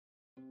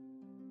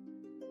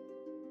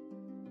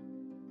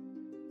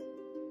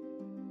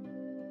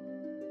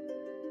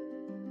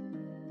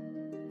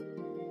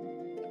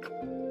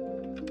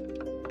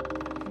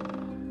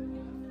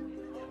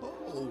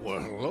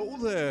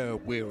there,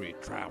 weary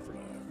traveler.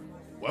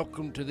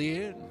 Welcome to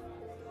the inn.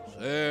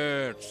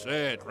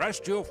 Sit,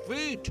 rest your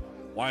feet.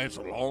 Why, it's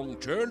a long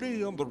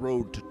journey on the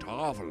road to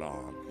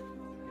Tarvalon.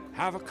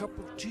 Have a cup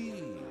of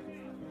tea,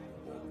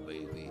 or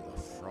maybe a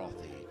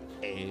frothy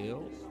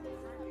ale.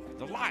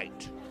 The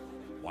light.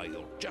 Why,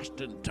 you're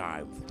just in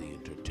time for the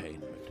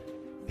entertainment.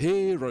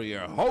 Here are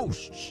your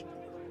hosts,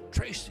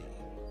 Tracy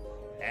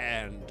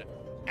and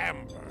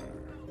Amber.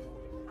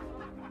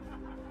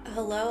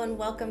 Hello and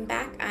welcome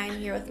back. I'm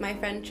here with my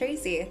friend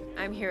Tracy.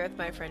 I'm here with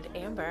my friend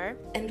Amber.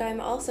 And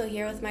I'm also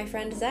here with my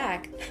friend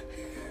Zach.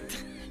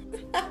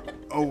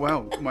 Oh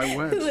wow, my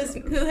word. Who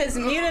has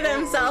muted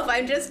himself.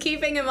 I'm just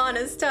keeping him on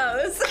his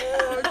toes.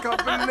 Oh, I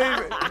can't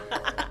believe it.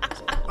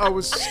 I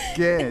was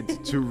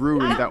scared to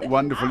ruin that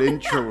wonderful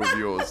intro of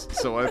yours,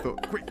 so I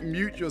thought, quick,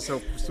 mute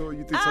yourself so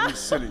you did something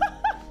silly.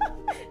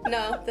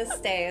 No, this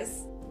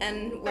stays.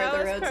 And we're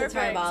the road to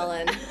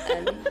Tarvalon.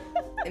 And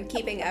I'm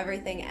keeping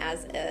everything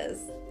as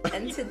is.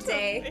 And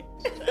today,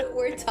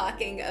 we're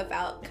talking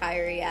about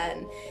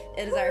Cairhien.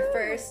 It is our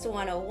first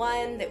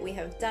 101 that we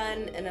have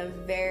done in a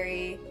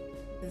very,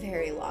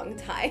 very long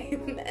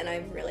time, and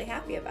I'm really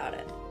happy about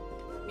it.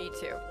 Me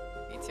too.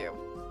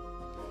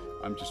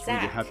 I'm just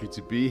Zach. really happy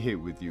to be here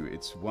with you.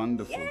 It's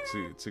wonderful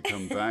to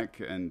come back,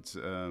 and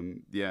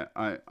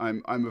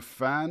I'm a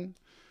fan,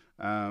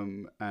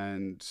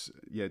 and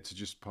to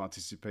just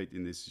participate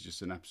in this is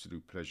just an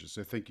absolute pleasure.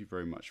 So thank you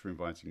very much for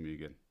inviting me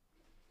again.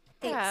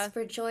 Thanks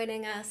for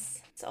joining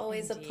us. It's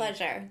always a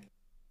pleasure.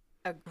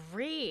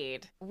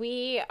 Agreed.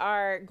 We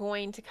are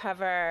going to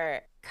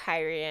cover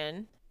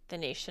Cairhien, the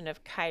nation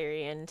of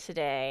Cairhien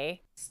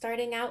today.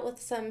 Starting out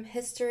with some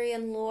history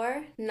and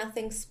lore,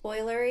 nothing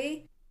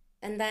spoilery,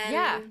 and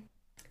then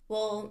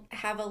we'll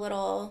have a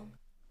little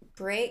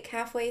break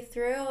halfway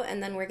through,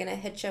 and then we're going to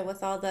hit you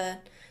with all the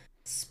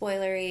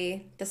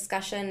spoilery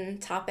discussion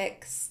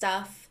topic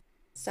stuff.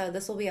 So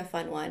this will be a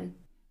fun one.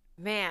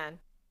 Man.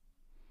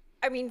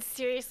 I mean,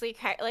 seriously,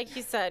 like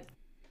you said,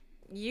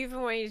 you've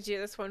been wanting to do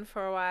this one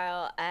for a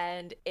while,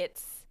 and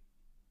it's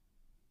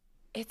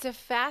a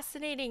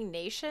fascinating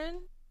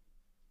nation.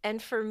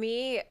 And for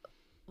me,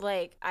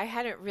 like, I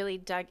hadn't really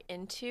dug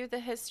into the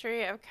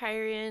history of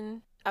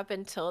Cairhien up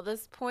until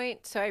this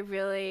point, so I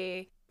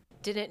really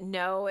didn't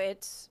know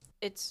its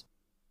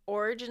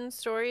origin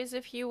stories,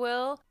 if you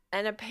will.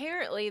 And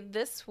apparently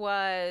this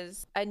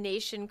was a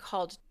nation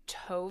called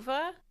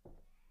Tova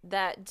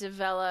that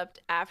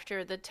developed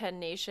after the 10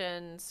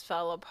 nations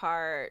fell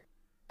apart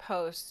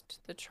post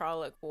the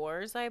Trolloc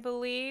Wars, I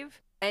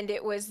believe. And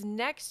it was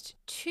next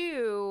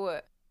to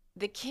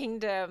the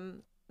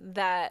kingdom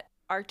that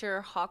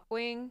Arthur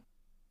Hawkwing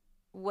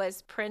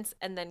was prince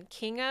and then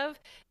king of.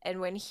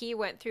 And when he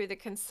went through the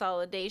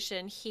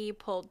consolidation, he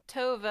pulled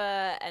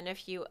Tova and a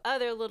few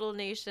other little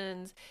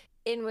nations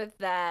in with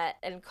that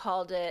and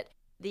called it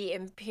the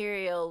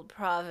Imperial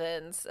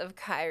Province of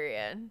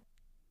Cairhien,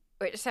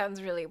 which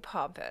sounds really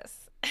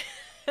pompous.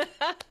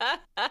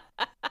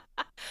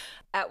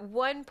 At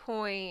one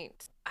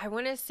point, I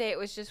want to say it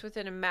was just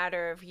within a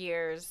matter of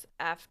years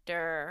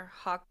after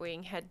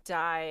Hawkwing had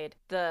died,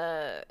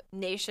 the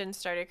nation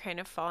started kind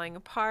of falling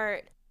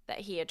apart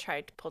that he had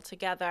tried to pull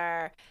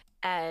together,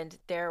 and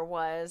there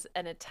was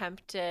an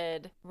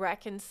attempted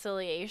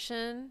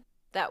reconciliation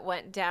that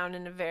went down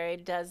in a very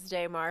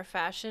Desdemar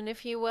fashion,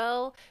 if you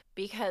will,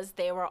 because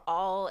they were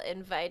all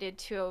invited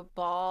to a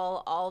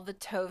ball, all the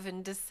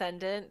Tovan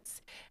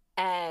descendants,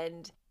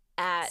 and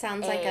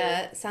sounds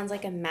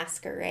like a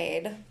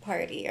masquerade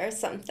party or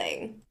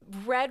something.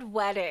 Red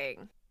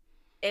Wedding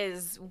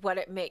is what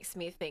it makes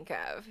me think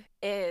of.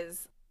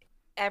 Is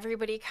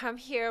everybody come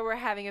here, we're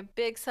having a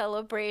big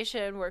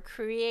celebration, we're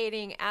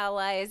creating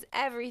allies,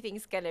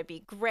 everything's gonna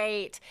be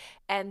great,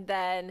 and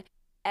then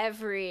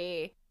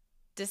every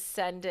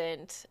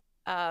descendant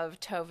of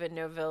Tovan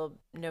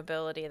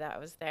nobility that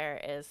was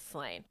there is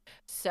slain.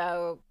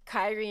 So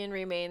Cairhien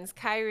remains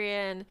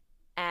Cairhien,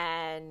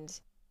 and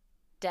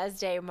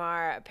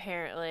Desdemar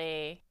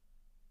apparently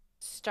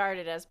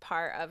started as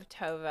part of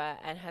Tova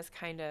and has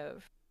kind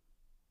of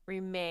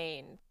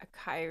remained a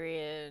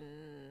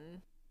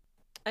Cairhien.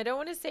 I don't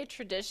want to say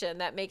tradition.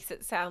 That makes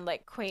it sound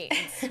like quaint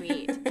and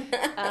sweet.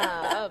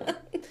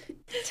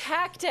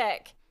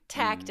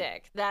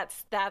 Tactic.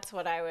 That's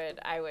what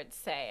I would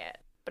say it.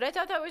 But I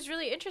thought that was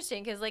really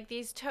interesting because, like,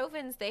 these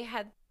Tovans, they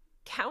had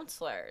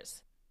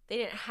counselors. They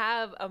didn't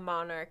have a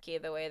monarchy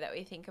the way that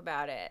we think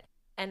about it.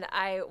 And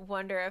I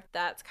wonder if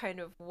that's kind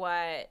of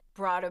what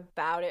brought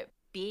about it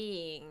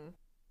being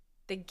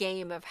the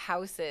game of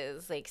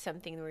houses, like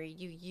something where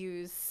you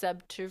use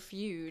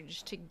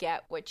subterfuge to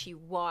get what you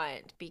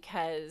want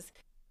because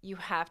you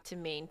have to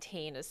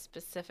maintain a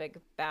specific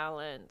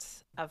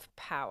balance of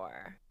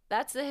power.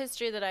 That's the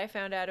history that I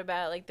found out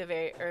about, like the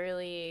very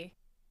early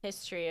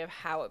history of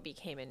how it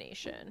became a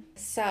nation.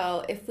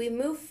 So if we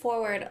move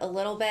forward a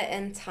little bit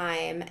in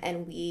time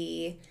and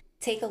we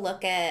take a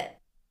look at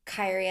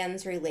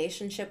Cairhien's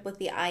relationship with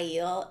the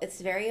Aiel,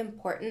 it's very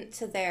important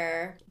to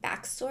their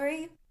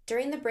backstory.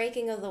 during the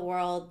breaking of the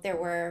world, there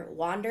were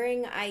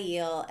wandering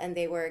Aiel, and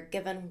they were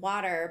given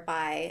water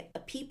by a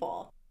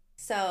people.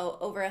 So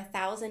over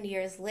 1,000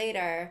 years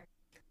later,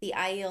 the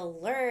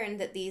Aiel learned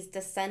that these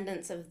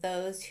descendants of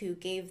those who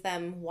gave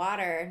them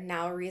water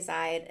now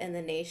reside in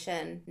the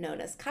nation known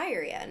as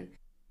Cairhien.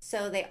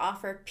 So they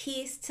offer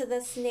peace to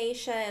this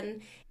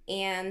nation,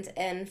 and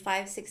in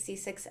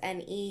 566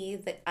 NE,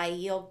 the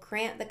Aiel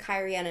grant the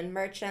Cairhienan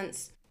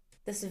merchants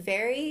this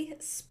very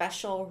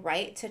special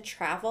right to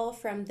travel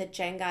from the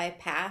Jengai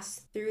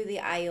Pass through the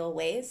Aiel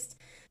Waste,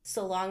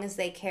 so long as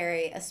they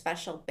carry a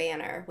special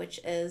banner, which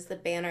is the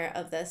banner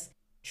of this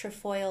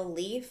trefoil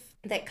leaf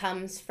that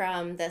comes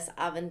from this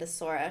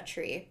Avendasora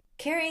tree.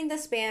 Carrying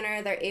this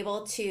banner, they're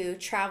able to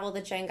travel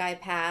the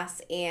Jengai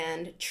Pass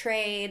and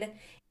trade,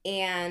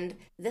 and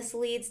this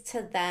leads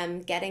to them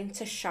getting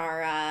to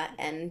Shara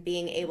and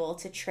being able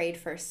to trade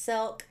for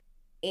silk,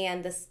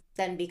 and this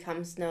then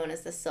becomes known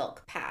as the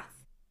Silk Path.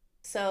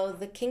 So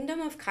the kingdom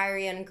of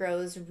Cairhien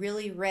grows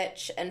really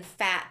rich and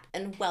fat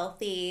and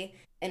wealthy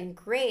and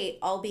great,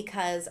 all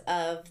because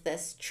of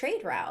this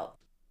trade route.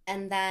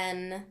 And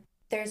then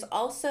there's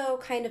also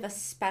kind of a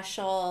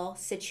special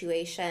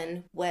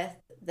situation with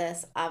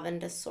this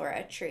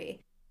Avendasora tree.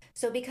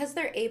 So because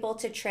they're able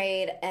to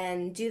trade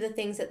and do the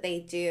things that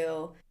they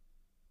do,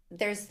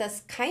 there's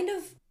this kind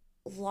of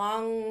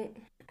long,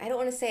 I don't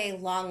want to say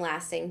long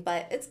lasting,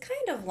 but it's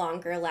kind of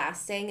longer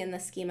lasting in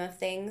the scheme of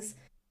things,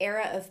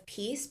 era of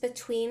peace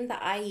between the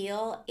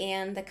Aiel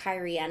and the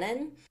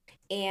Cairhienan.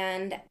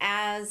 And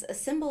as a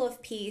symbol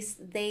of peace,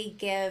 they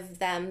give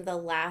them the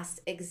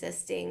last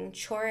existing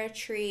Chora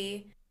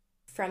tree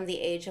from the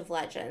Age of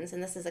Legends.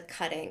 And this is a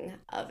cutting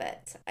of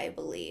it, I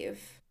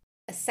believe.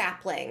 A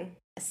sapling,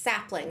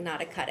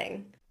 not a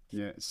cutting.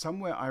 Yeah,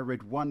 somewhere I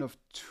read one of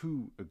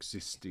two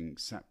existing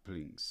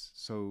saplings.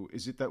 So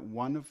is it that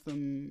one of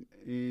them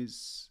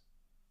is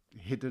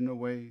hidden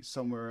away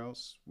somewhere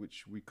else,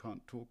 which we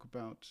can't talk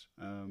about,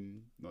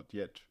 not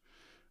yet,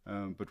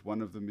 but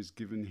one of them is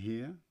given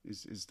here?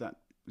 Is that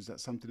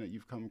something that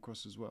you've come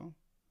across as well?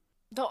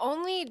 The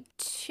only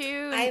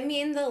two... I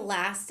mean the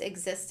last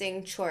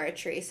existing Chora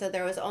tree, so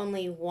there was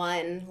only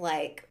one,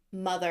 like,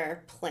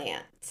 mother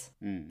plant.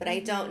 But I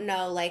don't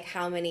know, like,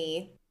 how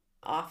many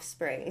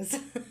offsprings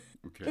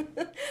okay.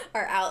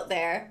 are out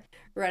there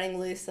running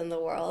loose in the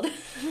world.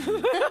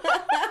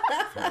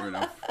 Fair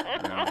enough.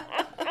 Yeah.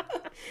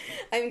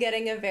 I'm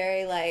getting a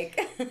very, like...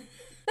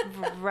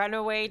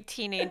 runaway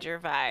teenager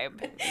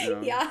vibe.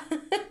 Yeah.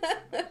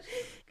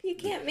 You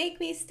can't make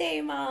me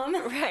stay, Mom.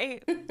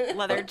 Right.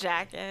 Leather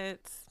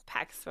jackets,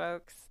 pack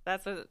smokes.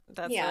 That's what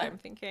I'm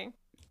thinking.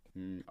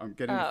 I'm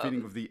getting the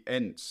feeling of the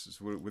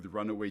Ents with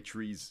runaway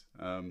trees.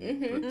 But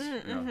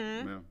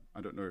yeah,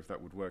 I don't know if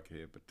that would work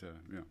here, but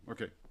yeah.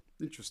 Okay.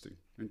 Interesting.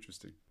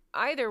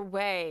 Either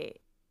way,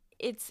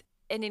 it's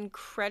an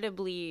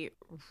incredibly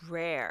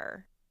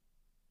rare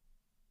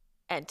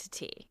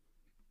entity.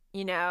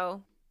 You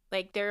know?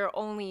 Like, there are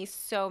only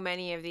so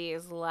many of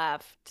these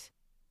left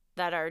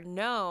that are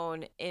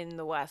known in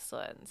the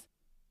Westlands.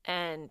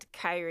 And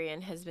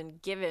Cairhien has been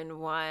given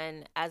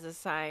one as a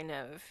sign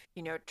of,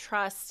 you know,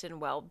 trust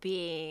and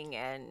well-being,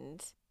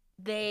 and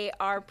they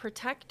are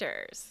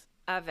protectors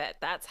of it.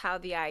 That's how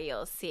the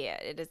Aiel see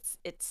it.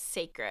 It's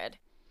sacred.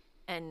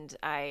 And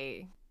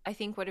I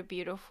think what a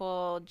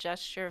beautiful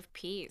gesture of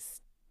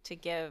peace to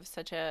give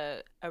such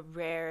a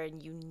rare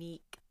and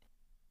unique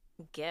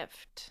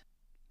gift.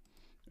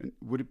 And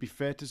would it be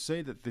fair to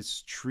say that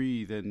this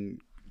tree then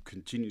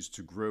continues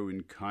to grow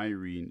in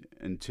Cairhien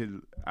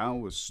until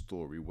our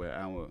story, where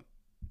our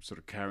sort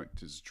of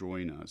characters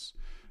join us,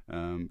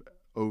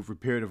 over a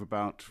period of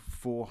about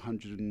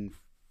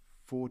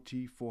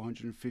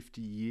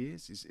 450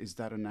 years? Is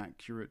that an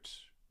accurate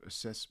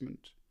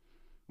assessment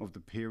of the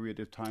period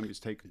of time it's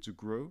taken to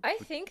grow? I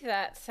think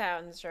that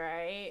sounds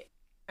right.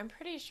 I'm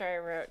pretty sure I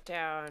wrote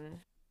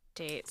down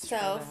dates.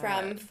 So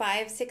from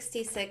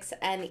 566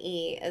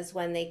 NE is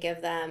when they give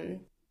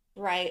them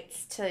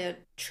rights to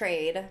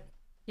trade.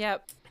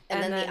 Yep.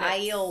 And then the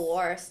Aiel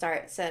War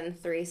starts in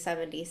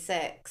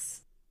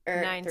 376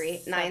 or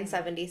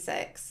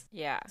 976.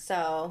 Yeah.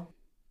 So,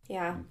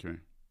 yeah. Okay.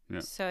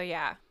 Yeah. So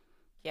yeah.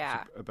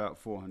 So about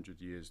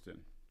 400 years then.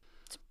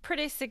 It's a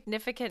pretty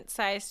significant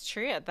sized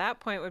tree at that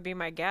point would be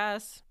my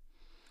guess.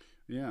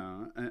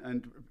 Yeah,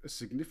 and a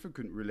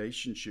significant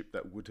relationship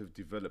that would have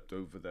developed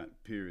over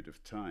that period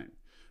of time.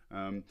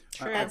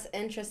 That's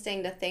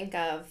interesting to think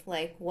of,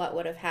 like, what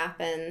would have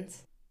happened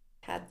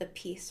had the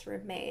peace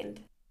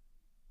remained.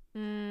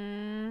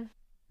 Yeah,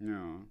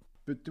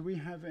 but do we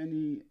have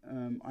any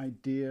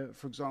idea,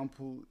 for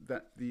example,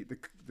 that the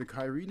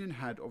Cairhien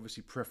had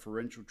obviously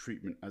preferential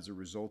treatment as a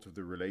result of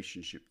the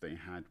relationship they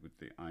had with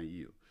the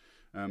Aiel?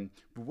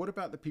 But what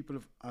about the people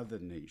of other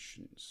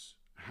nations?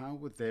 How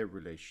were their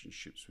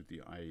relationships with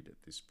the Aiel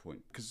at this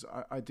point? Because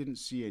I didn't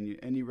see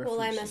any references.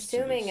 Well, I'm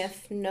assuming to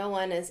if no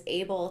one is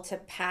able to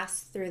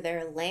pass through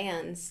their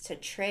lands to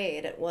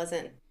trade, it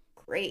wasn't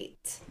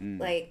great.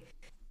 Like,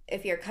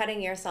 if you're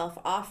cutting yourself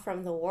off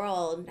from the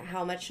world,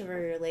 how much of a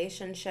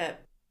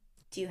relationship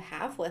do you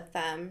have with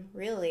them,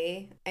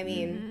 really? I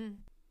mean,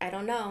 I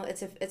don't know.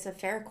 It's a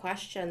fair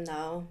question,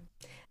 though.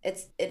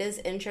 It is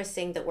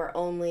interesting that we're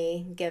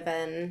only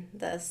given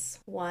this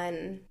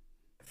one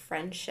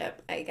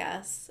friendship, I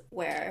guess,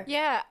 where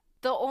Yeah,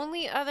 the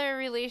only other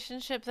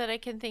relationship that I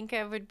can think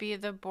of would be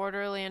the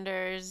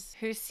Borderlanders,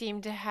 who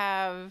seem to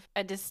have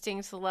a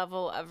distinct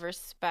level of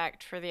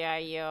respect for the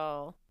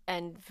Aiel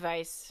and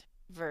vice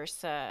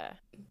versa.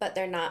 but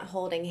they're not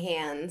holding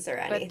hands or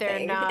anything. But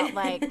they're not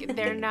like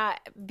they're not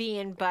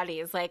being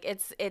buddies. Like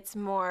it's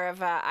more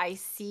of a I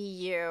see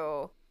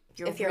you.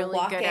 You're If you're really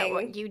good at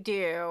what walking- you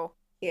do.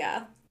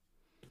 Yeah.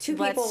 Two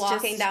Let's people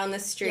walking just- down the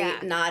street, yeah.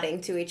 nodding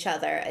to each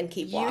other and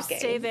keep You walking.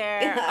 stay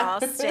there, Yeah.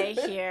 I'll stay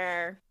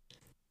here.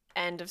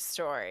 End of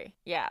story.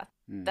 Yeah.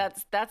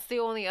 That's the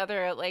only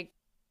other like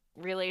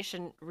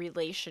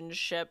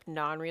relationship,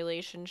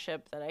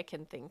 non-relationship that I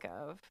can think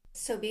of.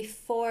 So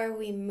before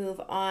we move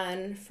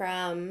on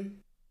from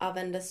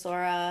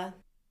Avendasora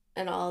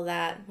and all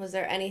that, was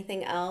there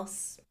anything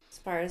else as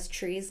far as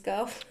trees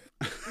go?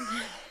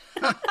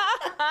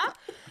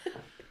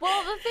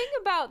 Well, the thing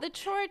about the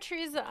Chora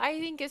trees that I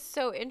think is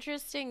so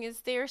interesting is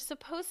they're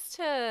supposed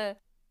to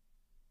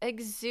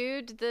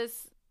exude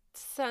this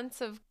sense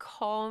of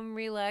calm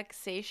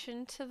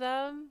relaxation to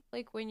them,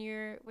 like when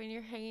you're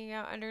hanging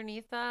out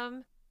underneath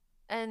them,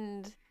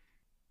 and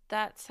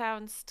that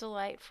sounds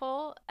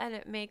delightful, and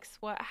it makes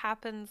what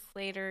happens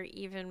later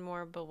even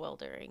more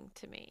bewildering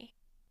to me.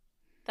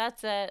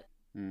 That's it.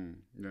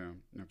 Yeah,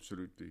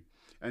 absolutely.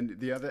 And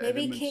the other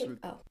Maybe elements. King.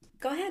 Oh,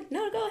 go ahead.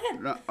 No, go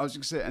ahead. No, I was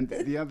going to say, and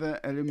the other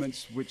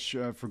elements which,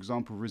 for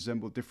example,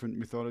 resemble different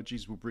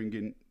mythologies, will bring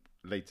in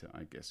later,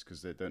 I guess,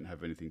 because they don't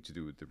have anything to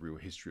do with the real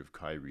history of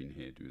Kyrene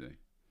here, do they?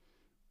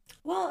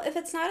 Well, if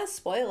it's not a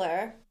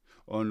spoiler.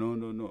 Oh,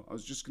 no. I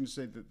was just going to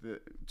say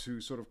that to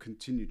sort of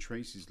continue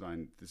Tracy's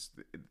line,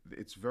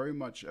 it's very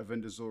much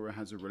Avendasora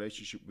has a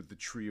relationship with the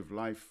Tree of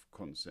Life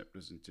concept,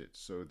 isn't it?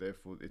 So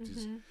therefore it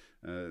is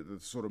the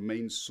sort of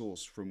main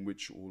source from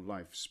which all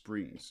life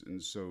springs.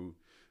 And so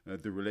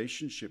the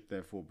relationship,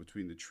 therefore,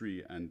 between the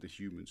tree and the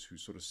humans who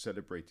sort of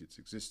celebrate its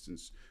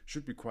existence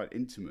should be quite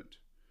intimate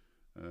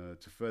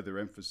to further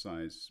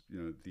emphasize,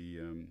 the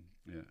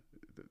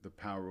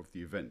power of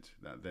the event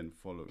that then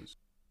follows.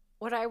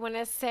 What I want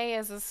to say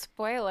as a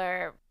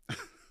spoiler.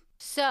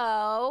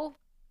 So,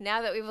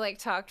 now that we've like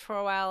talked for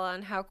a while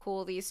on how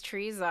cool these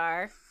trees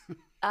are,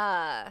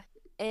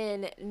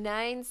 in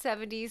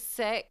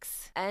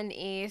 976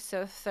 NE,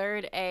 so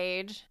Third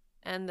Age,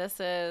 and this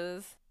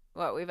is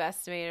what we've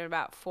estimated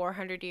about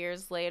 400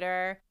 years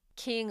later,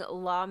 King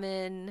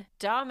Lamin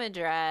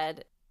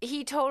Damodred,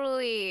 he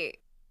totally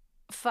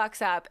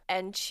fucks up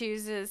and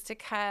chooses to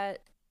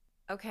cut,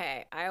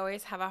 okay, I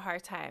always have a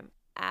hard time,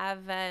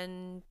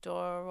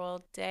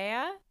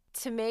 Avendoroldea,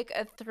 to make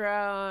a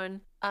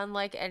throne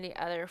unlike any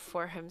other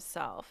for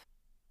himself.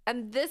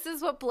 And this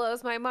is what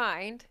blows my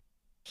mind.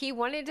 He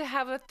wanted to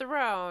have a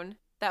throne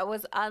that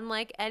was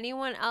unlike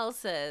anyone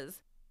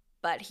else's,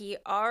 but he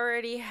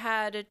already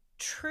had a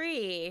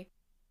tree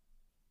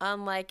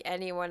unlike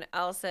anyone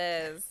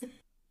else's.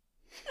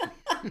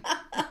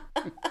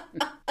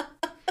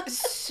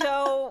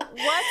 So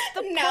what's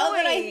the point? Now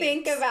that I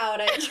think about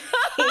it,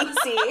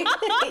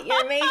 Tracy,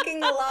 you're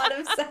making a lot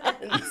of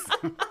sense.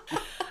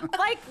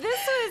 Like this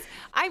was,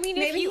 I mean,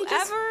 Maybe if you he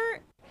just- ever...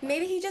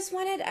 Maybe he just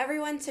wanted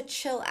everyone to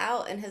chill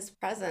out in his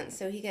presence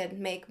so he could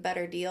make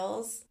better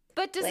deals.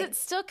 But does like- it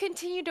still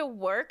continue to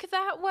work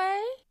that way?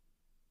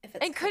 If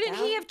it's And couldn't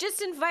cut he out. have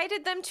just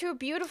invited them to a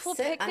beautiful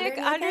Sit picnic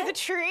underneath under it? the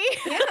tree?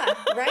 Yeah,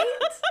 right?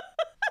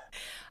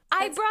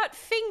 I brought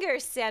finger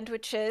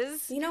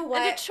sandwiches You know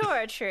and a what?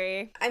 chora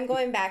tree. I'm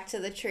going back to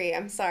the tree.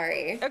 I'm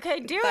sorry. Okay,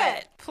 do But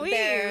it, please.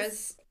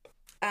 There's,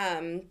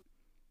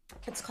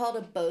 it's called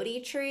a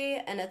Bodhi tree,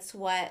 and it's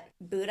what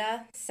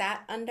Buddha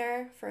sat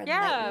under for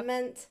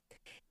enlightenment.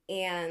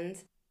 And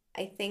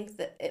I think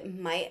that it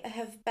might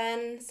have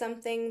been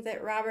something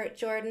that Robert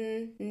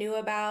Jordan knew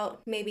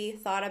about, maybe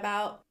thought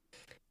about,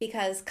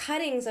 because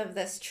cuttings of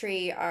this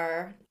tree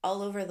are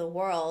all over the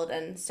world,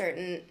 and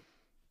certain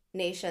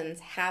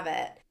nations have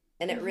it.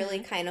 And it really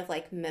kind of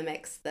like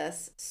mimics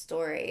this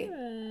story.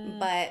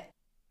 But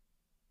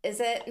is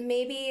it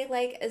maybe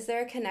like, is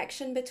there a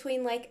connection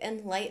between like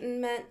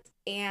enlightenment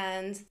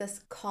and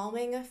this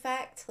calming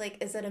effect?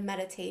 Like, is it a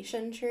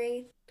meditation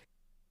tree?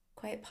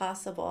 Quite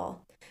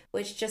possible.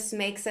 Which just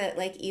makes it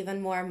like even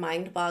more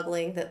mind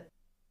boggling that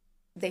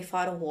they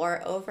fought a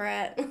war over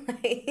it.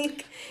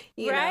 Like,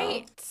 you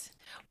know.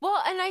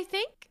 Well, and I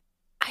think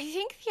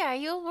the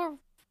Aiel were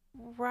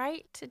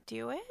right to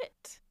do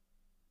it.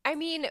 I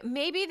mean,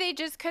 maybe they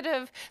just could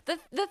have. The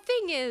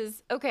thing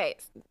is, okay,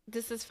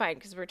 this is fine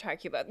because we're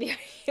talking about the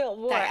Aiel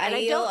War. The And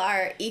I Aiel don't,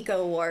 are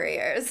eco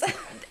warriors.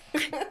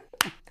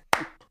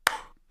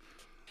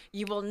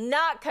 you will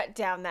not cut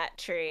down that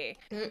tree.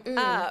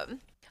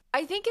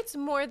 I think it's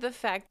more the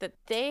fact that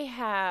they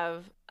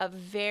have a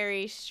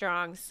very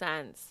strong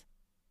sense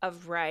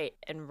of right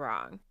and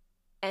wrong.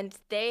 And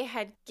they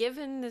had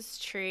given this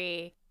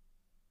tree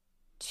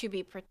to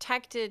be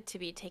protected, to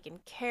be taken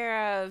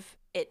care of.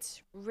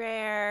 It's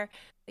rare.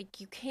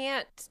 Like, you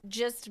can't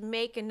just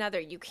make another.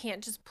 You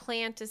can't just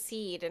plant a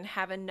seed and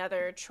have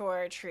another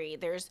chora tree.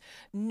 There's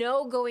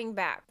no going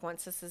back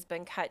once this has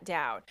been cut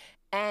down.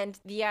 And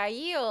the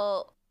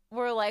Aiel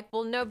were like,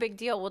 well, no big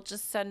deal. We'll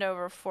just send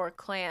over 4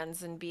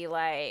 clans and be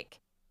like,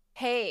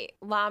 hey,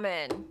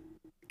 Laman,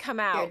 come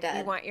out.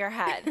 We want your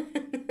head.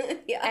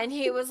 Yeah. And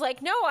he was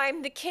like, no,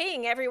 I'm the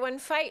king. Everyone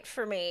fight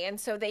for me. And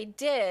so they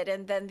did.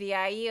 And then the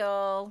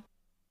Aiel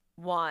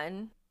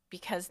won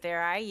because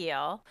they're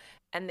Aiel.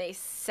 And they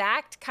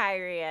sacked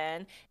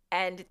Cairhien,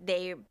 and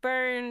they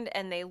burned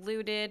and they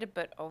looted,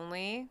 but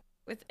only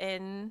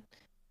within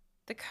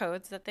the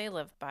codes that they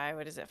live by.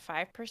 What is it,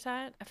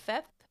 5%? A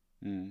fifth?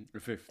 A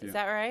fifth, yeah. Is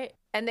that right?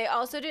 And they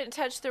also didn't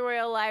touch the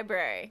royal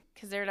library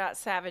because they're not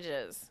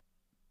savages.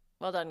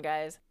 Well done,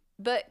 guys.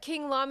 But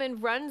King Laman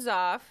runs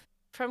off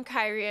from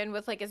Cairhien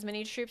with like as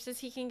many troops as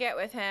he can get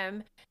with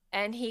him,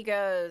 and he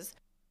goes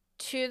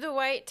to the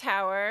White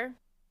Tower,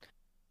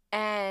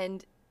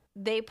 and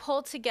they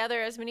pull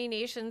together as many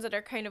nations that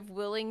are kind of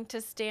willing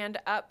to stand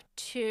up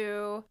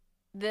to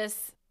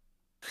this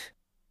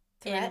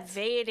threat?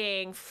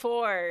 Invading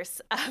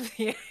force of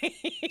the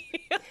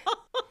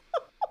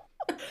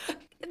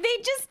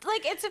They just,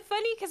 like, it's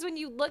funny because when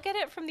you look at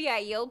it from the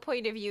Aiel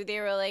point of view, they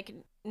were like,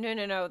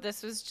 no,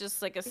 this was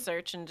just like a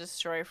search and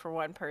destroy for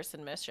one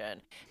person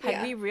mission.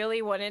 Had we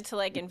really wanted to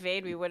like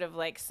invade, we would have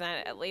like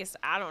sent at least,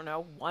 I don't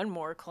know, one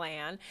more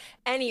clan.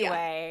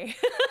 Anyway.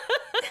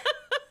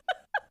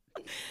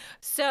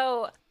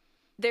 So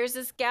there's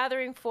this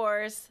gathering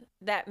force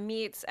that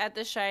meets at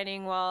the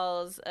Shining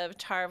Walls of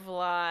Tar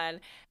Valon.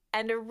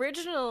 And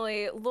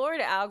originally, Lord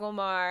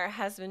Algomar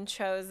has been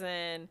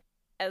chosen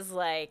as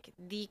like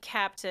the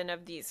captain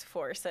of these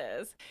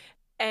forces.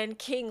 And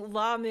King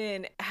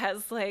Laman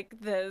has like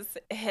this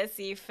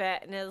hissy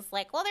fit and is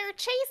like, well, they're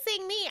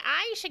chasing me.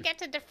 I should get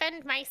to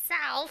defend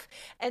myself.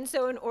 And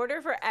so in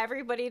order for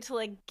everybody to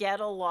like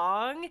get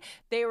along,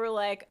 they were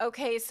like,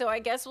 okay, so I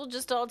guess we'll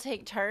just all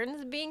take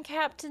turns being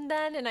captain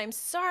then. And I'm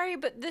sorry,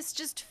 but this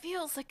just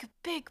feels like a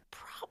big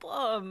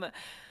problem.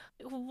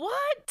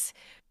 What?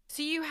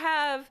 So you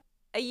have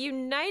a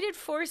united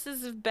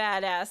forces of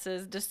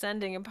badasses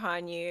descending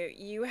upon you.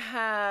 You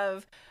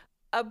have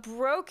a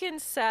broken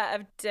set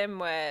of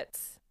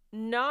dimwits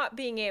not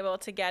being able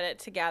to get it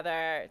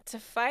together to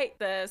fight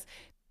this.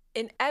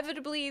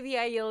 Inevitably, the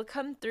Aiel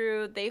come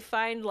through. They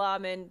find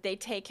Laman. They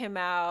take him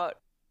out.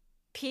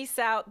 Peace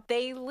out.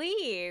 They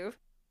leave.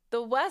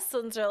 The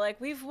Westlands are like,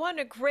 we've won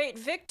a great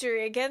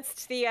victory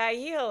against the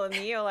Aiel. And the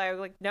Aiel are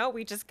like, no,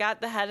 we just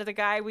got the head of the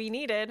guy we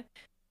needed.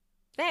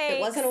 Thanks.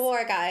 It wasn't a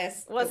war,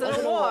 guys. It wasn't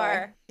a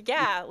war.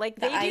 Yeah, like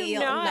the they Aiel,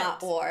 do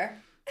not war.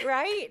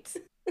 Right?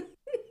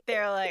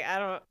 They're like, I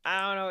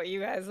don't know what you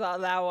guys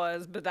thought that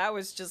was, but that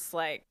was just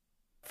like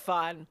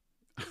fun.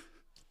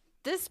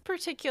 This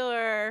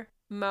particular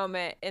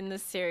moment in the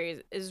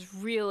series is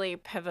really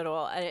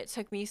pivotal, and it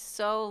took me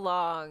so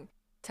long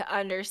to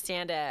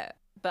understand it.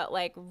 But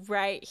like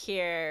right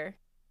here,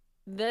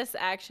 this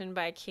action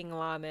by King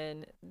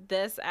Laman,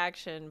 this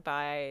action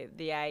by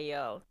the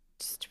Aiel,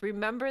 just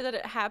remember that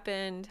it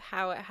happened,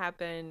 how it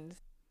happened.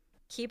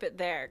 Keep it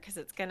there because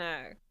it's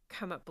gonna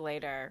come up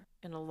later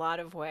in a lot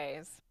of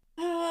ways.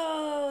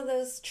 Oh,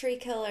 those tree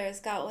killers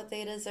got what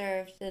they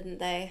deserved, didn't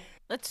they?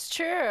 That's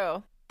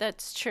true.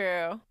 That's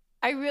true.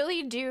 I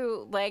really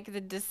do like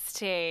the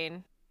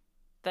disdain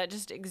that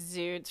just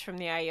exudes from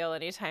the Aiel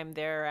anytime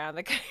they're around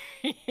the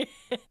Cairhien.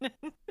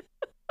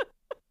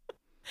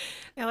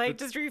 They like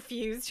just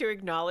refuse to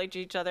acknowledge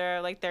each other,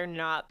 like they're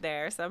not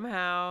there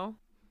somehow.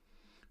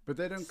 But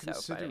they don't So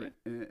consider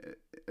it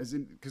as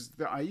in, because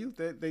the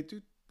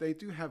Aiel, they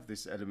do have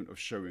this element of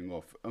showing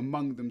off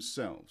among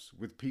themselves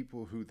with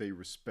people who they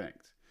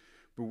respect.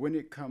 But when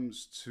it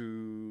comes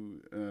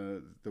to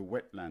the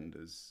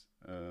Wetlanders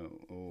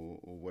or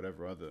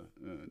whatever other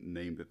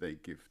name that they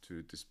give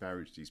to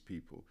disparage these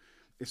people,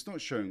 it's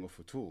not showing off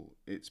at all.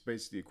 It's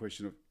basically a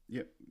question of,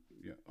 yeah,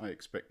 I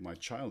expect my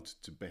child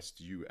to best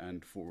you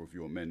and 4 of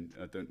your men.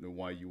 I don't know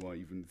why you are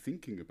even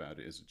thinking about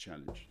it as a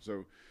challenge.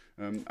 So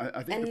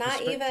I think the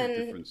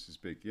perspective difference is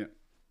big, yeah.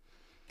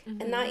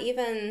 Mm-hmm. And not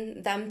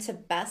even them to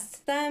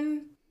best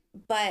them,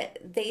 but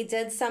they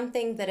did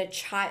something that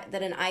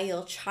an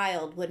Aiel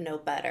child would know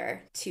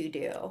better to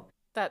do.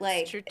 That's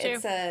like, true too.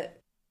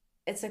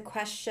 It's a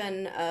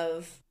question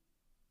of,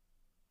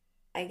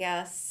 I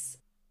guess,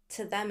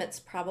 to them it's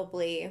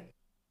probably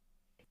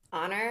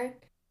honor,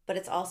 but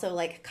it's also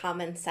like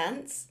common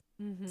sense.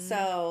 Mm-hmm.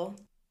 So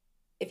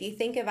if you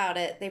think about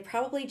it, they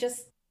probably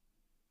just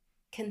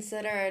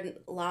considered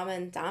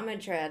Laman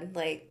Damodred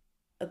like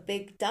a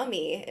big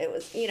dummy. It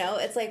was,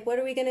 it's like, what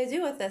are we going to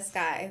do with this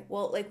guy?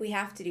 Well, like, we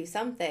have to do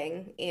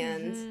something.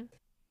 And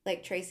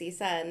like Tracy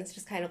said, it's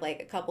just kind of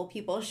like a couple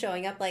people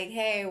showing up like,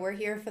 hey, we're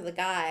here for the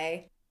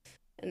guy.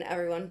 And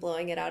everyone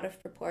blowing it out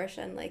of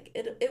proportion. Like,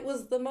 it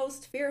was the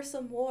most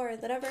fearsome war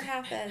that ever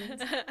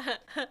happened.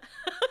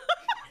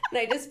 And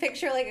I just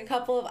picture like a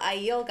couple of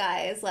Aiel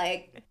guys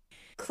like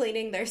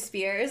cleaning their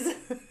spears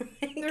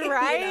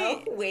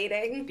Right?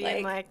 Waiting.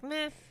 Being like,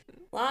 meh.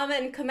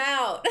 Lawman, come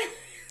out.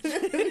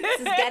 This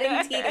is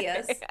getting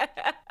tedious.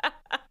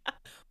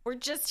 We're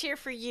just here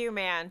for you,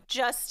 man.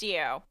 Just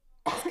you.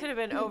 This could have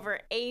been over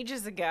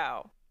ages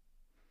ago.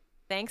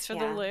 Thanks for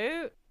the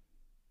loot.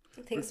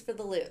 Thanks for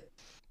the loot.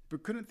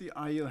 But couldn't the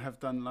Aiel have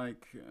done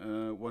like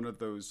one of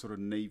those sort of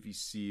Navy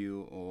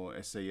SEAL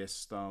or SAS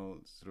style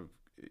sort of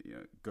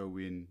go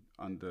in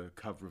under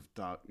cover of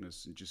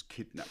darkness and just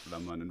kidnap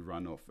Laman and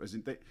run off? As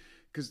in they,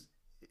 because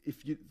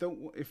if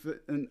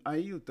an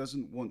Aiel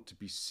doesn't want to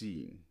be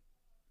seen,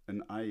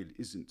 an Aiel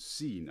isn't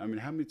seen. I mean,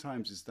 how many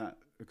times is that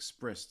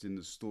expressed in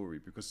the story?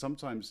 Because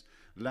sometimes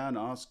Lan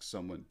asks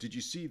someone, "Did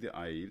you see the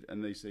Aiel?"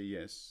 and they say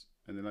yes,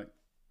 and they're like,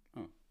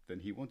 "Oh, then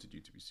he wanted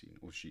you to be seen,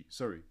 or she."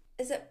 Sorry.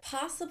 Is it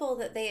possible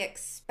that they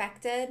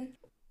expected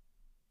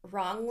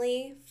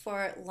wrongly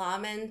for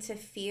Laman to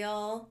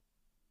feel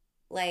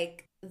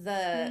like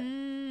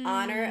the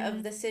honor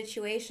of the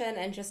situation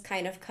and just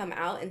kind of come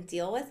out and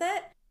deal with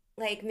it?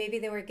 Like maybe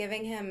they were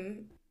giving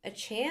him a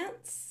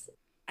chance?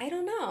 I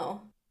don't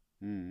know.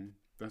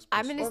 That's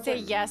I'm going to say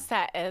yes,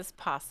 that is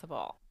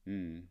possible.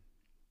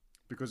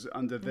 Because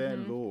under their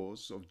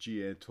laws of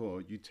Jier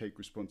Tor, you take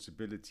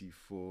responsibility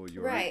for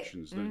your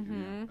actions, don't you?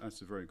 Yeah,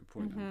 that's a very good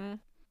point.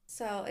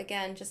 So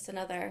again, just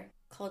another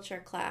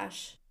culture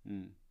clash.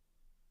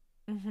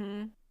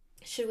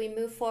 Should we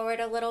move forward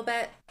a little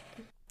bit?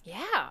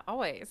 Yeah,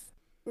 always.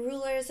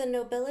 Rulers and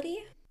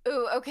nobility?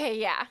 Ooh, okay,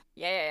 yeah.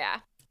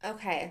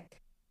 Okay.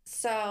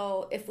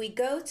 So if we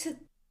go to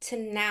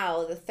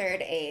now, the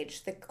Third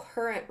Age, the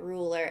current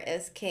ruler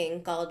is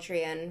King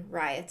Galdrian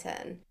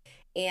Rioton.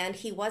 And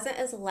he wasn't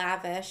as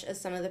lavish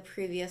as some of the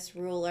previous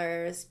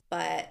rulers,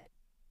 but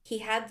he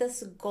had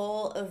this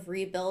goal of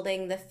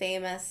rebuilding the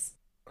famous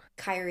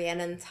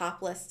Cairhienin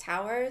topless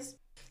towers.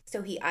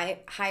 So he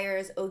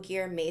hires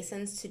Ogier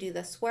masons to do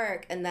this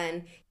work, and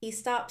then he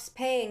stops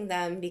paying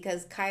them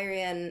because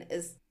Cairhien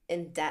is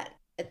in debt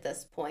at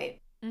this point.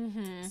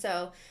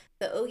 So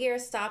the Ogier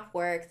stop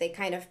work, they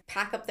kind of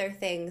pack up their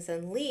things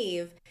and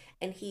leave,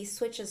 and he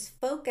switches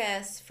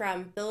focus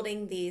from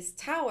building these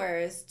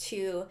towers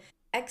to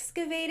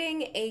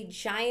excavating a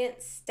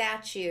giant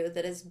statue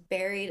that is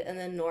buried in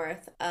the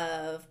north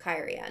of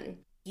Cairhien.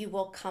 You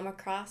will come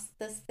across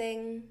this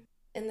thing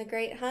in the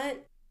Great Hunt.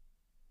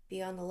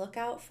 Be on the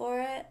lookout for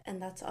it,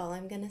 and that's all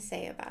I'm going to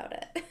say about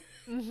it.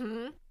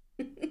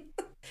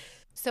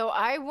 So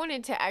I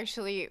wanted to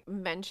actually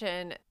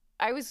mention,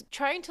 I was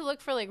trying to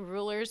look for like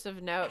rulers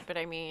of note, but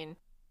I mean,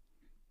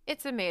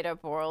 it's a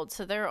made-up world,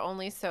 so there are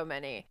only so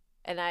many.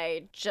 And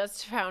I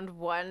just found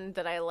one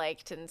that I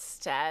liked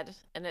instead,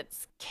 and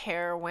it's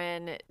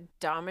Cerwyn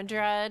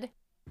Domadred.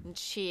 And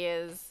she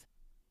is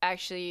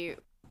actually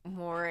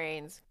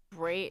Moraine's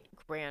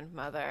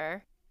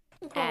great-grandmother.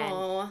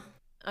 Oh,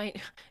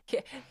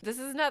 this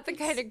is not the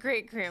kind of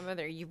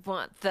great-grandmother you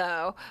want,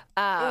 though.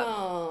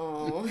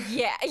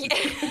 Yeah.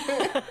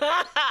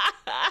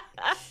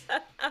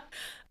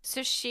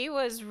 So she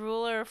was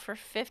ruler for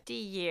 50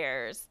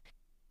 years,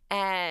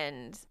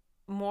 and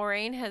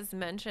Moraine has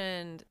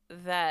mentioned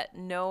that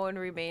no one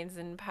remains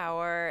in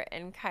power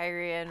in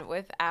Cairhien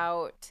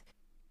without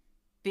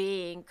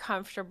being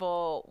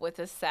comfortable with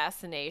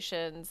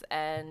assassinations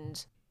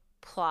and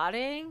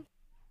plotting.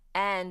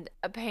 And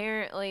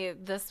apparently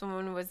this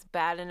woman was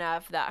bad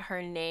enough that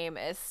her name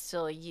is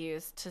still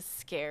used to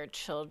scare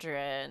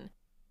children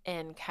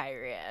in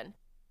Cairhien.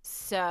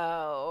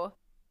 So,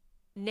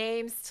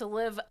 names to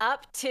live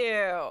up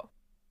to.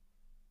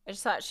 I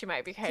just thought she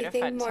might be kind of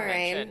fun to mention. Do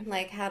you think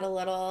Moraine had a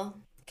little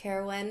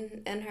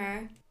Cerwyn in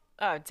her?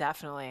 Oh,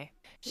 definitely.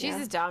 She's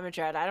a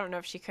Domadred. I don't know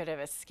if she could have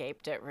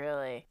escaped it,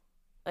 really.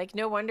 Like,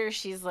 no wonder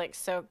she's, like,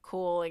 so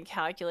cool and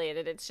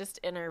calculated. It's just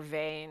in her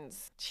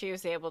veins. She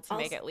was able to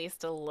make at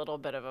least a little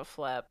bit of a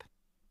flip.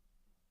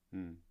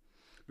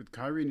 But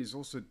Cairhien is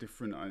also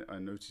different. I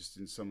noticed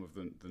in some of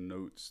the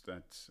notes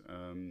that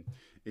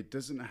it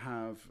doesn't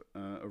have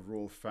a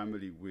royal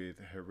family with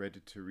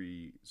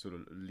hereditary sort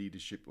of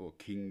leadership or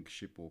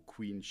kingship or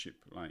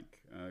queenship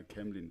like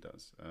Kemlin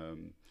does.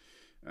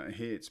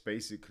 Here it's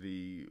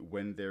basically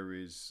when there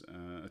is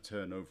a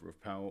turnover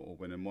of power or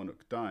when a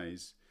monarch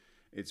dies,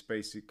 it's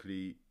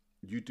basically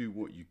you do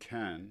what you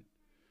can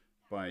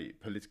by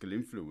political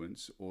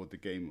influence or the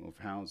game of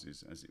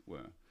houses, as it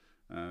were,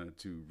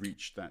 to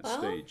reach that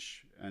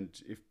stage. And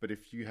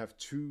if you have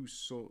two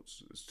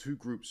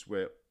groups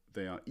where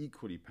they are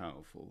equally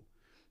powerful,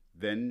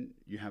 then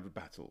you have a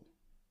battle,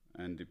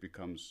 and it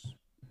becomes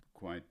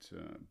quite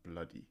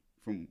bloody,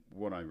 from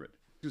what I read.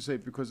 To say,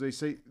 because they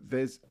say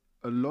there's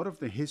a lot of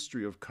the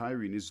history of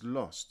Cairhien is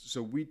lost,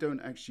 so we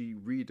don't actually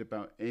read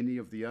about any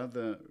of the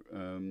other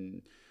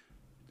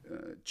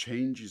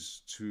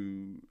changes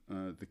to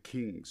the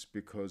kings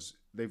because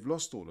they've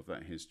lost all of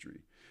that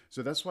history.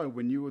 So that's why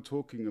when you were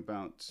talking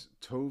about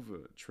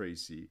Tova,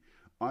 Tracy,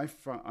 I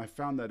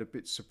found that a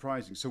bit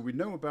surprising. So we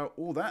know about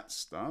all that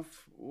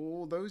stuff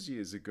all those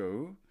years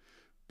ago,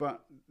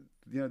 but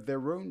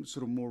their own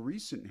sort of more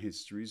recent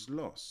history is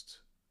lost.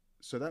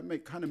 So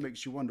that kind of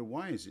makes you wonder,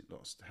 why is it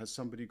lost? Has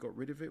somebody got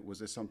rid of it? Was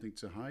there something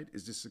to hide?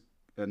 Is this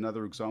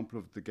another example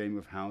of the game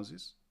of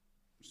houses?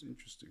 It's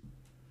interesting.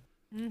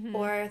 Mm-hmm.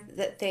 Or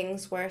that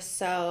things were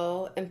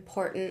so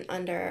important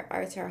under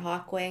Arthur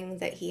Hawkwing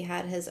that he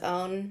had his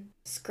own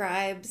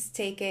scribes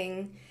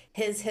taking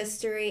his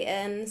history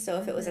in. So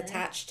if it was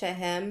attached to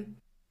him,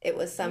 it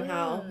was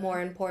somehow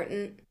more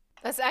important.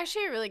 That's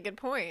actually a really good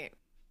point.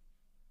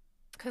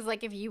 Because,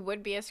 like, if you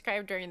would be a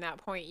scribe during that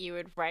point, you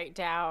would write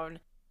down,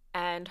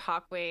 and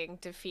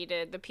Hawkwing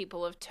defeated the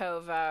people of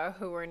Tova,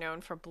 who were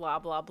known for blah,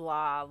 blah,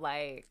 blah.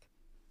 Like,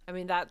 I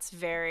mean, that's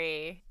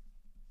very,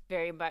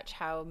 very much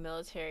how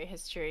military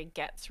history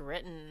gets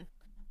written.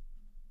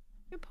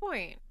 Good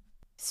point.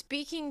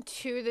 Speaking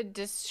to the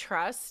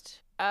distrust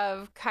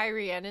of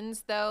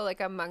Kyrienans, though, like,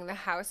 among the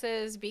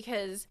houses,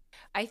 because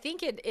I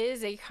think it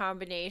is a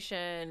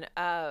combination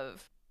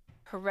of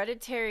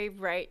hereditary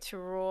right to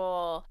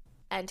rule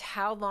and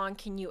how long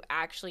can you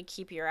actually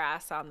keep your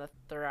ass on the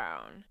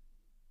throne.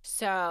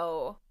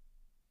 So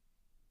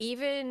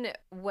even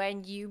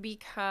when you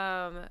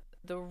become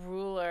the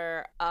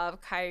ruler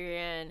of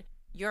Cairhien,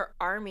 your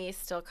army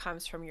still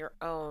comes from your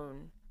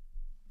own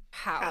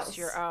house.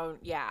 Your own,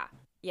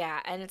 yeah,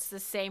 and it's the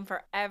same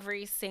for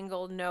every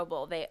single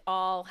noble. They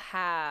all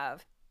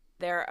have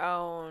their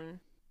own,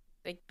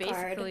 like,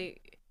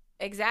 basically guard.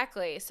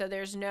 Exactly. So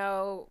there's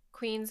no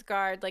Queen's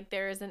Guard like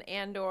there is in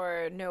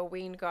Andor, no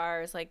Ween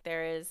Guards like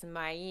there is in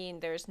Mayene.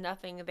 There's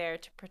nothing there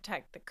to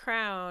protect the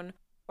crown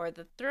or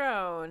the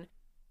throne.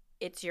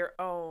 It's your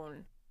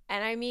own.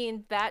 And I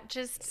mean, that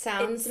just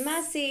sounds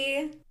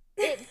messy.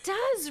 It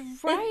does,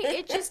 right?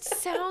 It just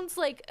sounds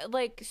like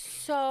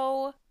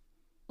so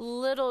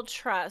little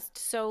trust,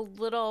 so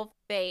little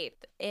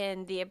faith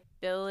in the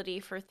ability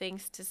for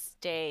things to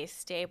stay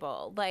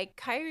stable. Like,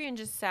 Cairhien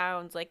just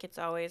sounds like it's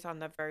always on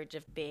the verge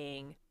of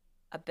being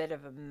a bit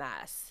of a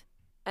mess.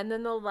 And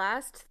then the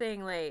last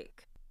thing,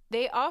 like,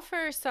 they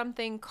offer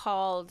something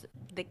called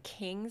the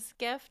King's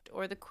Gift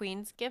or the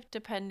Queen's Gift,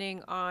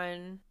 depending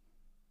on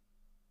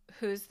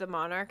who's the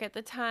monarch at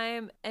the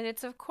time. And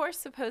it's, of course,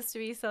 supposed to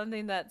be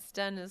something that's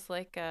done as,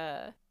 like,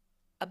 a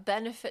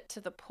benefit to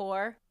the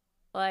poor.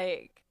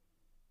 Like,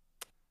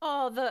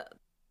 oh,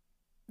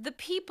 the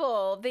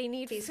people, they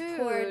need these food,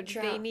 poor,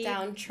 they need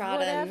downtrodden,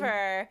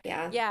 whatever.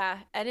 Yeah.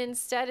 And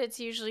instead it's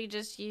usually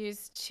just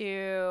used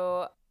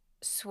to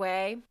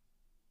sway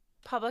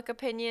public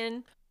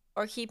opinion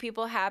or keep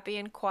people happy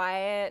and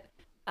quiet.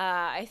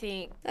 I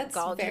think that's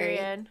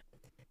Galdrian.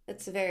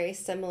 It's very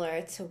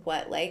similar to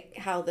what, like,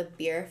 how the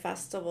beer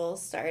festival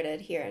started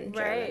here in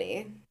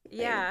Germany.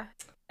 Yeah.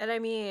 And I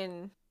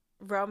mean,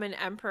 Roman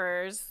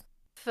emperors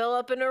fill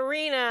up an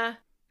arena.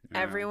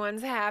 Yeah.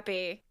 Everyone's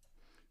happy.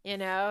 You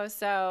know,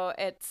 so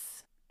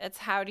it's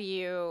how do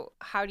you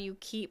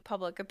keep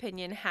public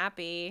opinion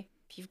happy?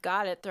 If you've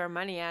got it, throw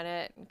money at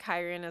it. And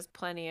Cairhien has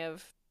plenty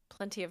of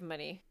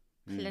money,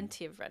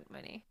 plenty of rent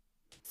money.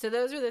 So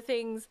those are the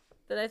things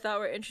that I thought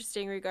were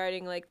interesting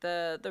regarding, like,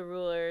 the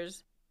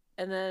rulers,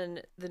 and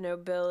then the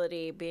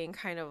nobility being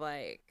kind of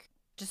like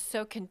just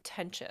so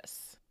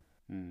contentious.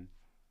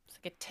 It's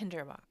like a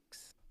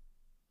tinderbox.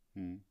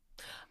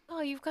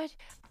 Oh, you've got.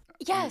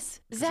 Yes,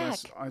 Zach.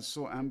 I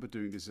saw Amber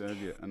doing this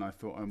earlier, and I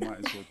thought I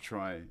might as well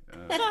try.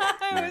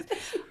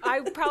 I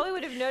probably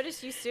would have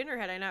noticed you sooner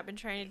had I not been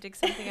trying to dig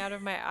something out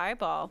of my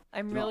eyeball.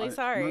 I'm really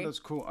sorry. No, that's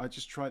cool. I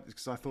just tried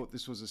because I thought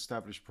this was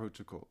established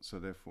protocol, so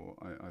therefore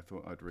I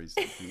thought I'd raise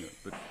that thing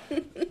up.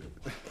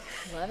 But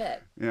love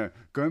it. Yeah,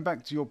 going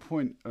back to your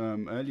point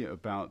earlier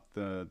about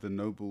the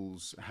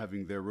nobles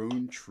having their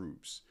own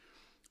troops.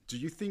 Do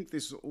you think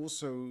this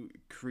also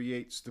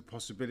creates the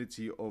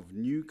possibility of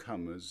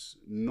newcomers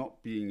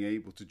not being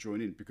able to join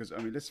in? Because, I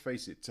mean, let's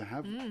face it, to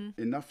have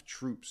enough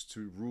troops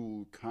to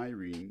rule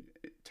Cairhien,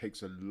 it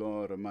takes a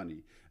lot of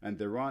money. And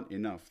there aren't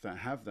enough that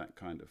have that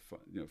kind of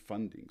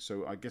funding.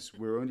 So I guess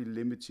we're only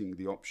limiting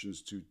the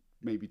options to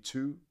maybe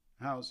 2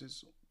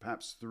 houses,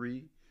 perhaps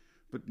 3,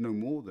 but no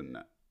more than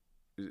that.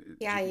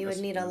 Yeah, you would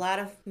need a lot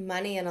of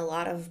money and a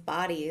lot of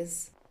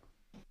bodies.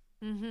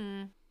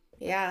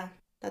 Yeah.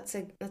 That's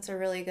a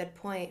really good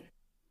point.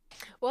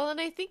 Well,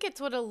 and I think it's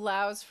what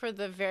allows for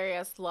the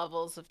various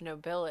levels of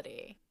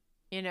nobility,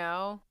 you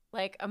know?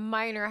 Like, a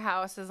minor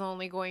house is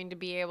only going to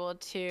be able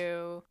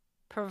to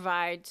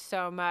provide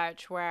so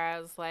much,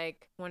 whereas,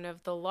 like, one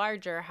of the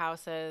larger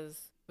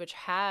houses, which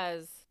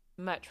has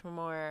much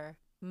more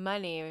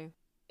money,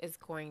 is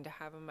going to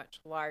have a much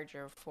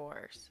larger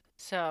force.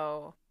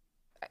 So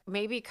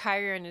maybe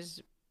Cairhien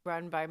is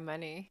run by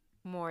money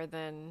more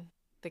than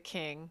the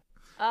king.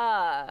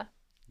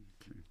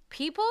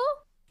 People?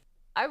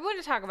 I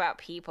want to talk about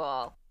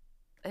people.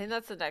 I think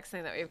that's the next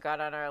thing that we've got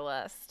on our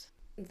list.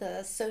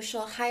 The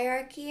social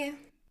hierarchy.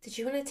 Did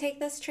you want to take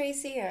this,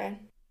 Tracy, or?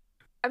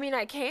 I mean,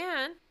 I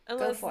can.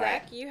 Unless,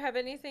 Zach, you have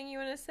anything you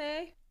want to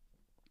say?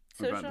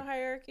 Social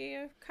hierarchy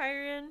of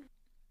Cairhien?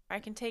 I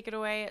can take it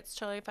away. It's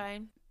totally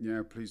fine.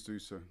 Yeah, please do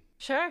so.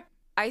 Sure.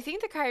 I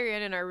think the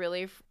Cairhienin are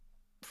really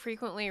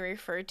frequently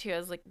referred to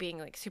as, like, being,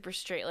 like, super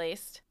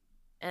straight-laced.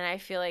 And I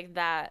feel like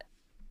that,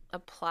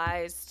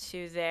 applies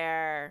to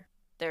their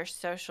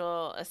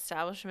social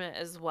establishment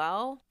as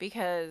well,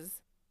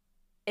 because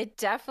it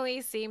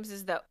definitely seems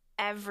as though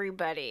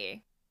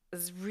everybody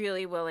is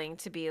really willing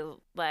to be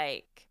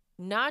like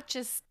not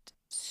just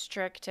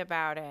strict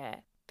about it,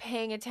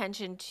 paying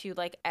attention to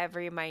like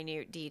every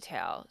minute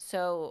detail.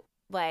 So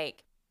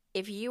like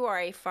if you are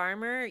a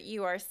farmer,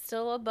 you are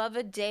still above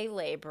a day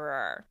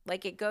laborer.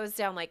 Like it goes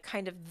down like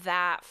kind of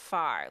that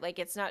far. Like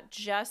it's not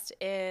just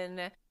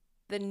in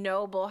the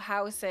noble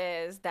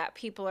houses that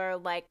people are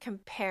like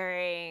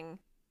comparing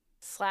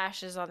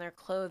slashes on their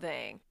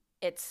clothing.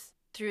 It's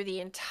through the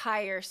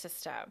entire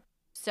system.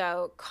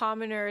 So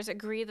commoners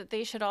agree that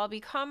they should all be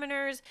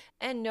commoners,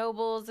 and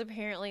nobles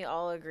apparently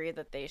all agree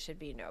that they should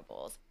be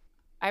nobles.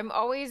 I'm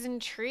always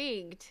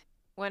intrigued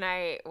when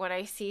I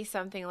see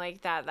something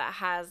like that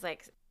has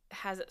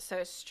it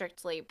so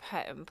strictly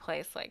put in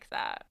place like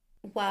that.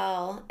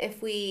 Well,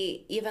 if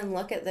we even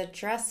look at the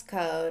dress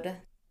code,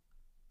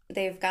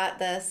 they've got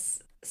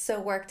this so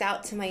worked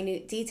out to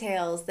minute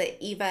details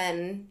that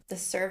even the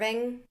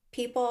serving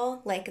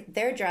people, like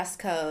their dress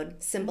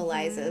code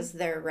symbolizes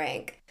their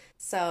rank.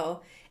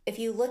 So if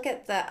you look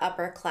at the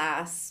upper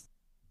class,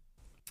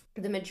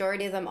 the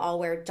majority of them all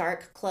wear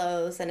dark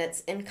clothes, and it's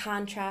in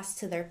contrast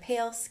to their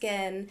pale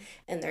skin,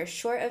 and they're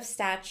short of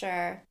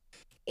stature,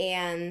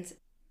 and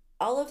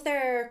all of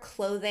their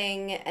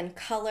clothing and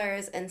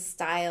colors and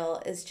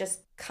style is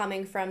just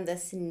coming from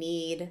this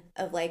need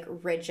of like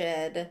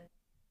rigid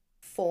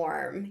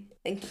form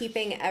and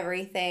keeping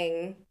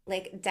everything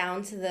like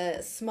down to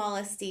the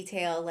smallest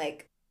detail,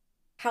 like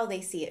how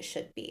they see it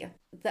should be.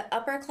 The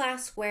upper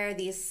class wear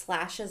these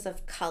slashes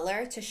of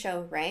color to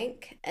show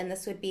rank, and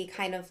this would be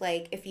kind of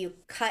like if you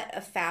cut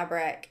a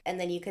fabric and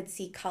then you could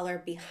see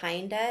color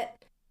behind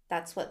it.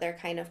 That's what they're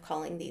kind of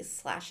calling these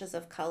slashes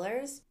of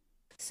colors.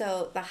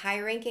 So the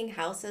high-ranking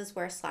houses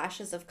wear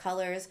slashes of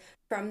colors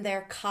from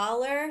their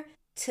collar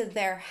to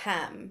their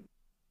hem,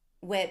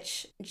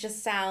 which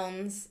just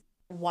sounds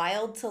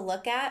wild to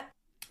look at.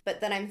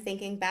 But then I'm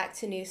thinking back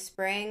to New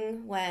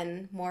Spring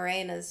when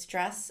Moiraine is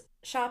dress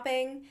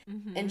shopping,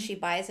 and she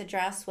buys a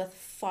dress with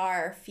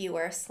far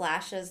fewer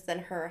slashes than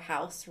her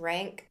house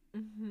rank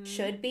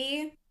should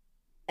be.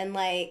 And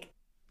like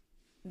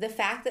the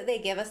fact that they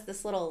give us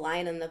this little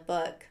line in the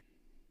book,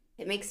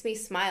 it makes me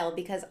smile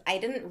because I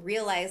didn't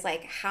realize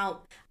like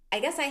how, I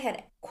guess I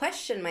had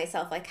questioned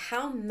myself, like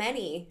how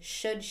many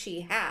should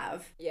she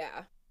have?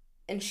 Yeah.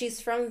 And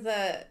she's from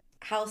the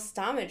House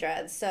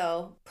Damodred,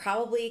 so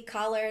probably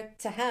collar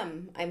to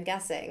hem, I'm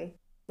guessing.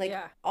 Like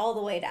all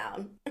the way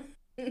down.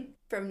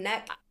 From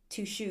neck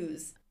to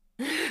shoes.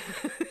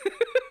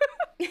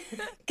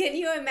 Can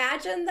you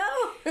imagine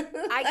though?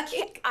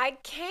 I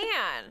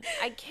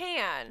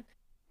can.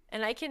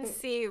 And I can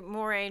see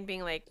Moiraine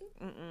being like,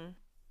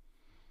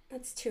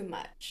 that's too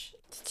much.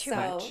 It's too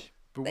much.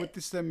 But would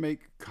this then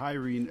make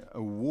Cairhien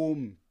a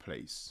warm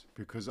place?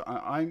 Because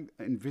I'm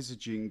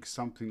envisaging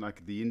something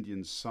like the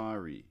Indian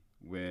sari,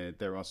 where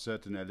there are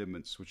certain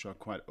elements which are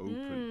quite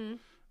open.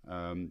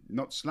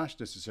 Not slashed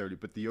necessarily,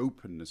 but the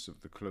openness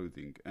of the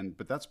clothing.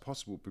 But that's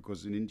possible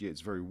because in India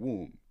it's very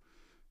warm.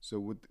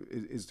 So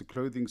is the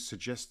clothing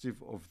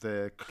suggestive of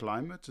their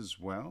climate as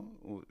well?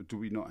 Or do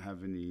we not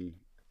have any...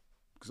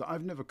 Because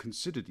I've never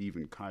considered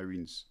even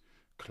Cairhien's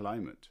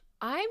climate.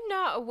 I'm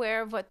not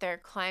aware of what their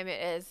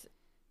climate is.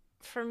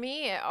 For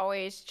me, it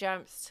always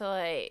jumps to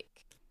like...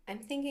 I'm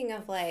thinking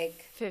of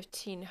like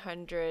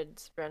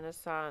 1500s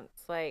Renaissance,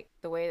 like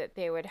the way that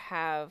they would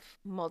have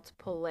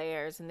multiple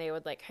layers and they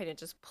would like kind of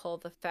just pull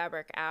the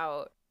fabric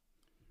out,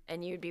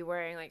 and you'd be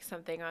wearing like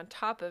something on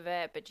top of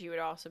it, but you would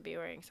also be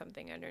wearing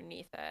something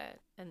underneath it,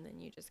 and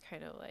then you just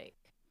kind of like,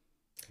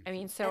 I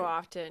mean, so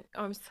often.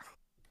 Oh, I'm sorry.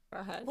 Go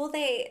ahead. Well,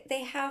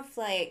 they have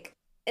like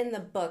in the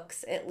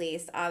books at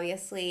least.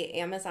 Obviously,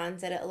 Amazon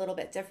did it a little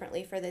bit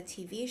differently for the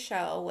TV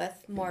show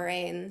with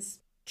Moraine's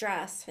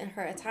dress and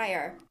her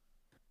attire.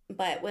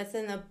 But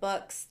within the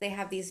books, they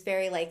have these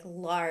very, like,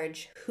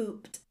 large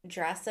hooped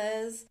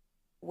dresses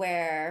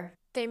where...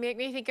 They make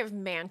me think of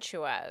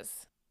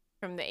mantuas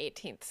from the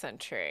 18th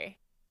century.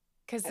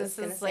 Because this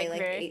is, like,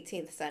 very...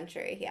 18th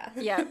century, yeah.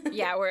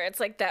 Yeah, where it's,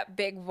 like, that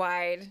big,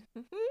 wide...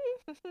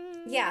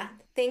 Yeah,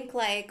 think,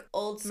 like,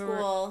 old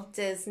school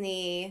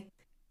Disney,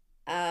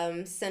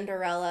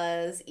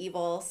 Cinderella's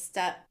evil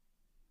step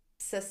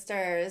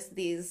sisters,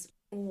 these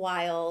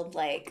wild,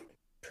 like,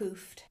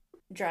 poofed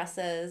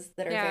dresses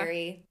that are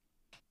very...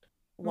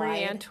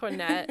 Marie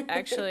Antoinette,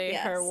 actually,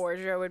 yes. Her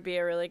wardrobe would be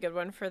a really good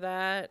one for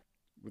that.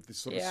 With this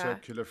sort of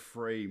circular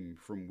frame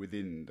from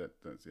within.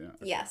 That's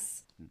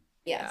Yes.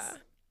 Yes.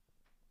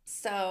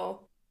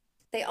 So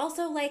they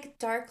also like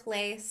dark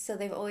lace, so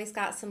they've always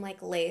got some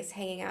like lace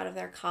hanging out of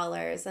their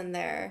collars and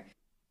their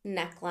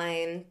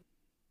neckline,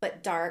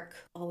 but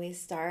dark,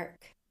 always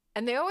dark.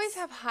 And they always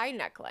have high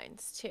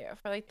necklines too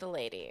for like the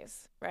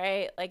ladies,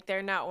 right? Like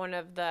they're not one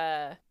of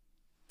the...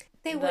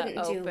 They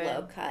wouldn't do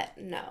low cut,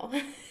 no.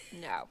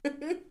 No.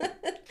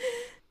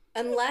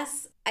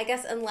 unless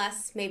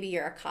maybe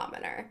you're a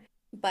commoner.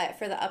 But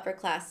for the upper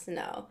class,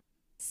 no.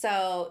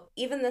 So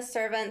even the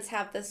servants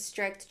have this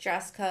strict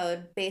dress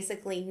code,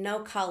 basically no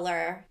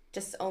color,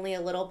 just only a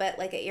little bit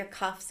like at your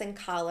cuffs and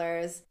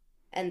collars.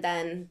 And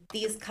then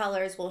these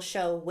colors will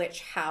show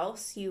which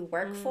house you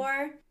work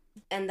for.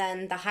 And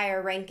then the higher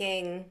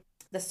ranking,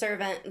 the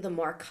servant, the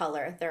more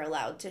color they're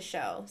allowed to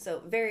show.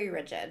 So very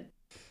rigid.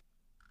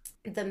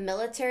 The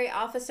military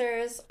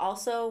officers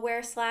also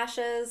wear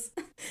slashes,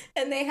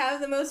 and they have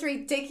the most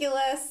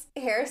ridiculous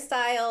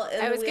hairstyle in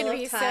I was going to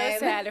be so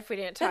sad if we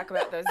didn't talk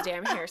about those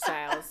damn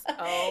hairstyles.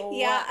 Oh,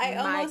 yeah, I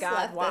my almost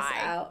God, left why?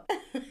 this out.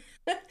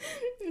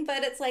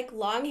 But it's like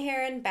long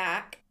hair and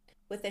back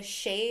with a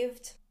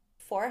shaved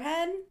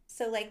forehead.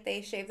 So like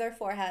they shave their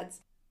foreheads,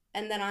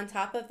 and then on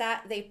top of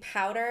that, they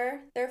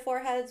powder their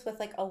foreheads with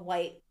like a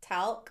white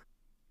talc,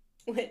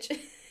 which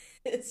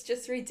it's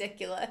just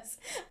ridiculous.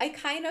 I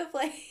kind of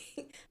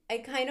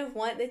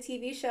want the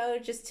TV show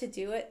just to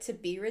do it to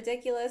be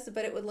ridiculous,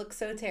 but it would look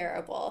so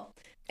terrible.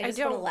 I just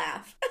want to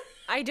laugh.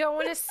 I don't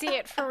want to see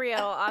it for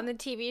real on the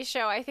TV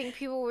show. I think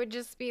people would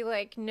just be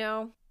like,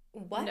 no.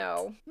 What?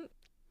 No.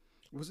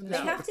 Wasn't They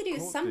have to do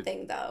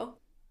something, though.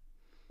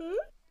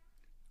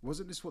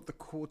 Wasn't this what the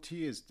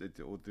courtiers did,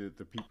 or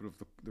the people of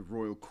the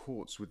royal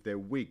courts with their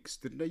wigs?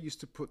 Didn't they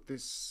used to put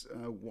this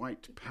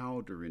white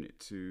powder in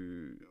it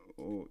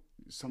or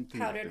something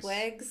Powdered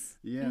like this? wigs?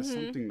 Yeah,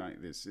 something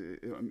like this.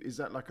 Is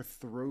that like a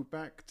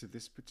throwback to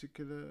this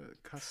particular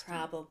custom?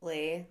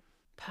 Probably.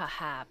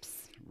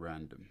 Perhaps.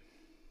 Random.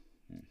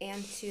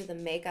 And to the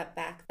makeup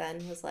back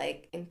then was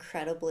like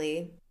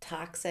incredibly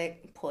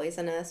toxic,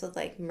 poisonous with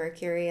like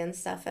mercury and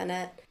stuff in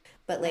it.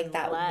 But like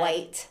that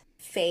white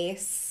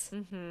face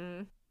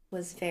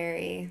was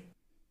very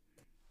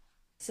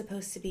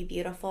supposed to be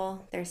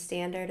beautiful, their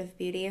standard of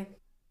beauty.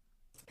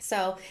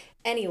 So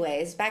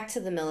anyways, back to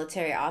the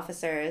military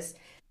officers.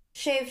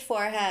 Shaved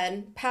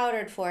forehead,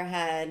 powdered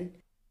forehead.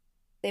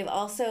 They've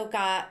also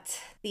got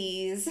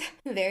these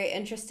very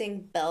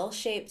interesting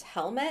bell-shaped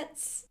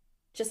helmets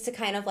just to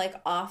kind of like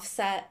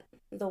offset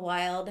the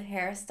wild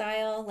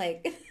hairstyle.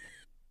 Like,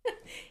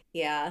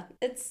 yeah,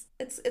 it's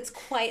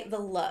quite the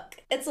look.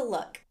 It's a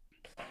look.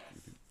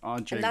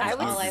 And that's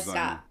all I've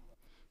got.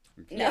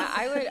 Okay. Yeah,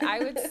 I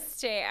would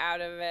stay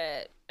out of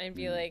it. I'd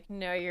be like,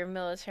 no, your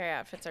military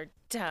outfits are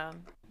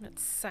dumb. I'm not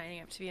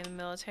signing up to be in the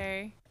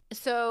military.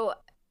 So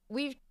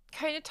we've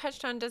kind of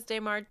touched on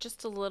Desdemar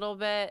just a little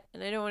bit,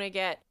 and I don't want to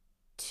get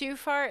too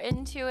far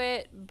into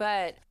it,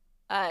 but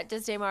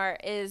Desdemar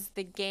is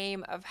the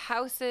game of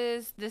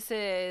houses. This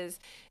is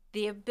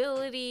the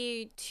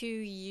ability to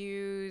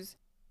use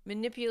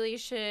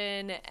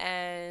manipulation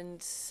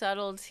and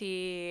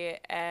subtlety,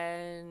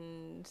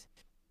 and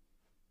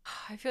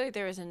I feel like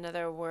there was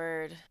another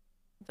word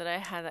that I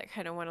had that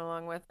kind of went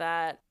along with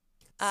that.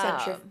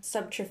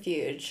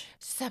 Subterfuge.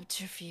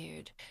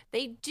 Subterfuge.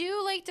 They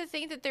do like to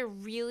think that they're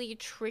really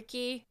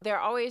tricky. They're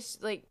always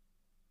like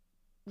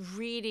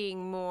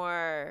reading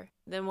more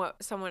than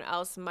what someone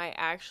else might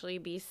actually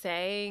be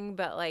saying,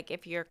 but like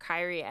if you're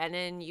Kyrie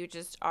Ennen, you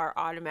just are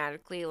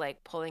automatically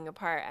like pulling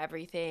apart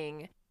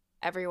everything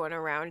everyone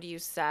around you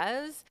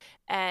says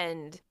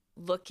and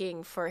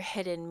looking for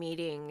hidden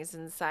meanings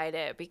inside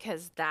it,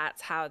 because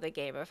that's how the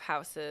game of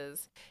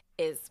houses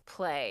is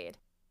played.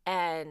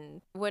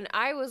 And when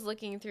I was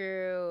looking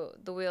through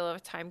the Wheel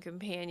of Time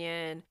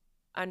Companion,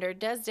 under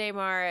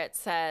Desdemar, it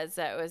says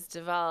that it was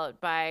developed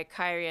by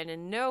Kyrie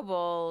Ennen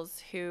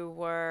nobles who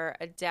were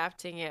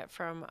adapting it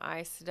from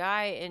Aes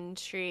Sedai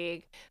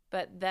intrigue.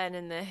 But then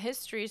in the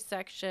history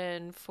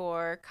section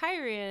for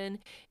Kyrian,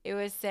 it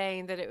was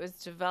saying that it was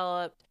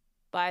developed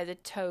by the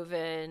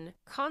Tovan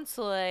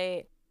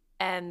consulate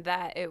and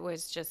that it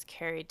was just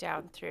carried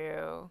down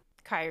through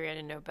Kyrie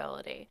Ennen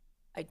nobility.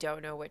 I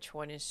don't know which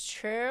one is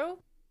true.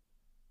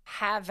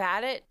 Have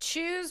at it.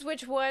 Choose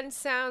which one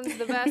sounds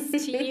the best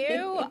to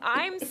you.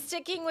 I'm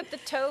sticking with the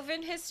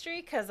Tovan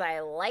history because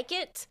I like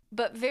it.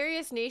 But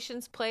various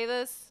nations play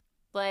this.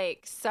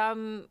 Like,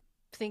 some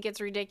think it's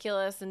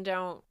ridiculous and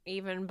don't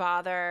even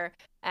bother.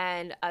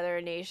 And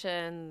other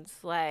nations,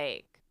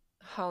 like,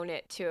 hone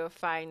it to a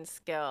fine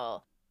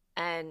skill.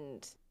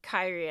 And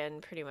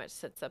Kyrian pretty much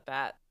sits up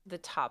at the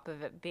top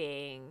of it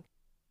being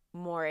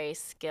more a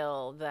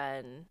skill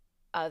than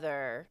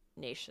other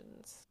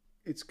nations.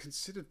 It's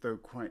considered, though,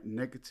 quite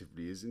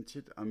negatively, isn't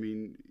it? I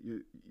mean,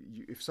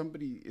 if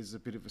somebody is a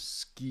bit of a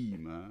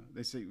schemer,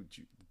 they say,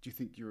 do you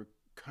think you're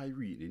a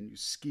Kyrian? You're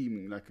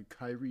scheming like a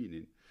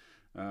Kyrian.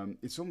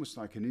 It's almost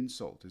like an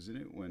insult, isn't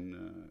it,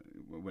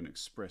 when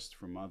expressed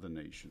from other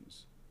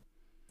nations?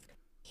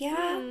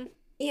 Yeah.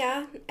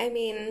 Yeah, I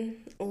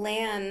mean,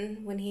 Lan,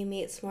 when he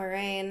meets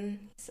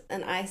Moraine,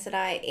 an Aes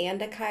Sedai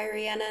and a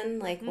Kyrie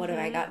Ennen, like, what have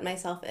I gotten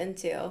myself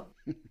into?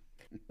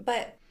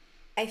 But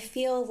I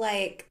feel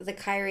like the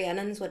Kyrie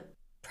Ennens would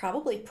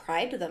probably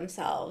pride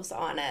themselves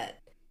on it.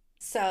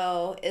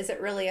 So is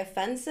it really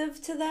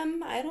offensive to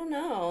them? I don't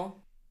know.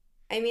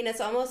 I mean,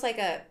 it's almost like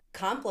a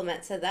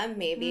compliment to them,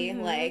 maybe.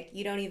 Like,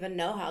 you don't even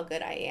know how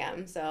good I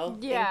am, so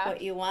think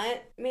what you want,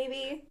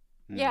 maybe.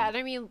 Yeah, and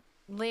I mean,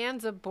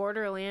 Lan's a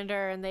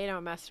borderlander and they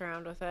don't mess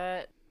around with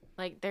it.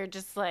 Like, they're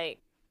just like,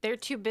 they're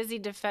too busy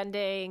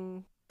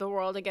defending the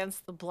world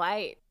against the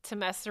blight to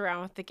mess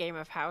around with the game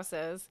of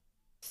houses.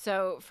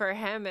 So for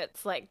him,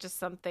 it's like just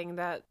something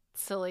that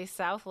silly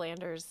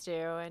Southlanders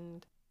do,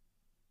 and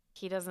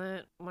he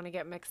doesn't want to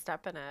get mixed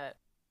up in it.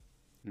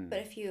 But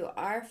if you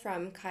are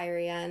from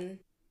Cairhien,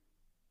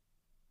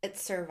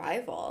 it's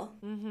survival.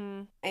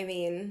 Mm-hmm. I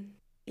mean,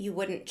 you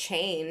wouldn't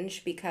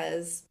change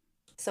because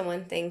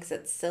someone thinks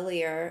it's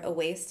silly or a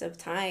waste of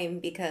time,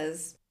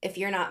 because if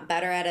you're not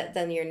better at it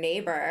than your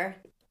neighbor,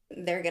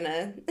 they're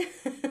gonna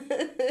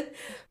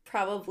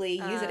probably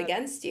use it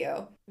against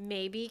you.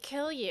 Maybe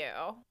kill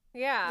you.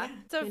 Yeah.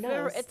 Who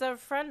knows? It's a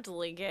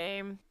friendly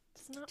game.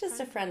 It's not Just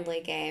a friendly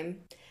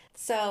game.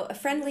 So, a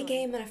friendly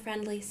game in a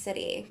friendly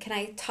city. Can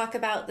I talk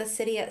about the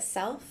city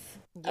itself?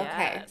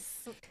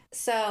 Yes. Okay.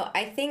 So,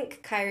 I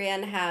think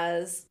Cairhien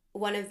has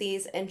one of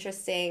these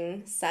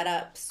interesting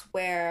setups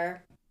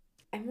where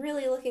I'm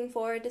really looking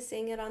forward to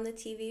seeing it on the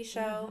TV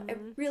show. I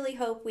really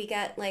hope we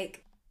get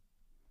like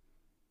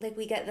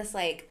we get this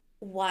like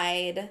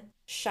wide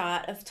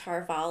shot of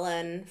Tar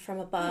Valon from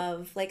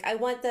above. Like, I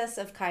want this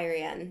of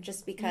Cairhien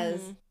just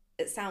because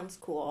it sounds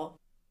cool.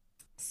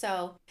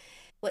 So,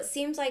 what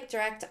seems like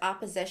direct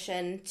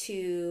opposition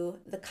to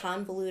the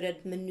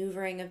convoluted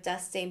maneuvering of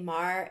Deste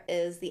Mar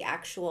is the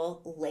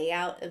actual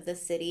layout of the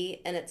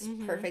city and its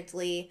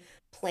perfectly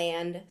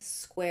planned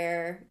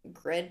square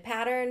grid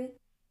pattern.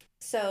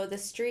 So the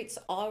streets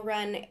all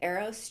run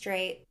arrow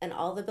straight and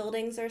all the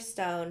buildings are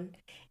stone,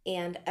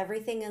 and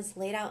everything is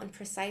laid out in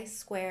precise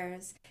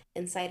squares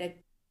inside a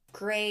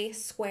gray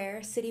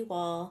square city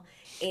wall,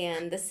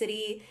 and the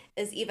city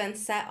is even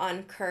set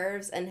on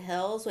curves and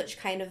hills, which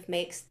kind of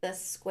makes the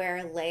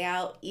square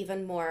layout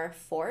even more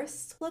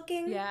forced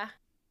looking. Yeah.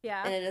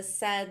 And it is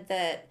said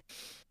that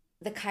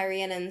the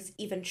Cairhenians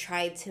even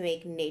tried to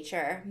make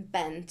nature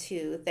bend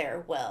to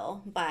their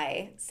will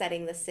by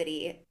setting the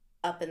city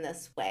up in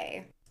this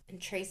way.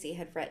 And Tracy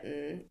had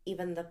written,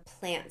 even the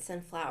plants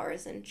and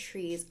flowers and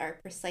trees are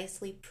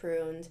precisely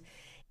pruned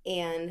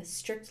and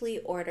strictly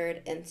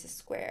ordered into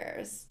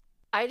squares.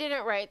 I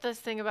didn't write this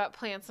thing about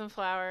plants and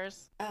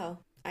flowers. Oh,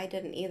 I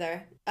didn't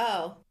either.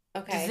 Oh,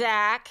 okay.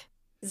 Zach.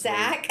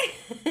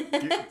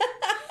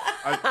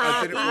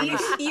 I didn't want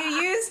to. You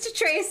used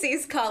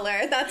Tracy's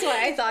color. That's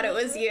why I thought it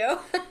was you.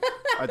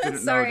 I didn't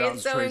Sorry, know that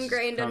it's was so Tracy's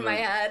ingrained in my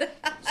colour. head.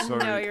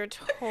 Sorry. No, you're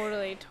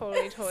totally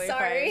Sorry. fine.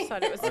 I just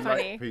thought it was I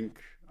funny.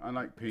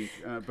 like pink,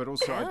 but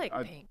also I like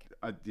pink.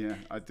 I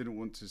didn't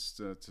want to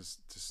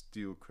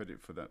steal credit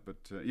for that, but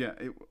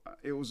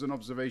it was an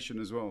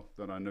observation as well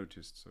that I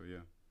noticed. So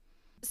yeah.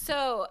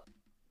 So,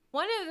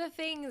 one of the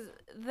things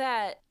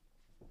that,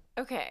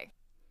 okay.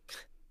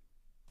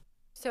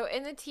 So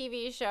in the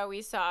TV show,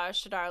 we saw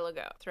Shadar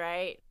Lagoth,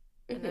 right?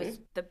 And there's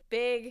the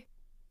big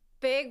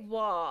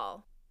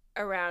wall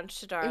around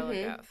Shadar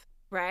Lagoth,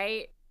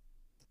 right?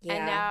 Yeah.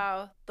 And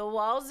now the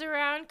walls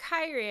around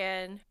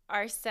Cairhien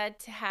are said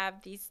to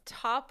have these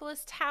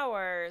topless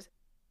towers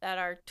that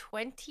are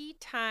 20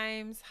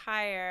 times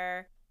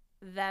higher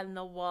than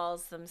the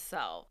walls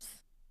themselves.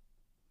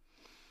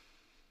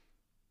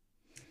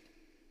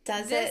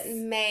 Does it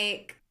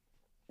make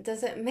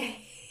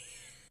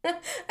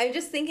I'm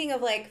just thinking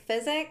of like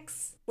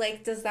physics.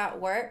 Like, does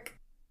that work?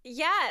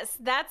 Yes,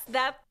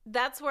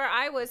 that's where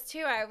I was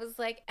too. I was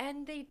like,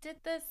 and they did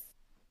this.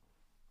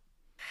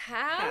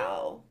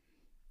 How?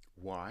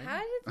 Why? How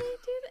did they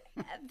do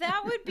that?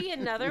 That would be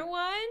another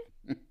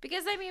one.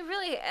 Because I mean,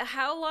 really,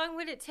 how long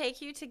would it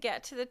take you to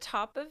get to the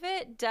top of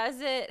it?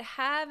 Does it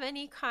have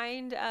any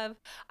kind of?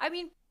 I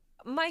mean,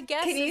 my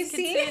guess is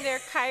considering they're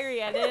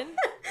Cairhienin.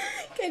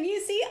 Can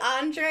you see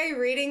Andre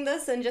reading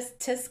this and just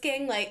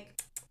tisking like,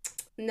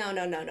 no,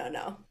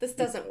 this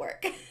doesn't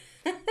work.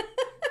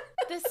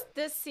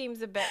 This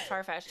seems a bit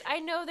far-fetched. I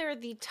know they're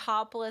the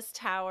topless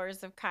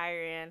towers of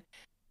Cairhien,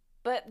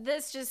 but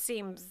this just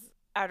seems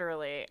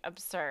utterly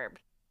absurd.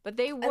 But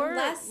they were...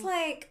 Unless,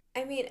 like,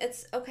 I mean,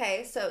 it's...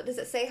 Okay, so does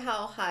it say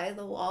how high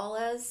the wall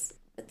is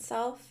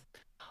itself?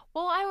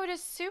 Well, I would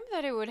assume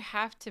that it would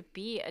have to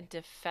be a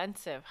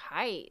defensive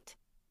height.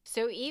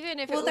 So even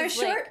if they're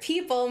short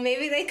people,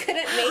 maybe they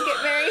couldn't make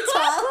it very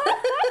tall.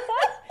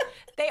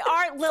 They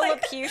are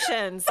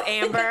Lilliputians,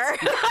 Amber.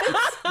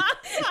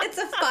 It's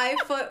a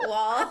 5-foot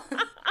wall.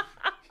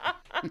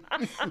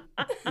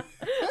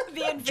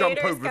 The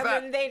invaders come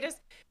and they just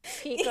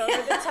peek over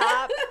the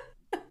top.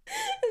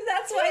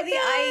 That's why the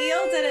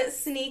Aiel didn't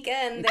sneak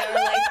in. They were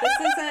like,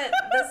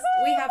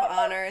 we have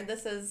honor.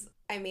 This is,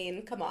 I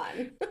mean, come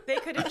on. They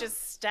could have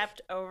just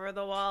stepped over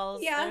the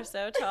walls. Yeah. They're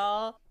so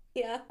tall.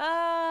 Yeah.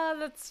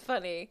 That's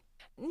funny.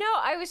 No,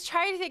 I was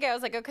trying to think. I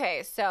was like,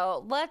 okay,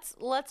 so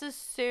let's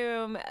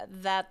assume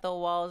that the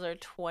walls are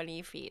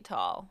 20 feet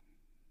tall.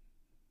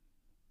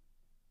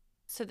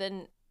 So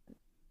then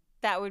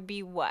that would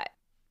be what?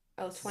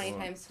 Oh, 20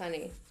 times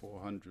 20.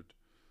 400.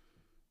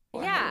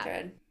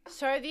 Yeah.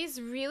 So are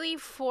these really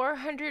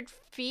 400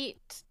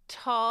 feet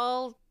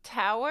tall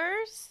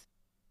towers?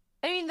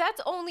 I mean,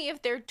 that's only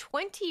if they're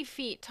 20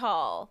 feet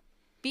tall.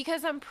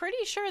 Because I'm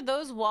pretty sure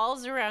those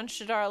walls around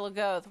Shadar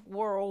Lagoth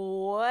were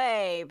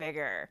way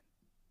bigger.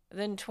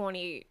 than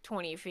 20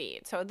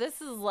 feet. So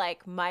this is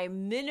like my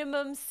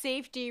minimum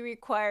safety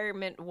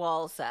requirement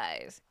wall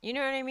size. You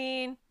know what I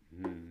mean?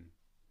 Mm.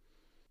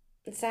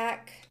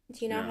 Zach,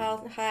 do you know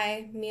how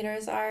high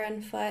meters are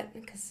in foot?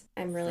 Because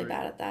I'm really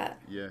bad at that.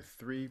 Yeah,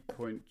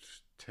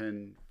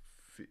 3.10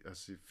 feet, I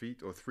see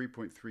feet, or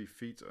 3.3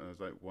 feet,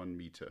 like 1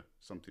 meter,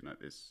 something like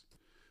this.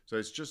 So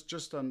it's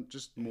just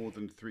more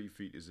than 3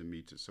 feet is a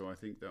meter. So I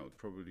think that would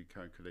probably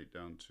calculate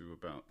down to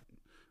about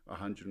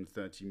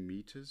 130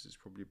 meters. It's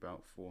probably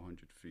about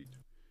 400 feet,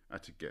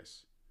 at a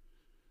guess.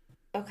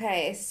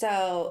 Okay,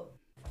 so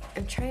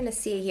I'm trying to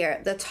see here.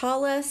 The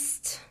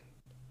tallest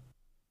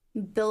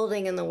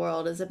building in the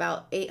world is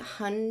about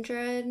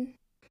 800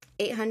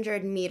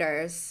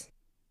 meters.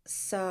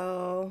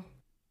 So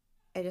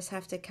I just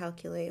have to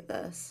calculate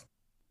this.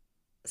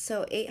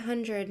 So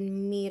 800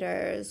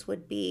 meters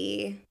would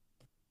be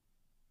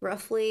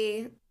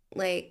roughly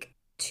like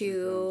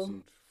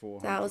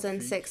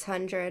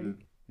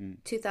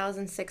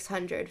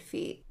 2,600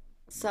 feet.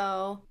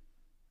 So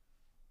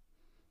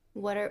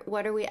what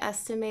are we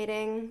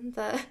estimating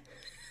the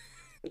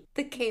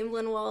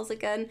Camelin walls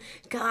again?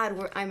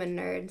 God, I'm a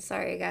nerd.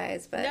 Sorry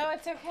guys, but no,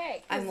 it's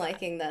okay. I'm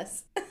liking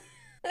this.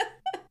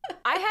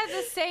 I had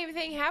the same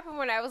thing happen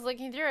when I was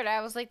looking through it.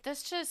 I was like, this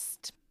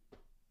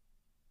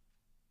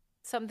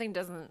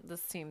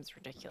seems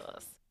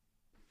ridiculous.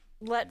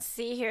 Let's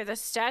see here. The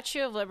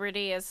Statue of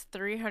Liberty is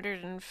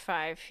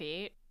 305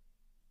 feet.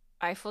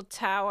 Eiffel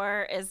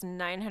Tower is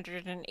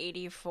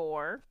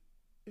 984.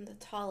 The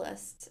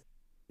tallest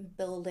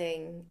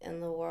building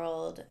in the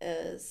world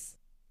is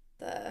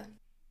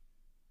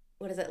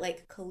what is it,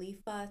 like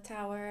Khalifa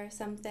Tower or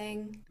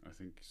something? I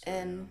think so.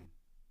 And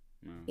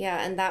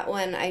and that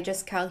one I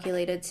just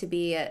calculated to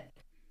be at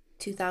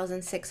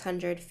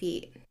 2,600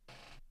 feet.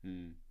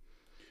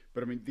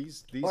 But I mean,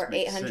 these or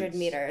make 800 sense.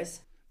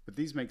 meters. But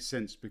these make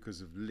sense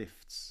because of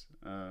lifts.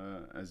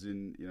 As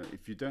in,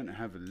 if you don't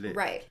have a lift,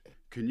 right?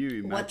 Can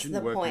you imagine What's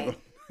the working point?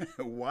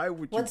 Why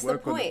would you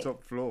work on the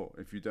top floor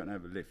if you don't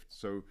have a lift?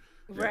 So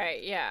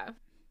right, yeah.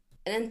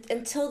 And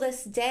until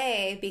this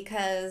day,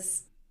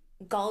 because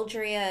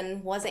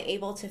Galdrian wasn't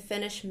able to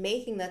finish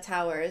making the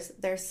towers,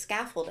 there's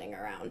scaffolding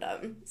around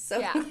them. So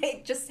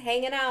like just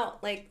hanging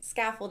out, like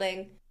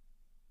scaffolding.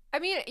 I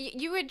mean,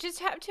 you would just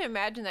have to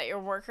imagine that your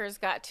workers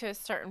got to a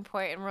certain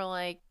point and were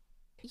like,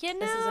 this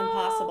is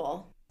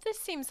impossible. This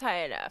seems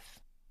high enough.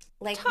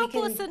 Like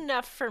topless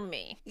enough for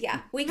me.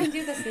 Yeah, we can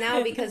do this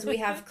now because we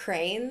have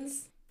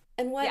cranes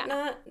and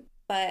whatnot. Yeah.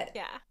 But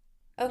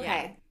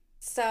okay,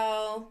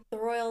 so the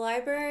Royal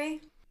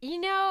Library.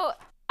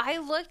 I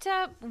looked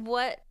up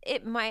what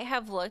it might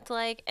have looked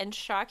like, and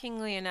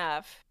shockingly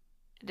enough,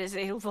 it is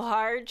a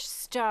large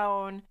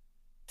stone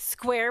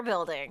square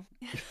building.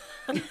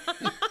 Who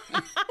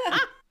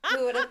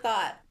would have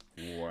thought?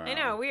 Wow. I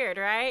know, weird,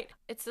 right?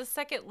 It's the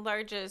second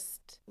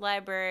largest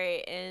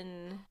library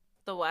in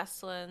the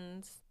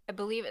Westlands. I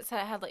believe it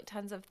said it had like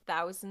tons of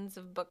thousands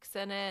of books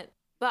in it.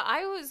 But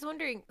I was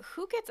wondering,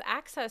 who gets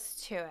access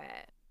to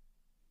it?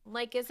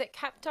 Like, is it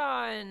kept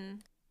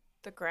on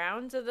the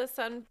grounds of the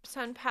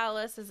Sun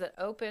Palace? Is it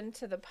open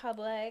to the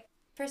public?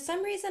 For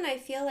some reason, I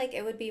feel like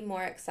it would be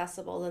more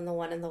accessible than the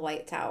one in the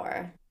White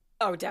Tower.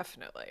 Oh,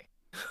 definitely.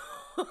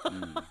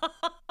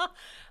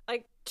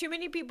 Like, too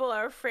many people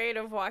are afraid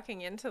of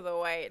walking into the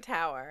White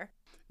Tower.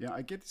 Yeah,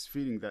 I get this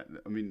feeling that,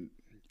 I mean,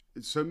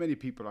 so many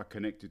people are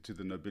connected to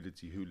the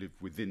nobility who live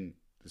within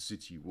the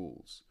city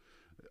walls.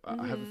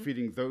 I have a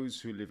feeling those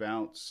who live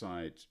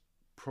outside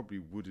probably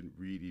wouldn't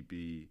really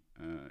be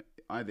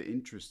either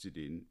interested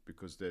in,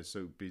 because they're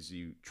so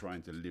busy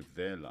trying to live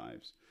their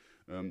lives,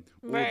 or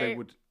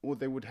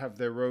they would have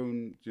their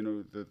own,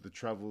 the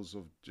travels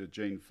of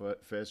Jane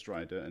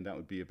Fairstrider, and that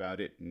would be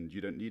about it, and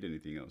you don't need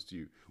anything else, do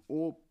you?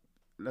 Or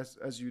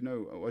as you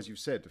know, or as you've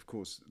said, of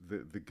course,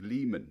 the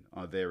gleemen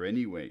are there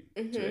anyway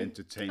to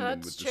entertain them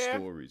with the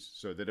stories,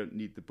 so they don't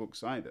need the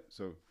books either.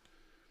 So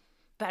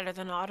better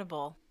than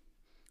Audible.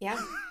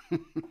 Yeah.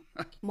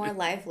 More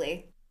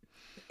lively.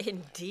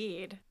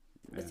 Indeed.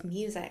 With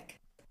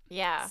music.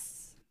 Yeah.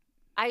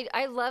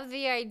 I love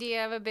the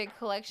idea of a big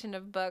collection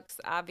of books.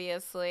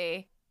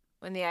 Obviously,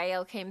 when the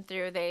IL came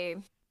through, they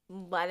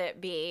let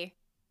it be.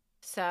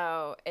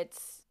 So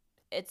it's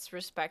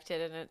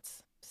respected and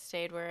it's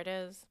stayed where it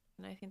is.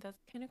 And I think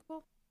that's kind of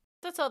cool.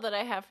 That's all that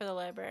I have for the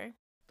library.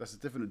 That's a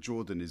definite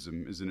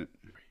Jordanism, isn't it?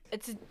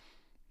 It's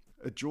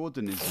a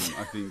Jordanism,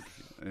 I think.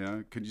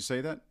 Yeah, could you say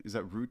that? Is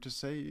that rude to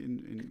say?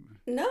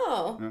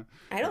 No,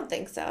 I don't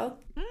think so.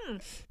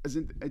 As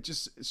in, it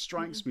just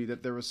strikes me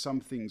that there are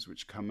some things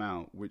which come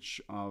out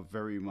which are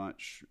very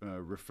much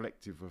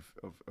reflective of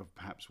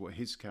perhaps what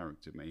his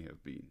character may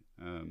have been,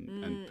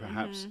 and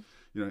perhaps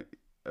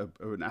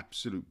an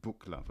absolute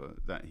book lover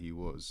that he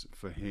was.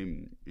 For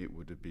him, it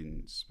would have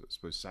been, I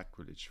suppose,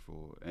 sacrilege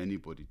for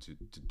anybody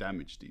to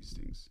damage these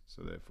things.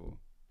 So therefore,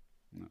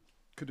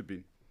 could have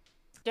been.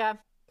 Yeah.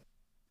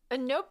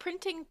 And no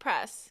printing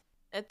press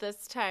at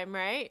this time,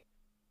 right?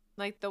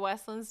 Like the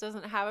Westlands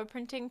doesn't have a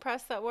printing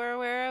press that we're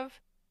aware of.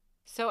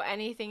 So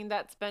anything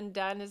that's been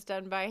done is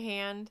done by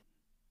hand.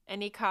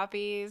 any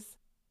copies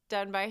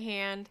done by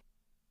hand.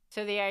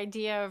 So the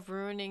idea of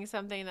ruining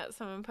something that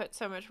someone put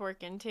so much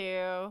work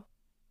into,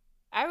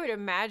 I would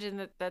imagine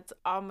that that's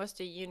almost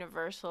a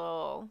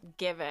universal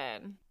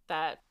given,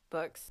 that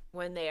books,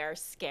 when they are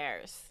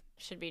scarce,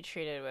 should be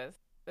treated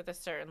with a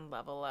certain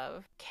level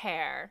of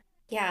care.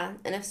 Yeah,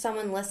 and if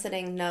someone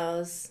listening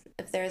knows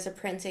if there's a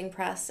printing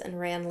press in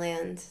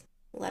Randland,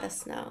 let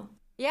us know.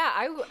 Yeah,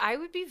 I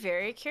would be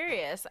very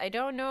curious. I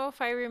don't know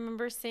if I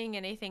remember seeing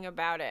anything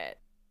about it.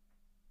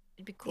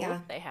 It'd be cool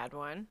if they had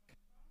one.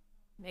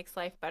 Makes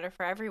life better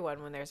for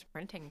everyone when there's a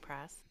printing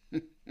press.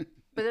 But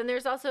then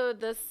there's also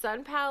the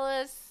Sun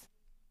Palace.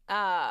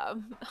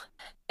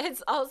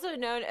 It's also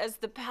known as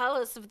the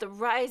Palace of the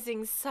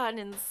Rising Sun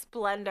in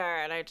Splendor,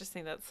 and I just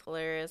think that's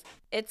hilarious.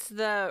 It's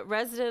the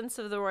residence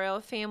of the royal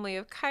family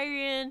of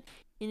Cairhien,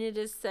 and it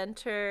is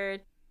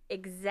centered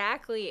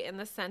exactly in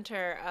the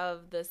center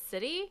of the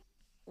city,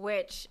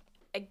 which,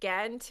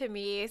 again, to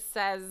me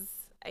says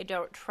I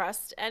don't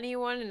trust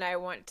anyone, and I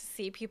want to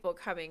see people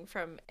coming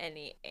from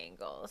any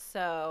angle.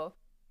 So,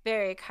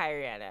 very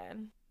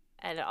Cairhienan,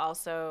 and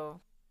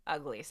also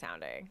ugly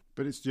sounding.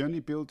 But it's the only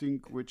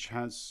building which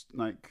has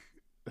like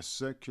a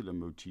circular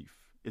motif.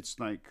 It's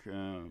like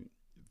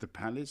the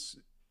palace,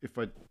 if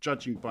I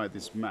judging by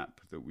this map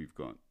that we've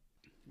got,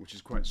 which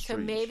is quite strange.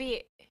 So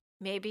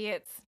maybe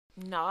it's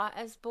not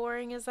as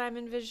boring as I'm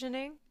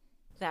envisioning.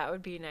 That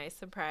would be a nice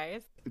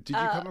surprise. Did you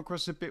come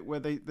across a bit where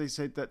they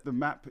said that the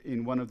map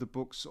in one of the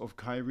books of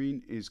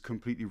Cairhien is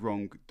completely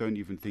wrong? Don't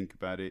even think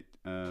about it.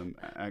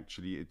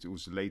 Actually, it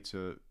was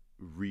later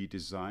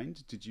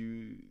redesigned. Did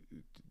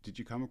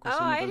you come across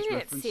any of those references?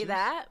 I didn't see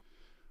that.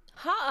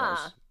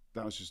 Huh.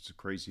 That was just a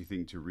crazy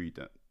thing to read.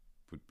 That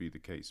would be the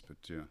case, but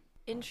yeah.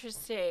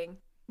 Interesting.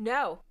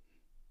 No,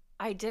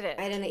 I didn't.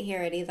 I didn't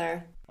hear it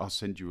either. I'll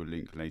send you a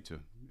link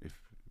later. If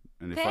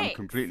Thanks. I'm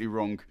completely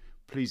wrong,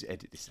 please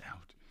edit this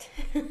out.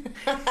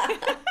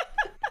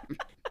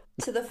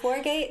 To the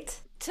Foregate?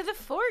 To the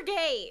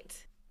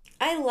Foregate!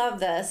 I love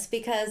this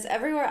because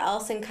everywhere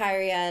else in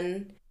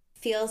Cairhien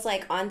feels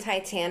like on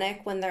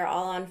Titanic when they're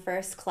all on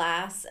first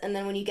class, and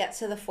then when you get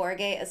to the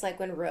Foregate, it's like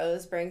when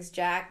Rose brings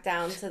Jack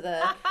down to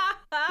the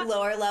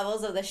lower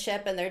levels of the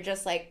ship and they're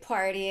just like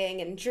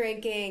partying and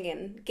drinking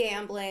and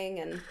gambling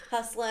and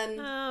hustling.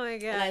 Oh my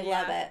god. And I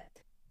love it.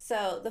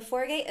 So the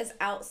Foregate is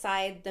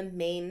outside the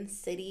main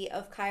city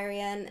of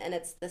Cairhien, and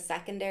it's the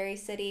secondary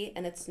city,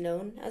 and it's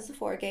known as the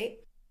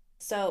Foregate.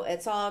 So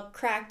it's all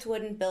cracked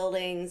wooden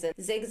buildings and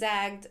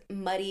zigzagged,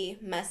 muddy,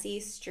 messy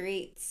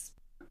streets.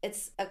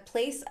 It's a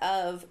place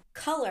of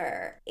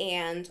color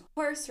and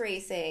horse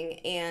racing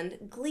and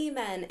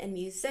gleemen and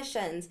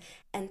musicians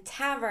and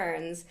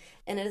taverns,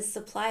 and it is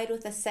supplied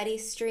with a steady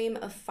stream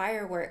of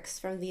fireworks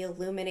from the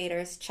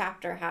Illuminators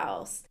chapter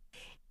house.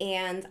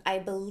 And I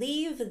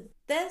believe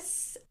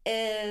this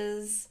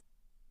is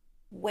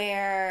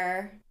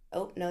where...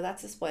 Oh, no,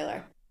 that's a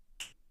spoiler.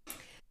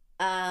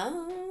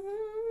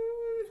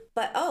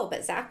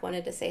 But Zach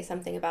wanted to say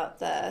something about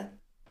the...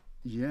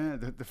 Yeah,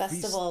 the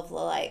Festival of the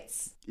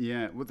Lights.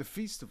 Yeah, well, the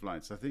Feast of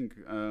Lights, I think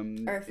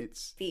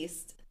it's...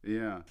 Feast.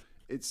 Yeah,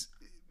 it's...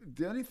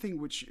 The only thing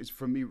which is,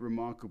 for me,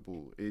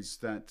 remarkable is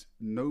that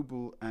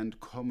noble and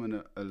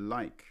commoner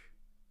alike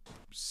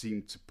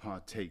seem to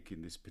partake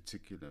in this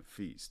particular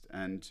feast.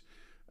 And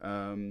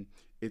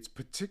it's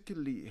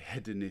particularly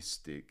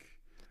hedonistic.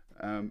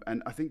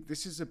 And I think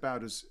this is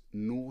about as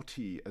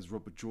naughty as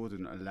Robert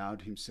Jordan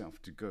allowed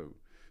himself to go.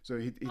 So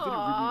he didn't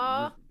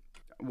really...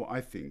 Well, I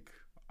think...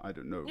 I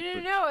don't know.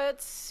 No,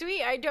 it's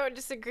sweet. I don't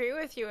disagree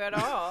with you at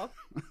all.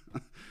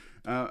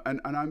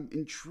 And I'm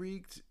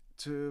intrigued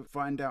to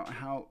find out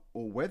how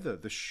or whether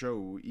the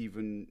show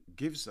even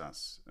gives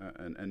us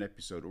an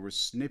episode or a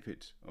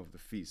snippet of the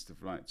Feast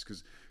of Lights,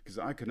 because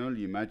I can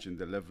only imagine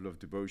the level of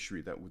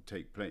debauchery that would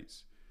take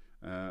place.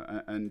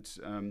 And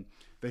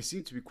they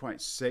seem to be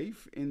quite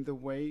safe in the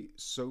way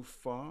so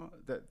far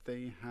that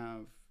they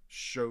have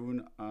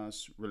shown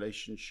us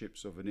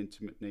relationships of an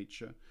intimate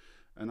nature.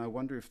 And I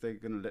wonder if they're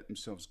going to let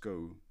themselves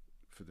go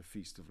for the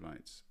Feast of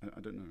Lights.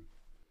 I don't know.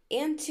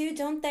 And too,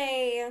 don't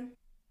they...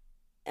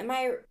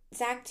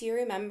 Zach, do you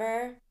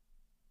remember?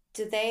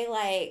 Do they,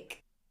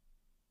 like,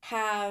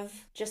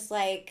 have just,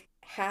 like,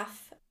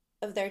 half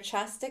of their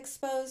chest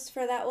exposed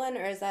for that one?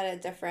 Or is that a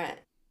different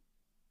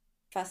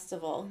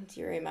festival? Do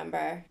you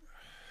remember?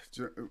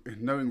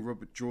 Knowing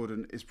Robert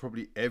Jordan, it's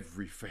probably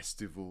every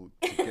festival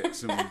to get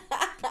some...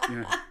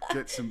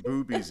 get some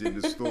boobies in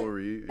the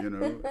story,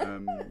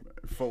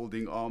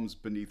 folding arms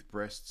beneath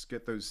breasts,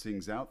 get those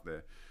things out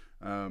there.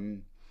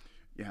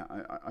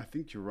 I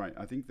think you're right.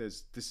 I think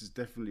this is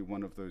definitely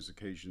one of those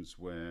occasions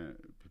where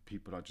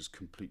people are just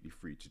completely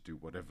free to do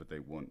whatever they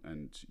want,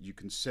 and you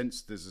can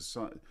sense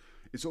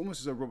it's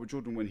almost as though Robert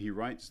Jordan, when he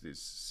writes this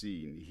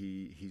scene,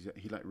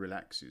 he like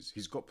relaxes.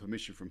 He's got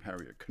permission from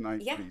Harriet. Can I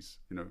please,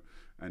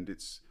 and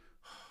it's.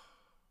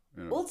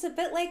 Well, it's a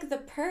bit like The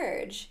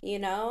Purge,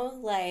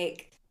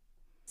 like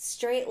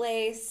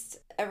straight-laced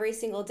every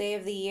single day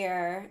of the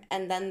year,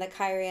 and then the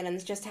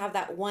Cairhieans just have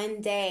that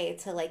one day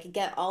to, like,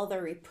 get all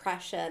the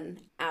repression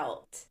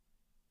out.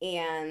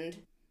 and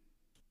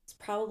it's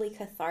probably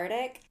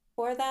cathartic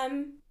for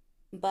them,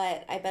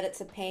 but I bet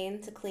it's a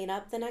pain to clean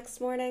up the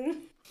next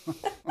morning.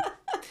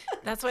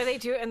 That's why they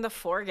do it in the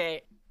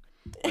foregate.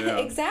 Yeah.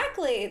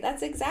 Exactly.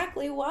 That's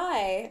exactly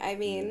why. I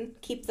mean,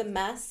 keep the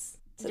mess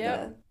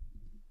to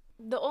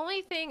The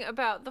only thing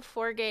about the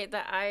foregate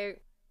that I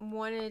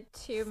wanted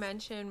to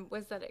mention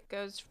was that it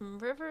goes from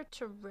river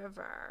to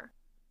river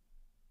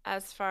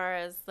as far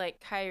as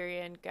like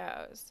Kyrian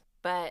goes,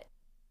 but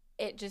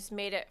it just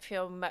made it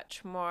feel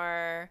much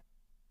more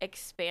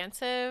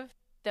expansive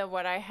than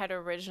what I had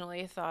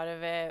originally thought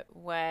of it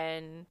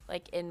when,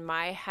 like, in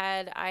my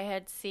head I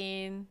had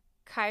seen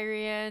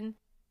Kyrian.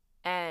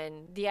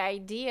 And the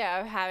idea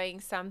of having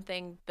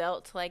something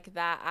built like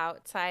that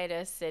outside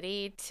a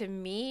city, to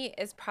me,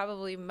 is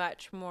probably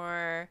much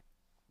more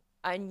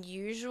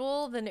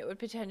unusual than it would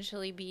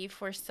potentially be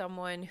for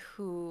someone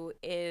who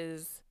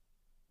is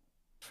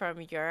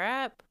from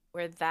Europe,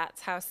 where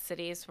that's how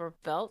cities were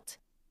built.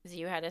 Is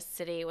you had a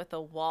city with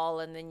a wall,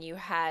 and then you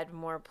had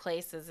more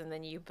places, and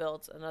then you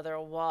built another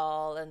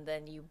wall, and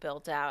then you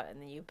built out,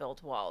 and then you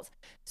built walls.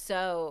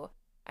 So,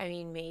 I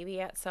mean, maybe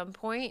at some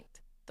point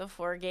the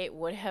foregate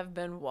would have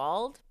been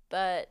walled,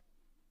 but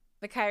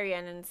the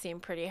Kyrianans seem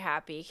pretty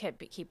happy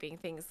keeping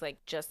things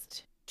like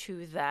just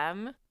to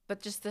them.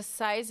 But just the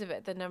size of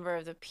it, the number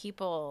of the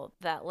people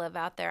that live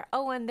out there.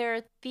 Oh, and there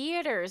are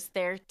theaters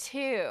there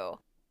too.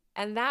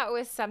 And that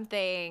was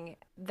something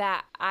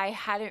that I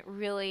hadn't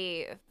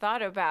really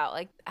thought about,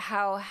 like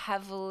how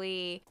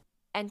heavily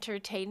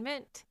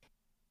entertainment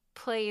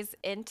plays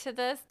into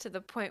this to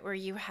the point where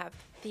you have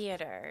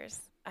theaters.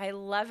 I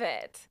love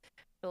it.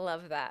 I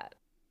love that.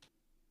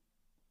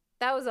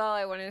 That was all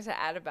I wanted to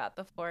add about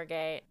the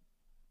foregate.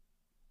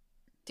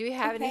 Do we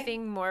have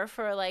anything more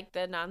for like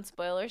the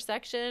non-spoiler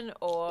section,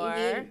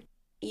 or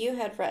you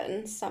had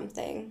written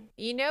something?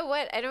 You know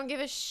what? I don't give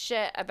a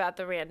shit about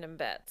the random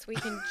bits. We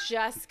can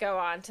just go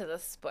on to the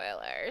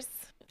spoilers.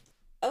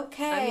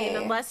 Okay. I mean,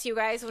 unless you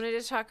guys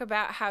wanted to talk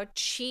about how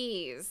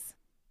cheese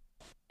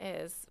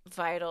is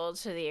vital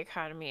to the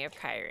economy of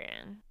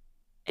Kyrian.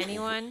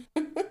 Anyone?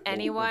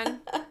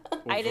 Anyone?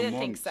 I didn't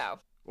think so.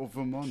 Or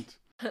Vermont.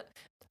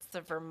 The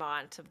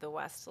Vermont of the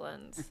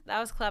Westlands. That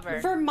was clever.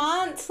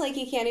 Vermont, like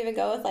you can't even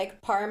go with like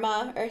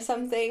Parma or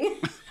something.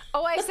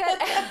 Oh, I said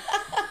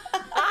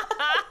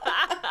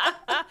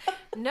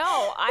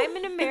no, I'm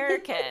an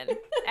American.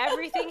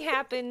 Everything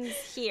happens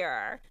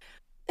here.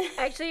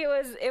 Actually,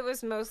 it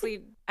was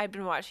mostly I'd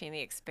been watching The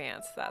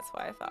Expanse. That's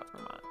why I thought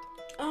Vermont.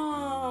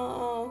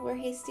 Oh, where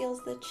he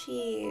steals the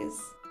cheese.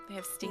 They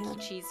have stinky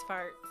cheese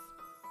farts.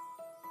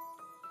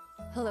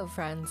 Hello,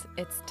 friends.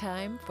 It's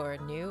time for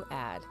a new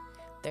ad.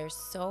 There's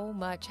so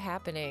much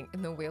happening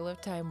in the Wheel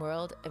of Time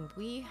world, and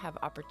we have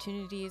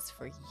opportunities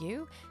for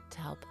you to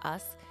help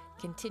us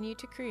continue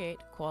to create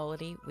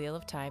quality Wheel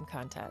of Time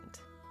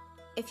content.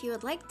 If you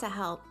would like to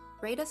help,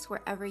 rate us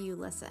wherever you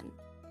listen.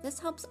 This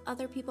helps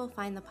other people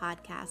find the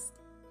podcast.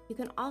 You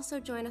can also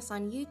join us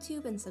on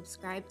YouTube and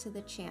subscribe to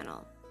the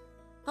channel.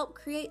 Help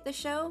create the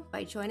show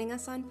by joining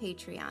us on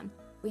Patreon.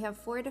 We have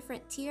 4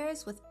 different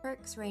tiers with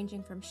perks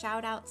ranging from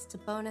shoutouts to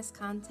bonus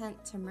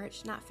content to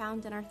merch not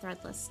found in our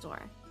Threadless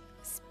store.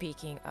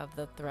 Speaking of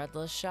the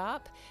Threadless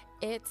shop,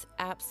 it's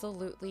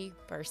absolutely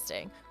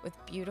bursting with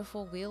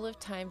beautiful Wheel of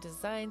Time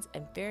designs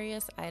and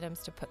various items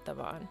to put them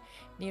on.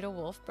 Need a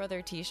Wolf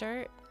Brother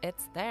t-shirt?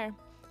 It's there.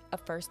 A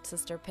First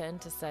Sister pin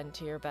to send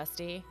to your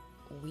bestie?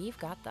 We've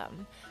got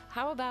them.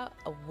 How about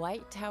a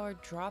White Tower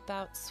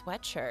Dropout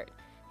sweatshirt?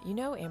 You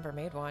know Amber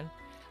made one.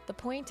 The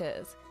point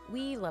is,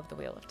 we love the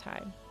Wheel of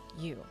Time.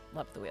 You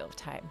love the Wheel of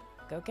Time.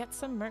 Go get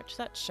some merch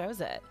that shows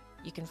it.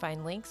 You can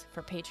find links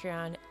for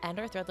Patreon and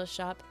our Threadless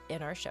shop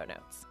in our show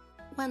notes.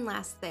 One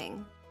last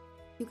thing.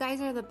 You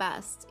guys are the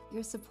best.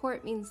 Your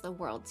support means the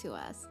world to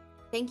us.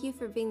 Thank you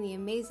for being the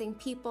amazing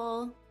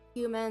people,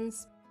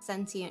 humans,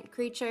 sentient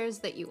creatures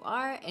that you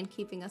are, and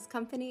keeping us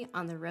company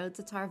on the road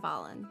to Tar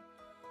Valon.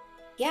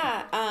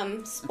 Yeah,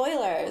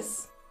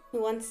 spoilers.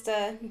 Who wants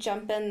to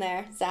jump in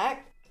there?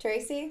 Zach?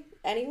 Tracy?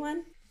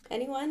 Anyone?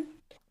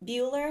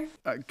 Bueller?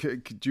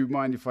 Do you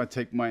mind if I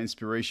take my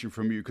inspiration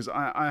from you? Because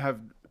I have...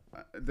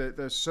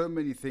 There's so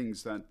many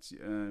things that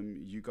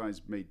you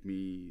guys made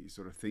me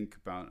sort of think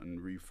about and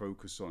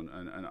refocus on,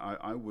 and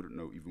I wouldn't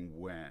know even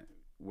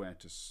where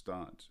to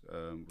start.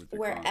 With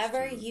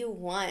wherever you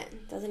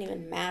want, doesn't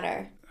even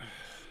matter.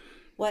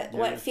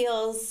 What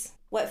feels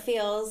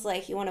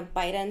like you want to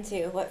bite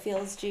into? What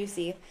feels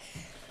juicy?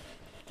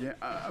 Yeah,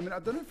 I mean, I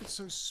don't know if it's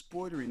so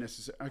spoilery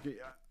necessarily. Okay,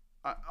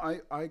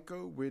 I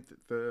go with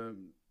the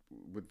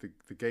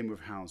Game of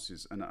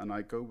Houses, and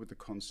I go with the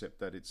concept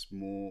that it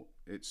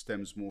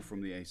stems more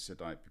from the Aes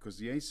Sedai, because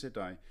the Aes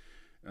Sedai,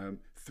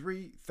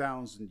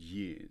 3,000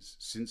 years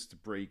since the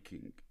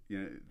breaking,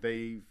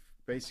 they've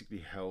basically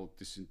held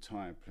this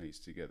entire place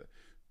together.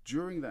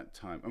 During that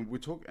time,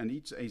 and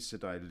each Aes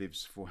Sedai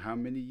lives for how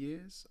many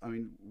years? I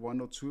mean,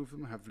 1 or 2 of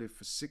them have lived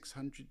for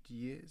 600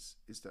 years.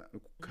 Is that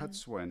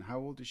Katswan? How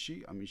old is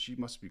she? I mean, she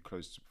must be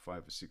close to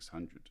 500 or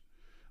 600,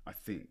 I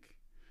think.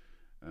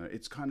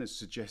 It's kind of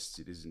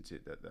suggested, isn't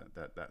it,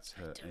 that's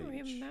her I don't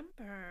age.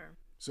 remember.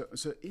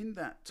 So in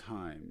that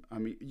time, I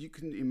mean, you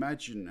can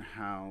imagine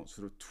how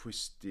sort of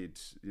twisted,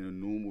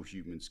 normal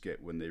humans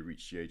get when they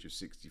reach the age of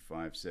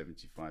 65,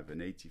 75,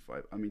 and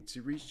 85. I mean,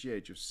 to reach the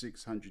age of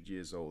 600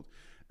 years old,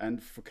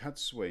 and for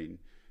Cadsuane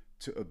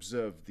to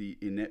observe the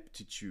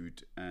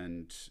ineptitude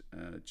and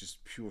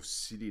just pure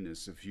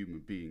silliness of human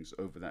beings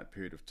over that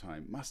period of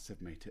time must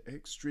have made it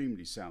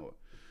extremely sour.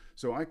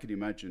 So I can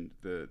imagine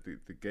the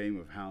game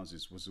of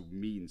houses was a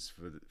means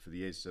for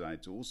the Aes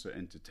Sedai to also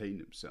entertain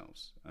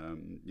themselves,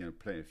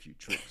 play a few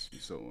tricks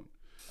and so on.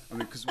 I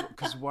mean,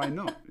 because why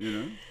not,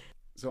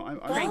 So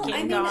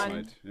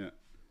yeah.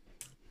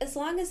 As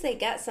long as they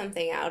get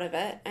something out of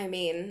it, I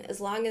mean, as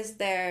long as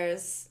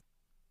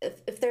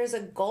if there's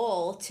a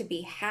goal to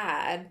be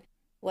had,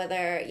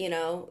 whether,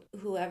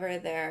 whoever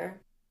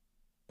they're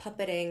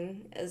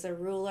puppeting as a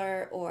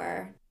ruler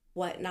or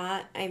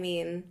whatnot, I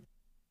mean,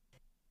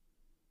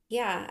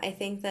 yeah, I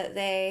think that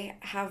they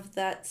have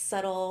that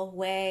subtle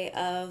way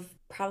of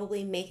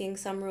probably making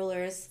some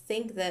rulers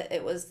think that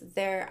it was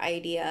their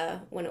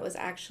idea when it was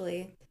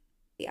actually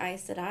the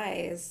Aes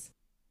Sedai's.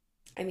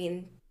 I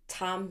mean,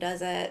 Tom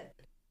does it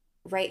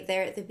right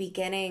there at the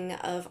beginning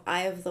of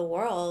Eye of the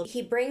World.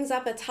 He brings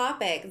up a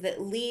topic that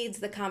leads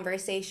the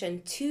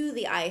conversation to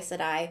the Aes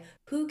Sedai,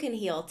 who can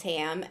heal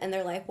Tam, and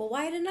they're like, well,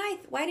 why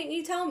didn't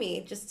you tell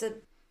me?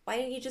 Why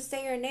didn't you just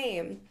say your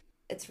name?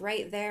 It's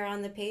right there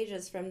on the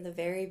pages from the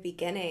very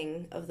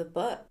beginning of the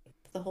book,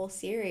 the whole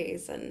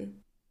series, and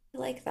I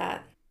like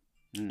that.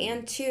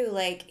 And too,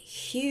 like,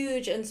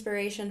 huge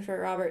inspiration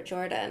for for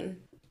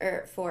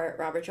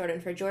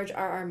George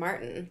R.R.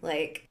 Martin.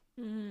 Like,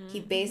 he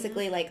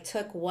basically like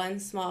took one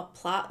small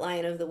plot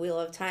line of the Wheel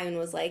of Time and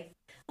was like,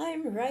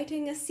 I'm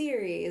writing a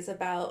series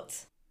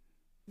about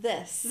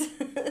this.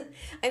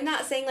 I'm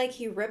not saying like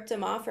he ripped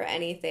him off or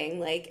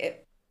anything.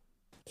 Like,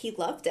 he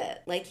loved it.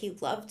 Like, he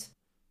loved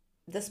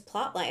this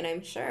plot line,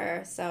 I'm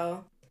sure.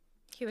 So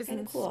he was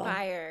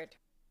inspired.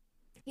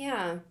 Cool.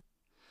 Yeah.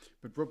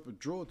 But Robert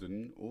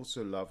Jordan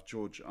also loved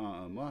George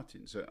R.R.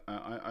 Martin. So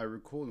I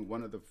recall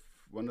one of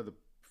the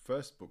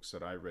first books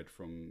that I read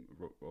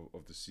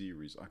of the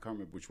series. I can't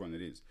remember which one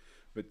it is,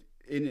 but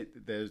in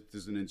it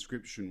there's an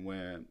inscription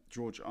where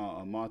George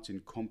R.R.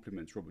 Martin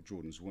compliments Robert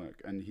Jordan's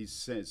work, and he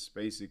says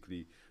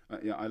basically,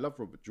 I love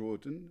Robert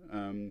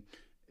Jordan.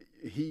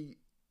 He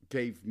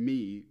gave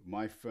me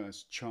my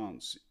first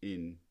chance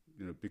in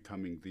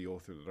becoming the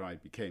author that I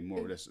became, more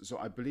or less. So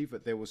I believe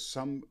that there was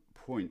some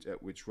point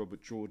at which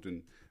Robert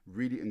Jordan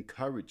really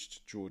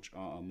encouraged George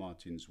R.R.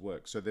 Martin's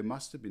work. So there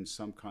must have been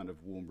some kind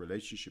of warm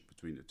relationship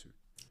between the two.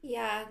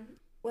 Yeah.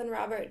 When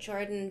Robert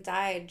Jordan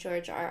died,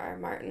 George R.R.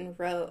 Martin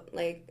wrote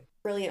like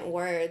brilliant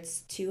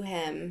words to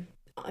him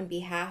on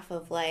behalf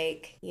of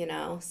like,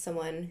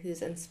 someone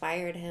who's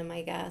inspired him,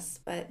 I guess.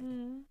 But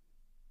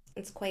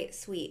it's quite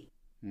sweet.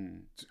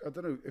 I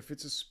don't know if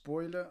it's a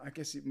spoiler. I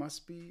guess it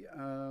must be.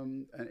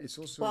 And it's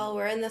also. Well,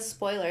 we're in the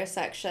spoiler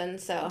section,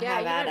 so have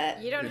at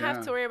it. You don't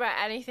have to worry about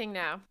anything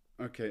now.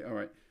 Okay, all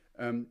right.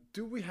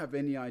 Do we have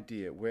any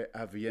idea where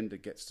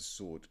Aviendha gets the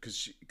sword?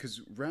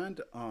 Because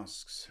Rand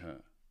asks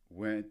her,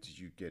 "Where did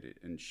you get it?"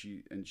 And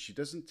she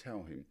doesn't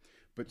tell him,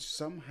 but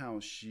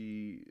somehow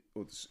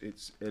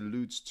it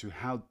alludes to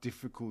how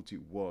difficult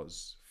it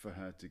was for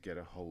her to get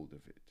a hold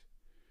of it.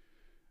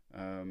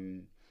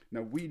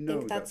 Now we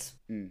know that's.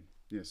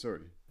 Yeah,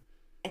 sorry.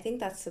 I think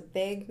that's a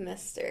big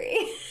mystery.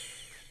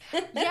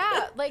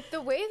 Yeah, like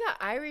the way that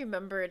I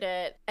remembered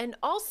it. And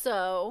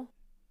also,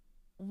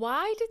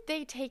 why did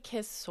they take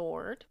his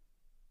sword?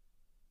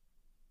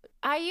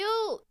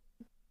 Aiel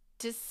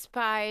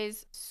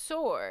despise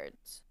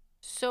swords.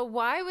 So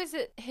why was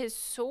it his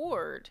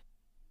sword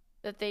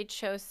that they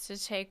chose to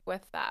take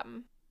with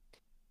them?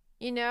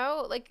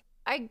 Like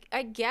I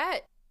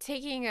get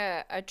taking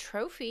a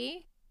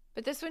trophy,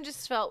 but this one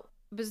just felt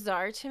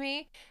bizarre to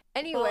me.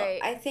 Anyway,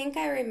 well, I think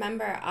I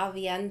remember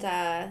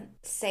Aviendha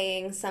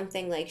saying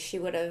something like she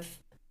would have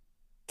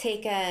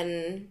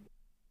taken,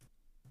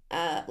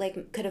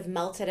 could have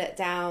melted it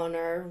down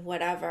or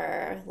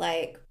whatever.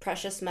 Like,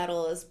 precious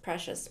metal is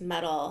precious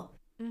metal,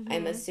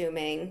 I'm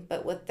assuming.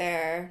 But with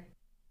their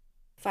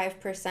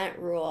 5%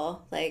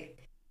 rule,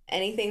 like,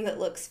 anything that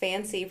looks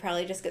fancy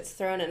probably just gets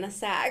thrown in a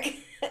sack.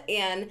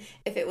 And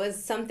if it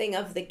was something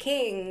of the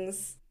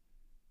king's,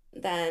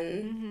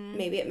 then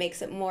maybe it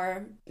makes it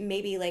more,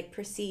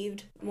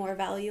 perceived more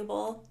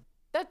valuable.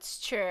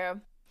 That's true.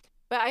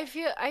 But I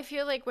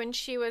feel like when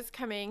she was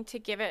coming to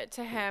give it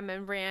to him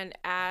and Rand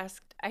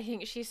asked, I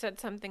think she said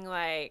something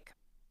like,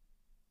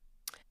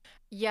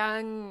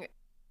 young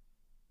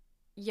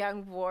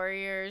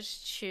warriors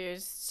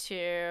choose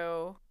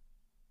to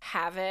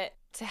have it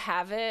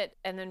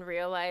and then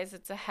realize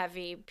it's a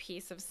heavy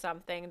piece of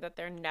something that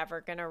they're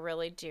never going to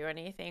really do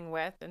anything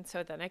with, and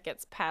so then it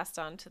gets passed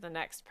on to the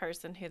next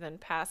person who then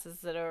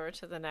passes it over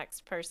to the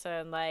next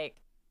person, like,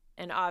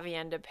 and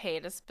Aviendha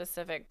paid a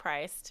specific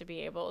price to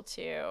be able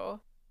to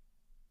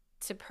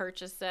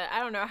purchase it. I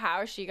don't know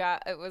how she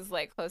got it, was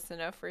like close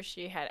enough where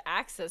she had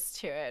access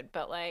to it,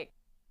 but like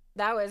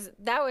That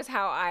was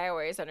how I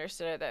always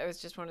understood it. That it was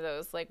just one of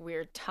those like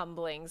weird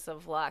tumblings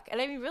of luck.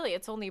 And I mean, really,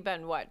 it's only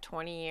been what,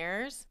 20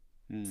 years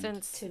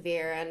since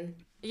ta'veren.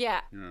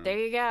 Yeah, there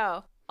you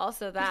go.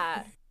 Also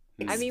that.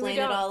 I mean, we Explain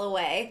don't it all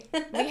away.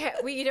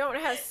 we don't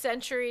have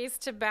centuries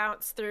to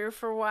bounce through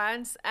for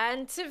once,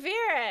 and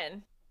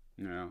ta'veren.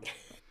 Yeah.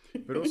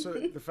 But also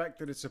the fact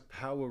that it's a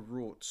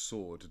power-wrought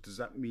sword, does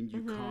that mean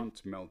you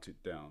can't melt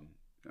it down?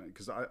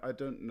 Because I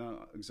don't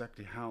know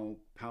exactly how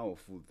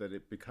powerful that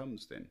it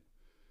becomes then.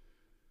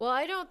 Well,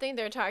 I don't think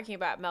they're talking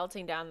about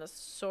melting down the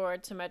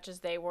sword so much as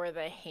they were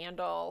the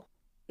handle.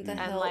 The And,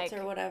 hilt like,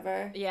 or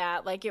whatever.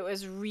 Yeah, like it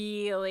was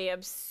really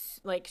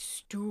like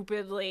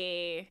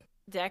stupidly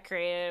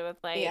decorated with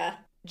like Yeah.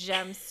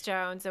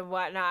 gemstones and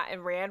whatnot.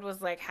 And Rand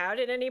was like, "How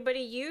did anybody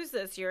use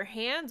this? Your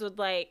hands would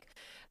like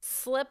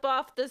slip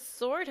off the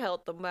sword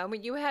hilt the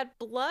moment you had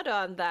blood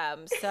on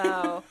them."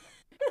 So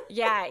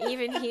yeah,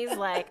 even he's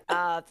like,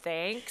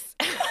 thanks."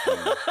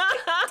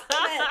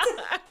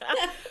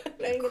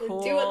 What are you gonna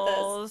do with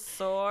Cool this?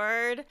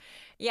 sword.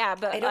 Yeah,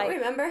 but I don't like,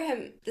 remember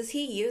him. Does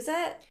he use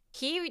it?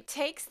 he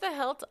takes the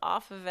hilt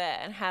off of it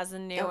and has a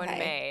new one Okay.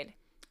 made.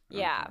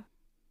 Yeah.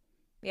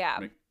 Yeah.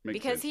 Makes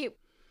because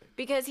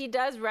sense. he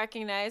does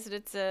recognize that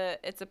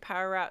it's a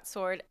power route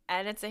sword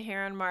and it's a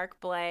Heron Mark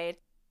blade,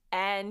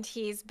 and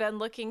he's been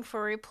looking for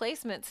a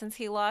replacement since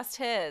he lost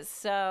his.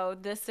 So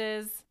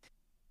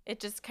it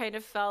just kind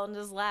of fell in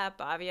his lap.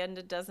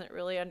 Avienda doesn't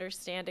really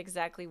understand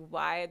exactly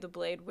why the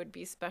blade would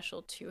be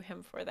special to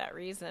him for that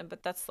reason,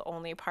 but that's the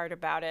only part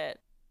about it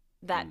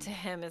that to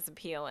him is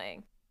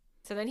appealing.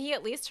 So then he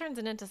at least turns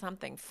it into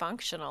something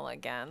functional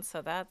again,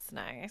 so that's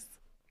nice.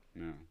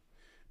 Yeah.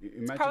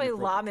 It's probably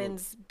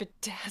Laman's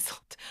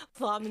bedazzled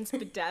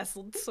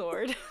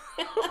sword.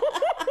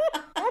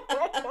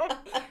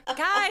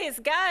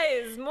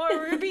 Guys, more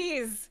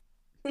rubies.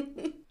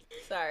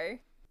 Sorry.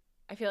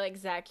 I feel like,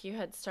 Zach, you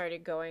had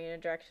started going in a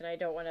direction. I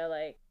don't want to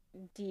like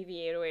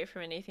deviate away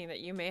from anything that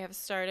you may have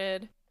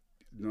started.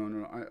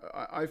 No.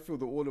 I feel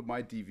that all of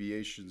my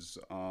deviations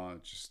are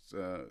just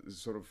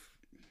sort of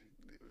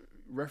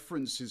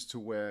references to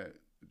where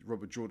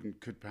Robert Jordan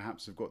could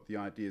perhaps have got the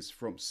ideas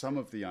from, some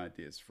of the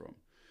ideas from.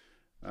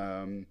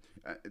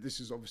 This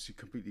is obviously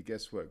completely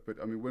guesswork, but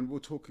I mean, when we were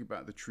talking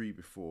about the tree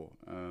before,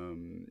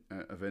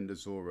 of Endor,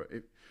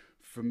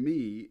 for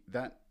me,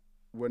 that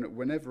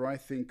whenever I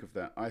think of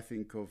that, I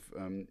think of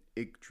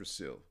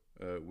Yggdrasil,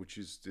 which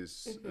is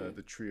this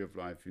the tree of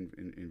life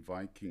in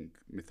Viking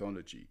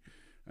mythology.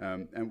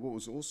 And what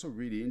was also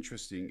really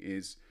interesting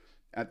is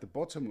at the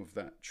bottom of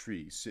that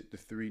tree sit the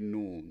three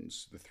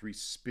Norns, the three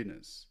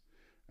spinners.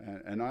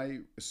 And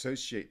I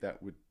associate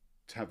that with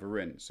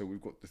ta'veren. So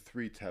we've got the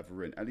three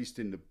ta'veren, at least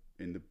in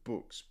the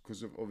books,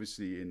 because of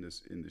obviously in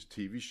this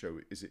TV show,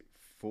 is it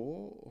 4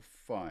 or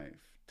 5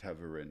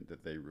 ta'veren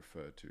that they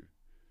refer to?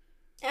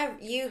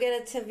 You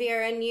get a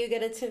ta'veren, you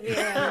get a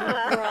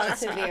ta'veren. We're all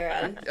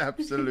ta'veren.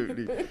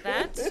 Absolutely.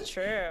 That's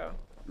true.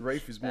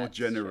 Rafe is more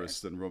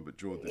generous than Robert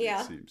Jordan,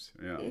 it seems.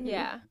 Yeah.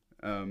 Yeah.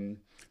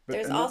 But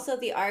There's also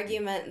the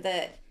argument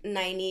that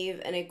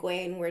Nynaeve and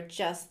Egwene were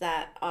just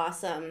that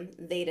awesome.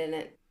 They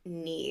didn't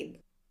need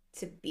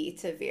to be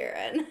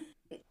ta'veren.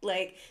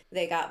 Like,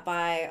 they got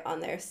by on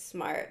their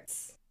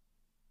smarts.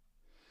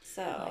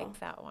 So I like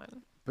that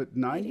one. But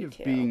do Nynaeve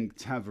too. being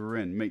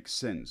ta'veren makes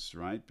sense,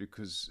 right?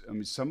 Because I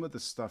mean, some of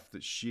the stuff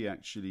that she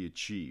actually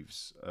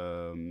achieves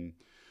are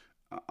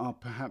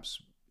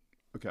perhaps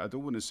okay. I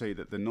don't want to say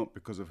that they're not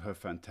because of her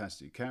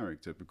fantastic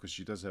character, because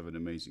she does have an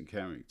amazing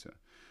character.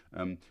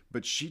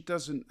 But she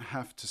doesn't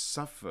have to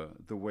suffer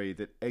the way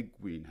that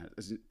Egwene has.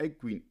 As in,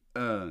 Egwene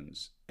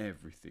earns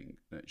everything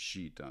that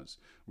she does,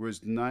 whereas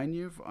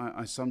Nynaeve,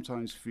 I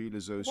sometimes feel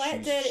as though what she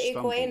did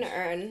Egwene stumbles.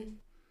 earn?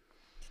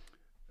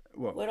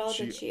 Well, What all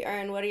did she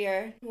earn? What do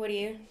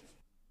you?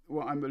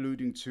 Well, I'm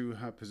alluding to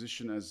her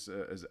position as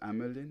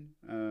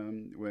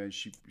Amelin, where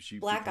she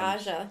Black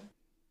becomes- Aja.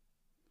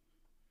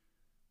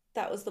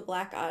 That was the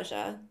Black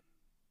Aja.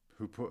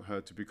 who put her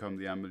to become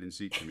the Amelin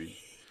Seat, you mean?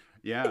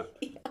 Yeah.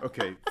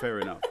 Okay, fair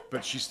enough.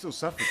 But she still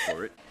suffered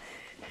for it.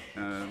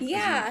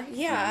 Yeah.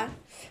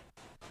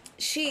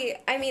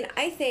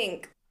 I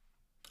think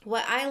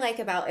what I like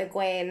about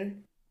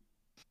Egwene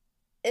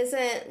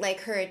isn't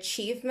like her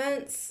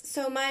achievements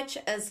so much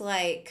as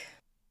like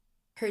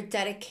her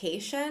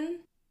dedication,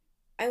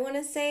 I want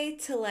to say,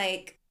 to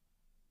like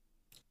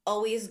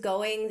always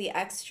going the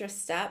extra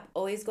step,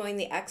 always going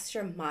the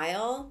extra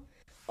mile,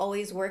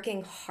 always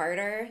working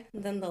harder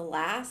than the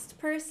last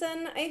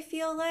person, I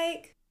feel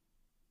like.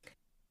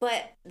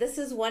 But this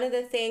is one of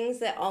the things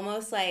that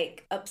almost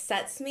like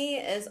upsets me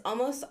is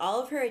almost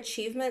all of her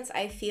achievements,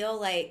 I feel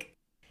like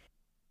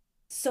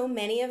so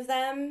many of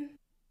them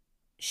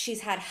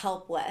she's had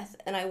help with.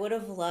 And I would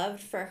have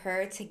loved for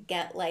her to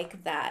get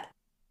like that,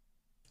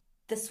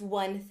 this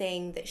one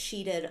thing that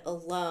she did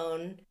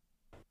alone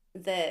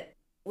that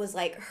was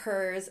like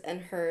hers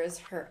and hers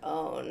her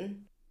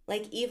own.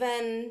 Like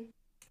even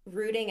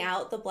rooting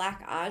out the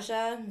Black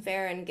Aja,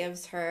 Varen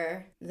gives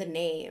her the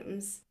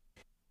names.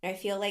 I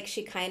feel like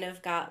she kind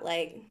of got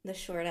like the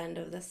short end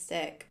of the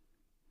stick.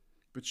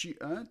 but she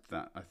earned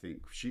that. I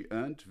think she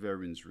earned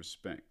Varin's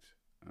respect.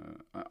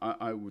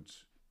 I would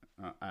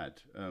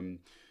add,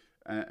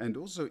 and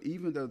also,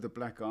 even though the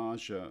Black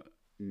Aja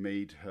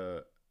made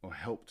her or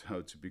helped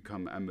her to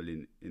become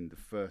Amyrlin in the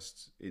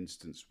first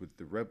instance with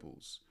the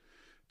rebels,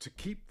 to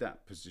keep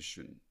that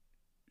position,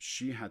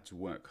 she had to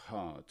work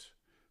hard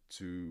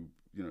to,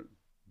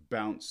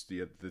 bounce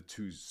the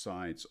two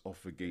sides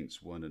off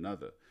against one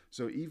another.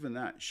 So even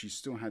that, she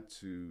still had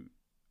to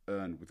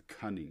earn with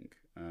cunning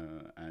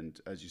and,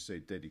 as you say,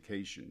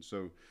 dedication.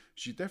 So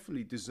she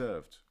definitely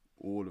deserved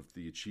all of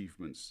the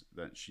achievements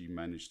that she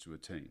managed to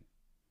attain.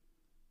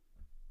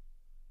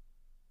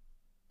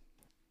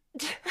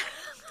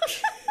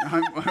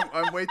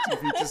 I'm waiting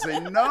for you to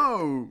say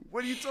no.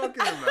 What are you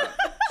talking about?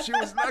 She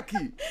was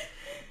lucky.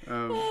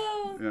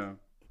 Yeah.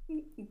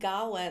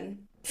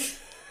 Gawain.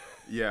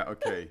 Yeah.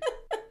 Okay.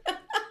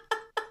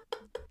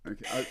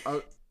 Okay.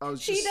 I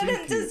was. She just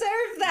didn't thinking,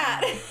 deserve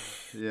that.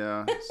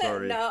 Yeah.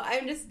 Sorry. No,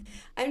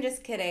 I'm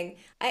just kidding.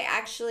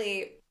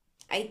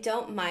 I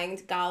don't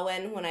mind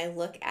Gawain when I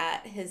look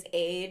at his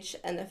age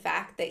and the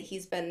fact that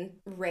he's been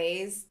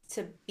raised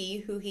to be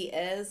who he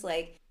is.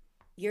 Like,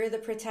 you're the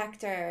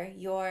protector,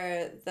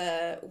 you're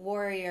the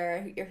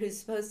warrior, you're who's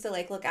supposed to,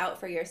 like, look out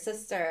for your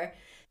sister.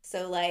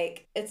 So,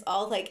 like, it's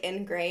all, like,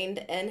 ingrained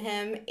in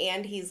him,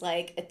 and he's,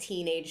 like, a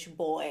teenage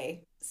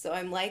boy. So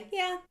I'm like,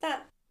 yeah,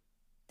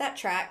 that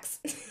tracks.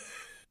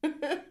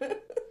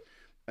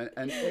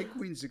 And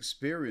Egwene's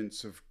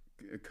experience of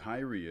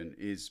Cairhien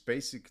is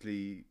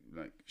basically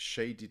like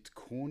shaded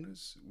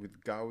corners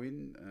with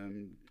Gawain.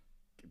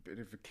 A bit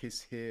of a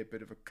kiss here, a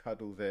bit of a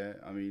cuddle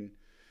there. I mean,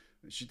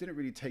 she didn't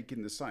really take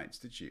in the sights,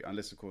 did she?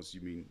 Unless, of course,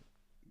 you mean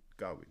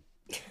Gawain.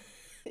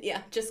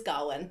 Yeah, just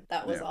Gawain.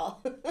 That was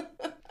all.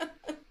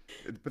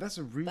 But that's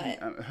a really...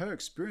 her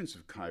experience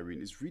of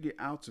Cairhien is really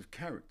out of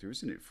character,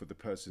 isn't it, for the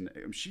person?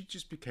 She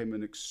just became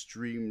an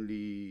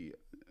extremely...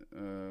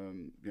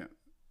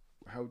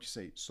 how would you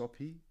say,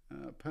 soppy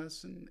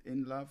person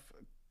in love,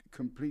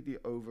 completely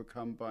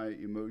overcome by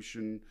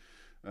emotion,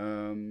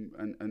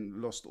 and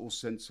lost all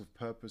sense of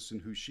purpose in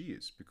who she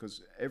is,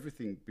 because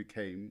everything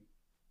became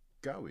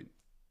Gawain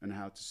and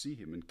how to see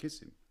him and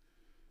kiss him.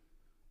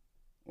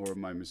 Or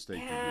am I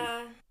mistaken?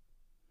 Yeah.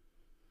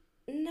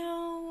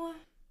 No.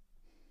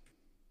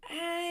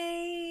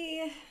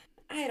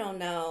 I don't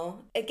know.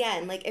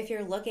 Again, like, if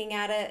you're looking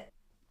at it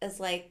as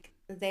like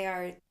they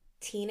are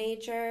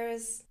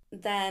teenagers,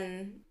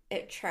 then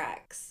it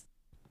tracks.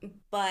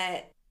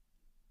 But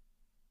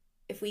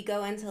if we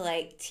go into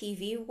like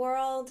TV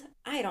world,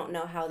 I don't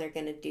know how they're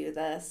gonna do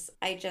this.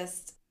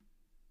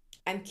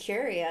 I'm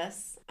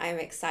curious. I'm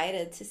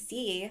excited to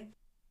see.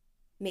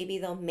 Maybe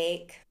they'll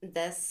make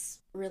this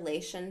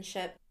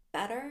relationship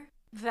better.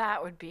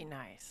 That would be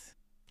nice.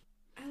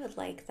 I would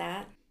like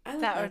that.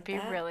 That would be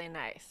really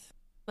nice.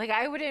 Like,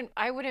 I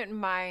wouldn't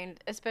mind,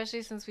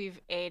 especially since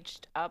we've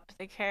aged up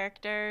the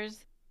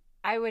characters.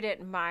 I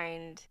wouldn't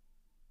mind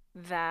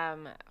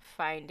them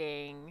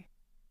finding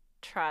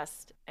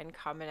trust and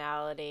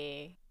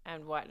commonality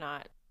and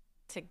whatnot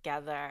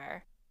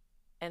together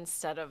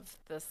instead of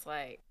this,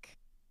 like,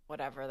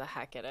 whatever the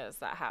heck it is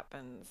that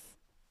happens.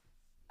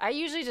 I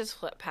usually just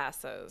flip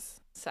past those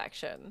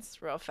sections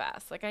real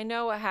fast. Like, I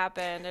know what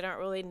happened. I don't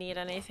really need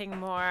anything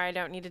more. I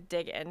don't need to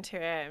dig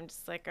into it. I'm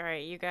just like, all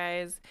right, you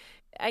guys,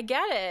 I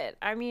get it.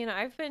 I mean,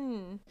 I've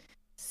been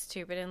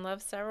stupid in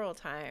love several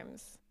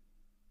times.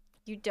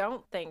 You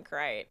don't think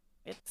right.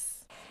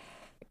 It's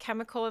a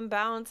chemical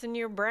imbalance in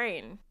your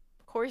brain.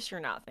 Of course you're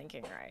not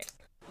thinking right.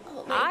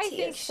 Oh, my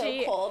tea is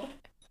so cold.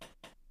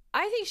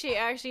 I think she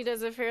actually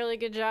does a fairly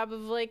good job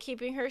of, like,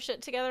 keeping her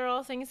shit together,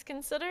 all things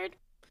considered.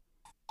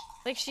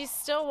 Like, she's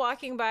still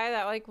walking by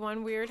that, like,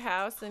 one weird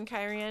house in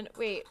Cairhien.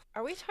 Wait,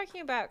 are we talking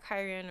about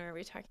Cairhien or are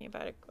we talking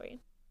about Egwene?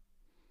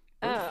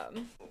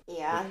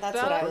 Yeah, that's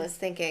what I was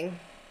thinking.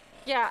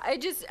 Yeah,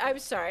 I'm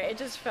sorry. I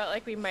just felt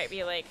like we might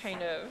be, like,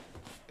 kind of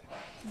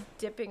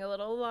dipping a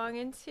little long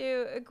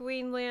into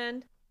Egwene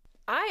land.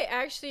 I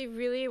actually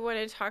really want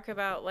to talk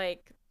about,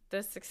 like,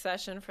 the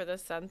succession for the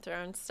Sun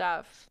Throne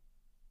stuff.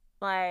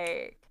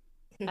 Like,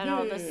 and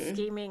all the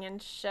scheming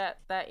and shit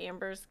that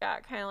Amber's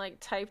got kind of, like,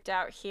 typed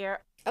out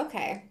here.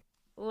 Okay.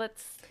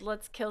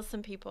 Let's kill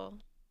some people.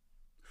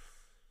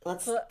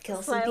 Let's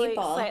kill some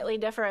people. Slightly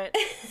different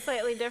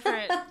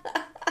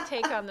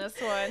take on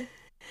this one.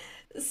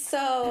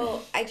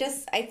 So I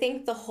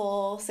think the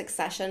whole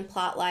succession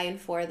plotline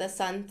for the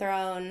Sun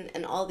Throne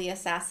and all the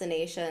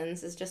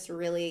assassinations is just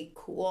really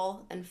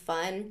cool and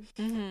fun.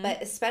 Mm-hmm.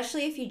 But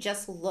especially if you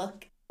just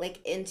look,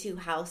 like, into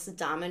House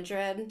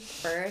Damodred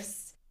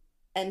first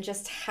and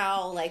just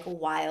how, like,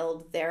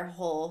 wild their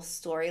whole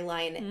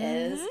storyline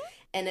is.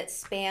 And it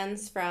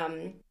spans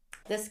from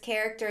this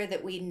character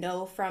that we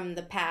know from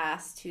the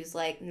past, who's,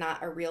 like,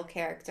 not a real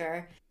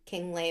character,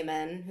 King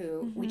Layman,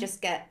 who we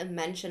just get a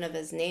mention of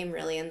his name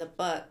really in the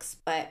books.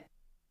 But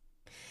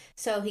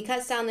so he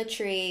cuts down the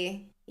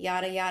tree,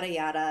 yada, yada,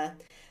 yada.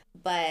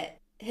 But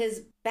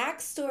his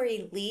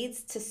backstory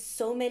leads to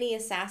so many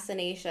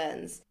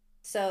assassinations.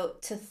 So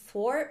to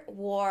thwart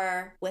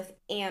war with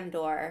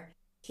Andor,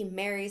 he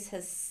marries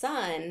his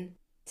son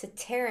to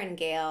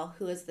Tarangale,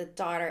 who is the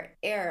daughter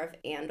heir of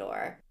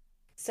Andor.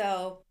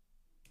 So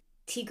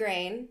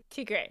Tigraine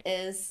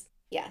is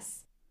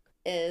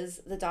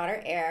the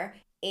daughter heir,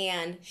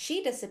 and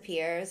she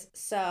disappears.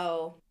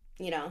 So,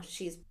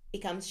 she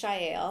becomes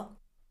Shael,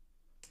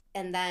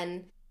 and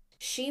then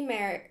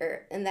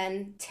Tarangale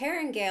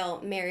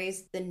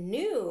marries the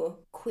new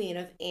Queen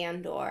of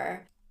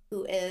Andor,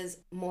 who is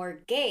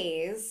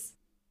Morghese,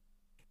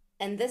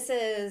 and this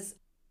is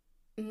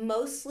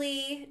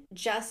mostly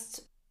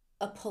just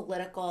a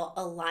political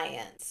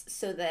alliance,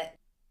 so that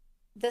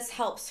this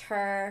helps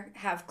her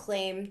have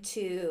claim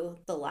to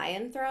the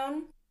Lion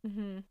Throne.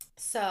 Mm-hmm.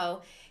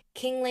 So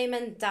King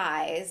Layman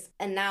dies,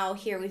 and now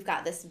here we've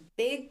got this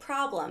big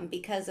problem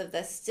because of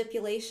the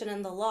stipulation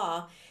in the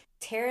law.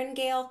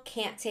 Tarangale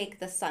can't take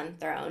the Sun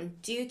Throne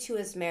due to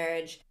his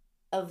marriage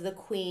of the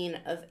Queen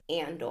of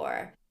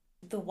Andor.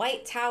 The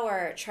White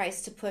Tower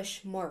tries to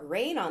push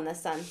Moiraine on the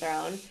Sun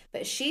Throne,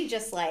 but she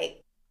just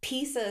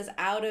pieces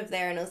out of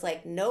there and was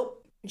like, nope.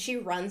 And she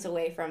runs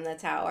away from the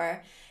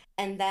tower.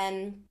 And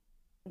then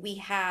we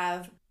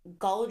have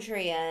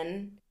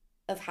Galdrian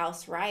of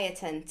House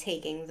Ryoton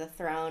taking the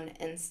throne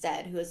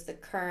instead, who is the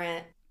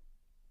current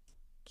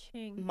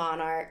king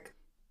monarch,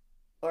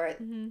 or of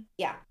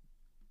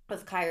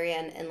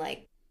Cairhien in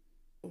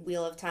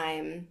Wheel of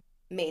Time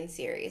main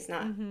series,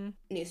 not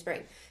New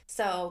Spring.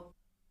 So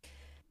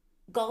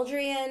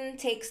Galdrian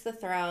takes the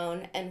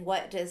throne, and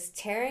what does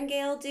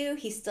Tarangale do?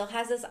 He still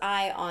has his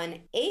eye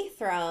on a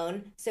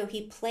throne, so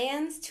he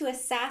plans to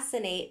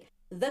assassinate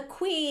the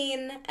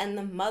queen and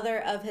the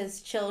mother of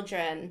his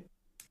children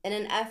in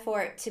an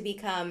effort to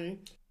become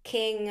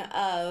king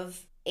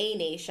of a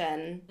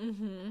nation.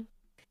 Mm-hmm.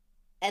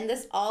 And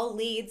this all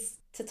leads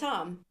to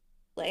Tom.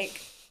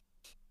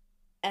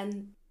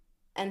 And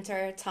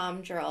enter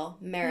Tom Drill,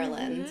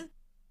 Maryland. Mm-hmm.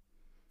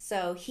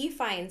 So he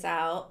finds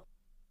out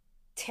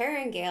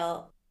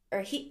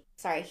he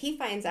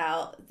finds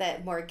out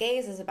that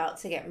Morghese is about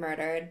to get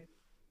murdered.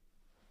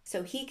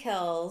 So he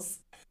kills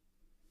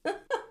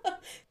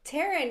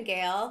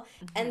Tarangale,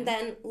 and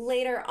then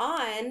later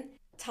on,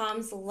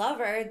 Tom's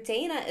lover,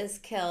 Dana, is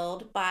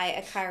killed by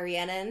a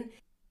Cairhienin.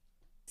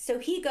 So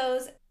he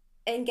goes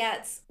and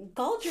gets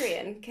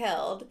Galdrian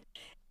killed.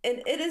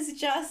 And it is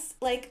just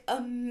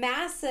a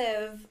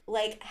massive,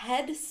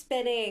 head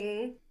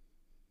spinning.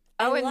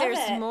 Oh, and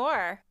there's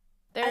more.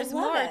 There's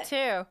more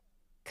too.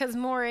 Because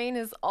Moiraine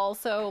is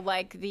also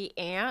the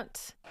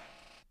aunt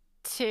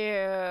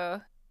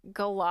to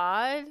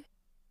Galad,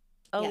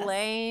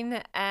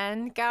 Elaine,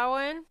 and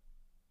Gawain.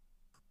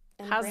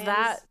 And How's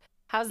Bran's,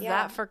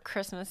 that for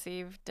Christmas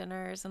Eve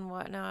dinners and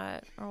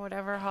whatnot, or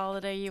whatever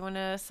holiday you want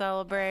to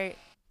celebrate?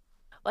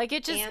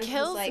 It just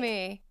kills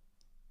me.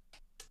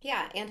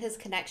 Yeah, and his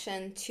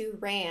connection to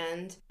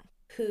Rand,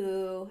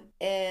 who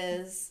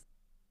is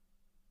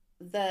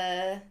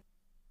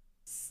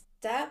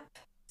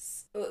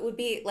it would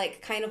be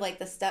kind of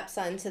the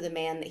stepson to the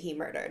man that he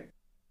murdered.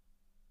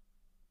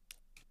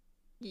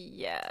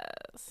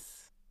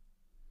 Yes.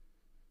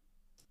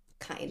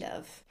 Kind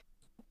of.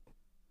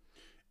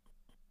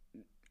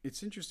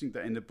 It's interesting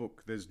that in the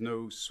book there's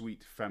no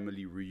sweet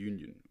family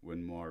reunion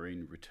when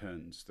Moiraine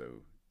returns,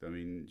 though. I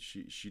mean,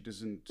 she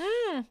doesn't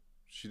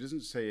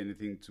say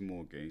anything to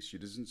Morghese. She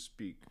doesn't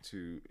speak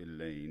to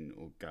Elaine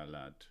or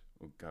Galad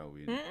or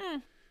Gawain.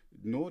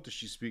 Nor does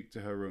she speak to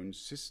her own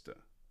sister.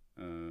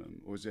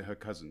 Or is it her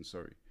cousin?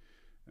 Sorry,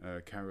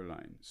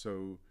 Caroline.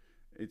 So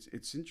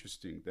it's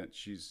interesting that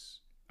she's.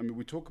 I mean,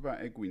 we talk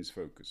about Egwene's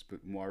focus,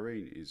 but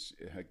Moiraine is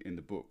in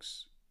the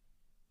books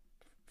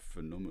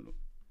phenomenal.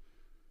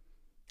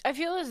 I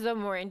feel as though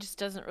Moiraine just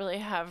doesn't really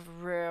have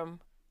room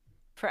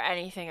for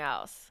anything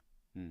else.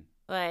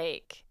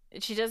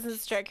 She doesn't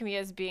strike me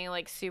as being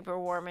super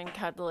warm and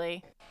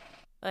cuddly.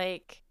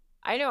 I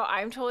know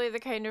I'm totally the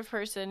kind of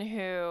person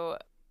who,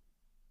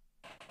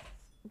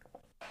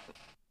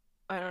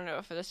 I don't know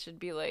if this should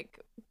be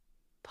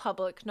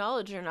public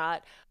knowledge or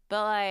not,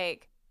 but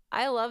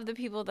I love the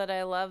people that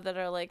I love that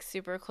are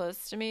super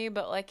close to me,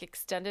 but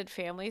extended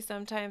family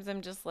sometimes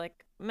I'm just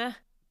meh.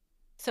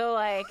 So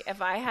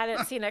if I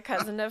hadn't seen a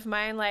cousin of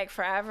mine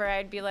forever,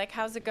 I'd be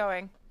how's it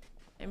going?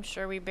 I'm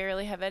sure we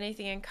barely have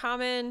anything in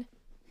common.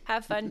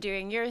 Have fun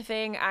doing your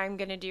thing. I'm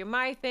gonna do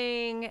my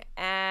thing,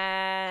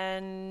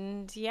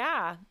 and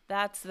yeah,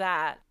 that's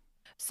that.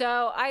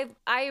 So I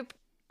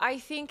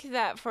think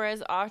that for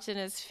as often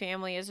as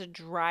family is a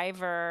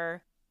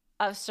driver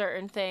of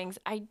certain things,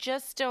 I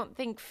just don't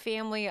think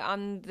family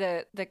on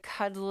the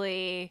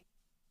cuddly,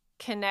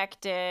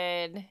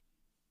 connected,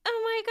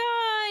 oh my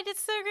god,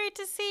 it's so great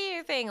to see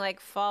you thing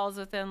falls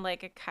within a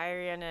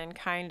Cairhienin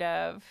kind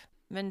of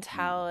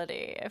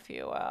mentality, if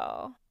you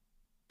will.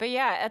 But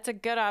yeah, that's a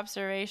good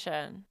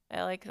observation.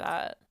 I like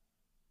that.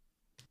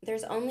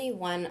 There's only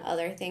one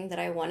other thing that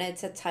I wanted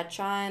to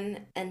touch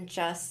on, and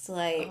just oh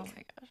my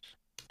gosh,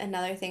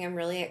 another thing I'm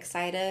really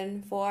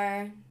excited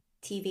for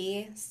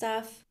TV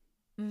stuff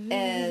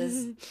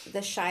is the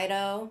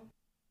Shido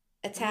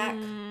attack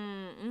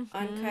on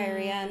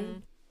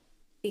Cairhien,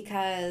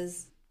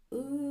 because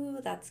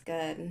Ooh, that's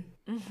good.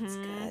 That's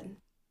good.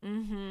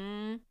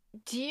 Mm-hmm.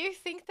 Do you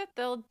think that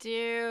they'll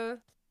do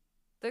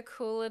the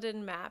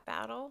Couladin Matt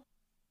battle?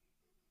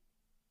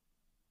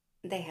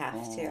 They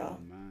have to. Oh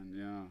man,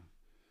 yeah.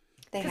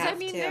 They Because have I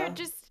mean,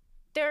 to.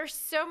 there are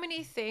so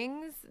many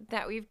things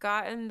that we've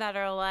gotten that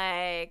are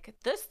like,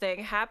 this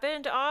thing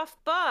happened off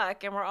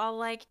book, and we're all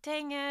like,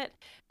 dang it.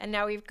 And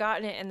now we've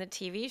gotten it in the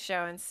TV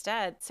show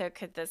instead. So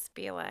could this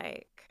be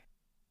like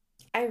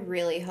I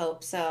really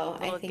hope so.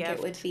 I little think it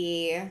would gift?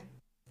 be.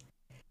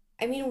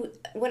 I mean,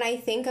 when I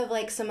think of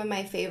like some of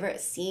my favorite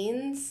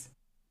scenes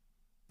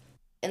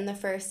in the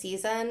first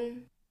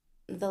season,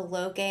 the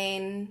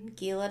Logain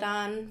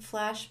Gillidan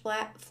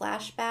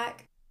flashback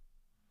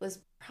was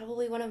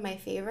probably one of my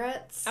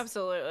favorites.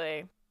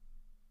 Absolutely.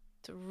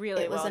 It's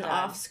really It was well an done.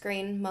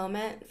 off-screen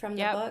moment from the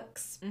Yep.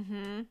 books.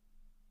 Mm-hmm.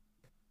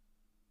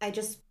 I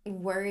just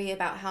worry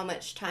about how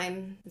much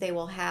time they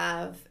will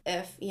have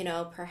if, you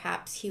know,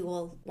 perhaps he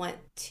will want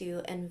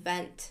to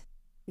invent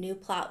new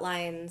plot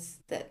lines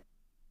that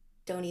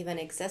don't even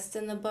exist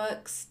in the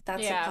books.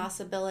 That's Yeah. a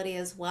possibility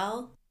as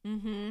well.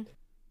 Mm-hmm.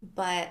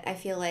 But I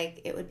feel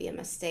like it would be a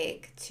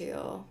mistake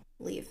to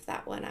leave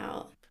that one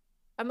out.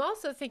 I'm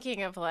also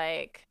thinking of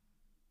like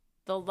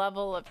the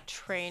level of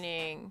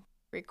training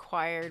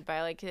required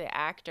by like the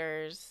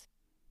actors.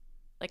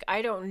 Like,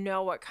 I don't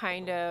know what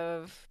kind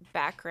of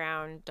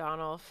background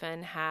Donald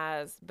Finn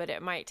has, but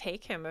it might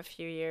take him a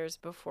few years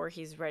before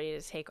he's ready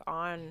to take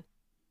on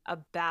a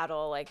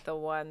battle like the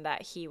one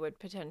that he would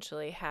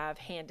potentially have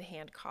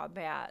hand-to-hand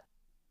combat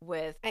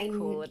with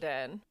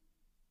Couladin.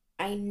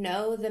 I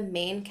know the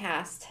main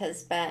cast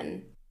has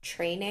been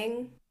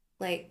training,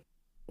 like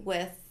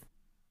with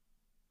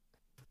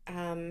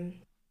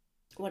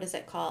what is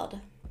it called?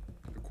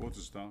 The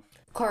quarterstaff.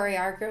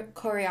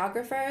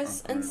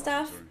 Choreographers and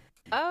stuff. Sorry.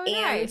 Oh, And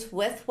nice.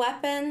 with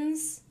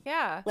weapons,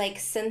 Yeah. like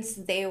since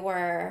they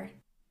were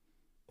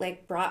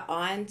like brought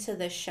on to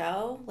the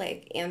show,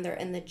 like, and they're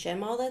in the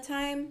gym all the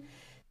time,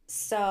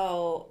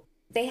 so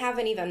they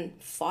haven't even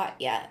fought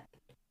yet.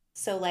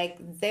 So like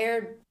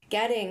they're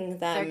getting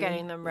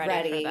them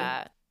ready for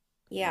that.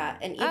 Yeah,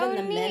 and even Oh,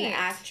 the Min neat.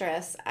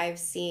 actress I've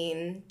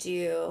seen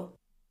do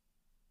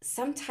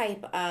some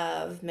type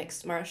of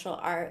mixed martial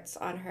arts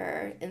on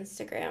her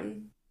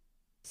Instagram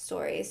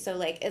story. So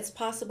like it's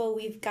possible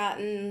we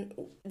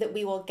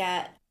will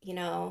get, you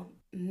know,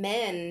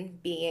 Min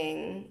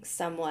being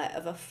somewhat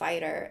of a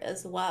fighter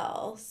as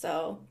well.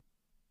 So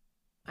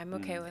I'm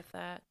okay with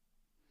that.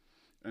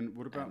 And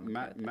what about I'm okay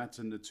Matt? with that. Matt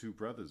and the two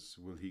brothers.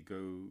 Will he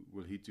go?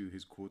 Will he do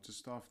his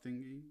quarterstaff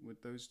thingy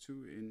with those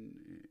two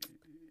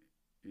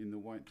in the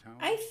White Tower?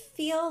 I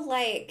feel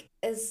like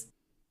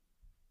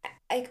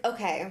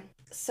okay,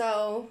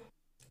 so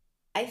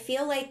I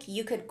feel like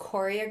you could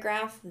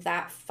choreograph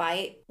that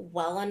fight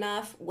well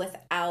enough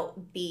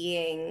without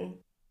being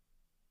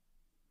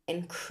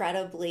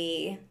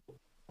incredibly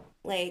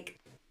like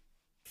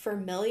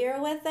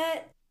familiar with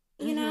it,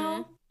 you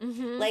know?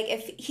 Mm-hmm. Like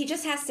if he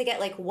just has to get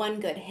like one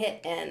good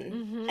hit in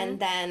Mhm. and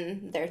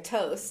then they're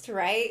toast,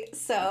 right?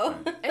 So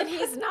And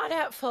he's not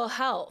at full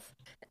health.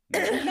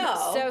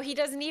 no. So he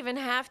doesn't even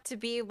have to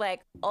be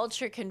like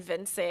ultra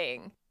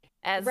convincing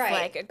as Right,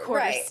 like a right.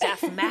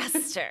 quarterstaff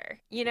master.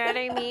 You know what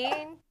I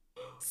mean?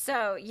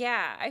 So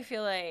yeah, I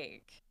feel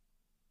like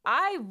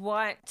I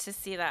want to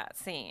see that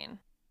scene.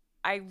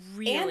 I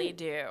really And-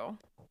 do.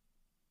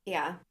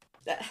 Yeah.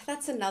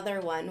 That's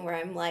another one where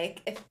I'm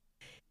like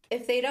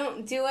if they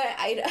don't do it,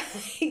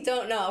 I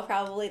don't know, I'll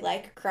probably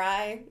like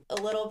cry a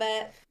little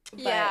bit. But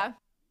Yeah.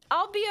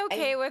 I'll be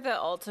okay with it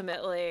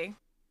ultimately.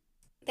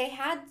 they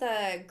had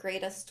the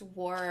greatest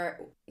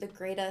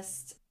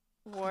Warder.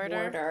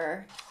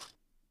 warder.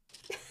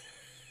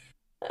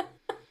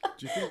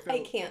 Do you think I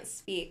they'll- can't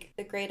speak.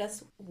 The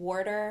greatest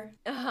warder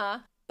Uh-huh.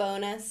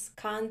 bonus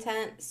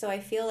content. So I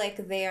feel like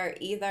they are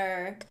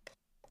either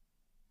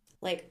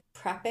like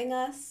prepping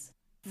us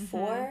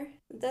for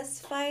this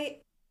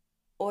fight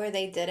or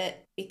they did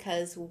it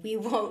because we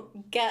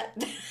won't get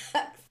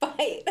that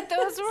fight.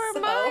 Those were So,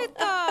 my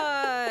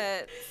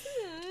thoughts.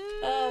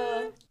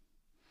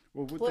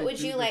 Well, what they would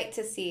do you the- like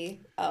to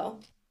see? Oh,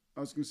 I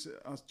was going to say,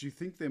 do you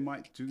think they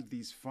might do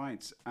these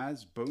fights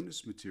as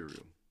bonus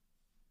material?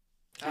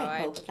 I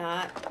hope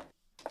not.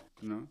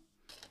 No.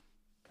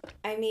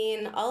 I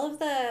mean, all of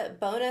the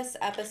bonus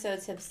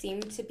episodes have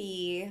seemed to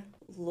be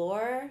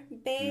lore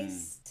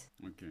based.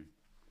 Okay.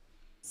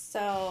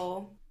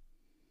 So,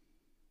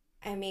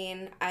 I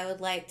mean, I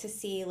would like to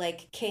see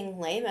like King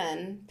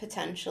Layman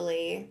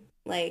potentially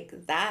like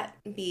that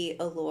be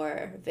a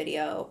lore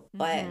video,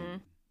 but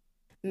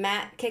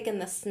Matt kicking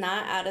the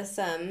snot out of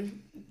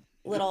some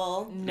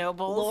little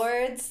Nobles.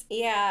 lords,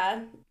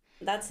 yeah,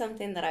 that's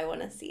something that I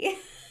want to see.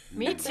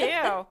 Me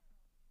too.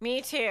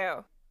 Me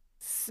too.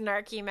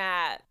 Snarky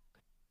Matt.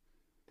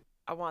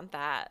 I want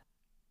that.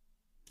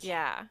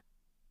 Yeah.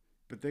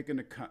 But they're going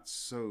to cut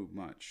so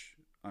much.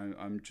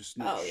 I'm just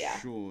not Oh, yeah.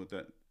 sure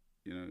that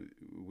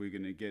we're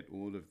going to get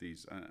all of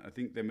these. I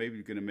think they're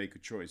maybe going to make a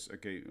choice.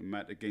 Okay,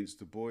 Matt against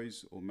the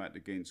boys or Matt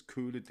against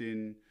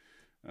Couladin.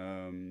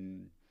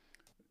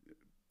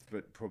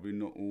 but probably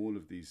not all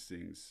of these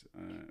things,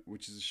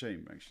 which is a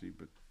shame actually.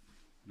 But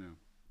no.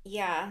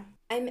 Yeah,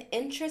 I'm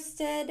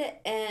interested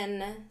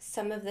in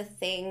some of the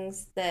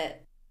things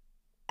that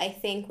I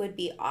think would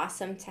be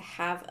awesome to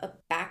have a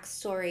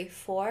backstory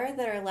for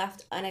that are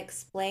left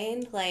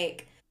unexplained,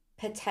 like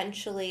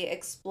potentially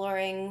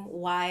exploring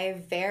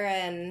why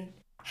Varen,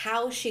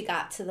 how she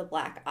got to the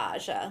Black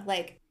Aja.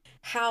 Like,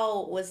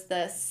 how was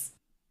this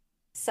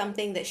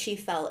something that she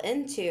fell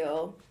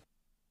into?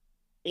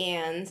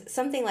 And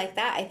something like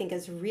that, I think,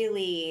 is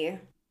really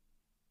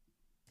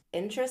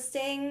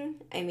interesting.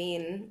 I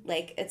mean,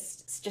 like,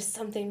 it's just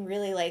something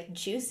really like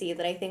juicy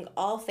that I think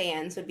all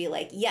fans would be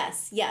like,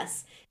 yes,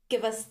 yes,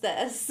 give us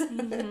this.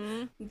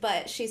 Mm-hmm.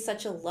 But she's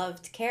such a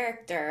loved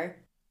character,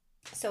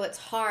 so it's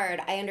hard.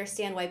 I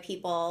understand why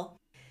people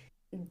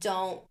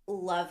don't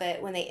love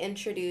it when they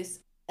introduce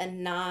a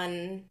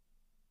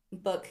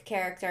non-book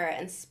character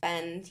and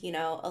spend, you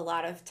know, a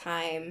lot of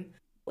time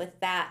with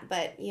that.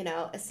 But, you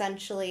know,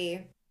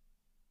 essentially,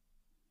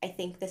 I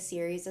think the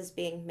series is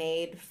being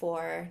made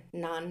for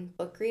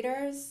non-book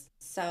readers.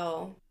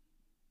 So,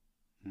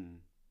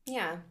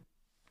 yeah.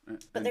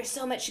 But there's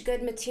so much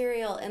good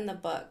material in the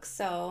book,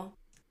 so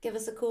give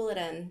us a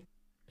Couladin.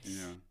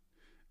 Yeah.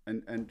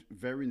 And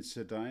Verin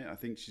Sedai, I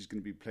think she's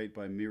going to be played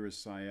by Mira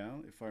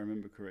Sayal, if I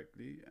remember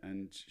correctly.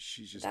 And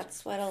she's just...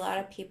 That's what a lot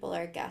of people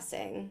are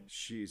guessing.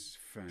 She's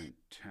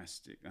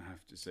fantastic, I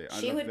have to say.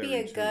 She would be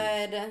a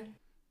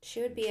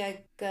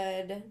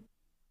good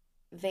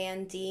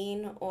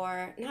Vandene,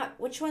 or not.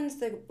 Which one's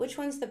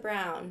the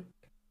brown?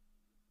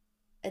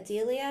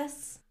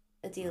 Adelius?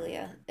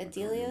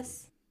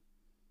 Adelius?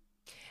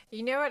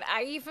 You know what?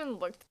 I even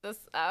looked this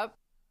up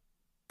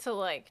to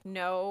like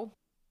know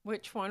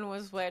which one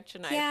was which,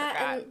 and I forgot.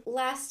 Yeah, and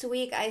last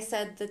week I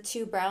said the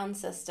two brown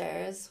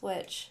sisters,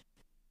 which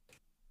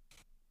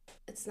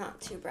it's not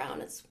two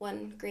brown. It's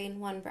one green,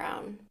 one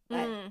brown.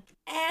 But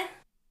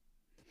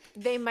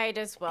they might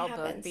as well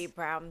both be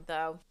brown,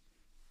 though.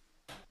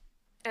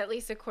 At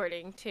least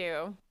according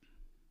to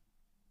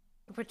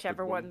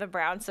whichever one the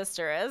brown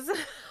sister is.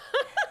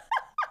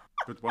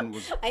 But one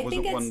was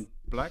it one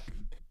black?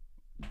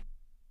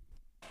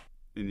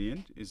 In the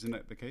end, isn't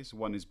that the case?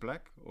 One is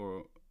black,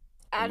 or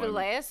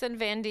Adelius and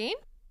Vandene?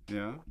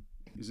 Yeah,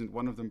 isn't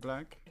one of them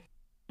black?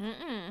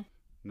 Mm-mm.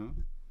 No.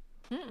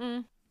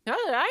 Mm-mm. Not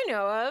that I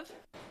know of.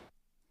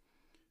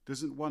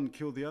 Doesn't one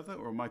kill the other,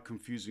 or am I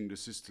confusing the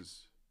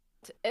sisters?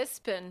 It's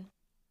Ispin.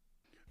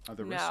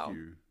 The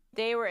rescue.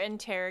 They were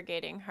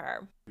interrogating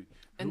her,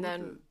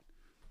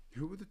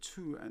 who were the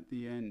two at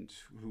the end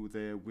who were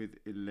there with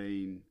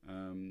Elaine?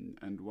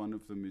 And one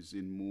of them is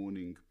in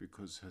mourning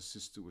because her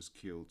sister was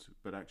killed,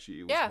 but actually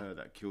it was her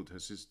that killed her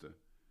sister.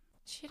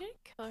 She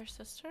didn't kill her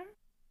sister?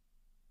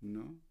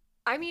 No.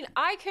 I mean,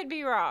 I could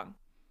be wrong.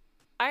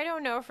 I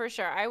don't know for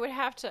sure. I would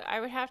have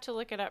to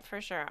look it up for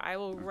sure. I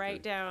will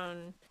write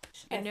down.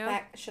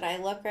 Should I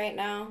look right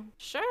now?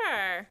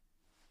 Sure.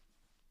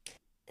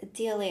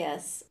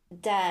 Adelius,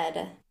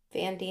 dead.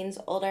 Vandene's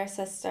older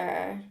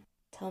sister.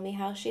 Tell me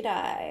how she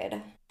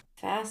died.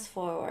 Fast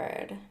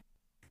forward.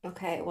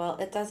 Okay, well,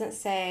 it doesn't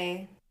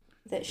say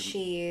that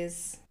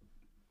she's...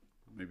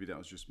 Maybe that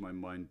was just my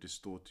mind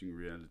distorting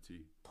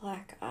reality.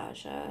 Black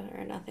Aja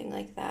or nothing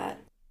like that.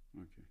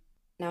 Okay.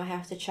 Now I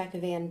have to check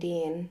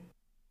Vandene.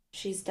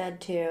 She's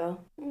dead too.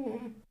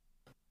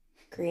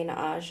 Green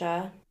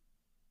Aja.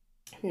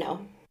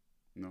 No.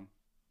 No.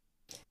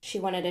 She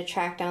wanted to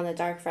track down the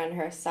Dark Friend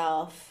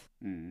herself.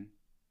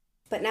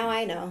 But now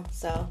I know,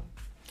 so...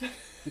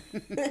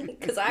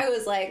 Because I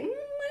was like, I'm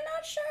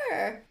not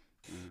sure.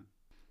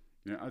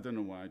 Yeah, I don't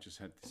know why I just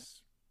had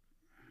this.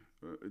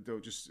 They were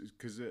just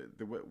because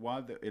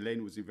while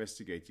Elaine was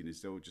investigating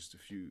this, there were just a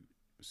few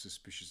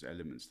suspicious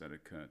elements that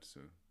occurred. So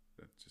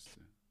that just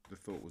the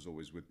thought was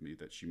always with me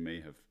that she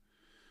may have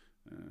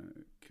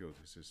killed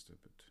her sister.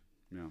 But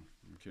yeah,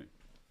 okay.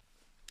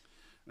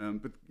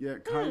 But yeah,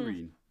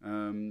 Kyrene.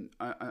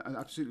 I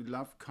absolutely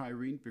love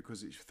Kyrene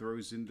because it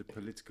throws in the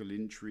political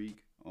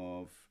intrigue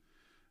of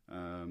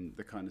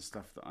the kind of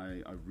stuff that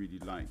I really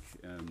like.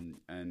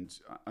 And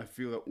I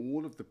feel that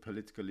all of the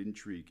political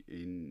intrigue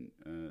in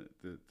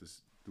the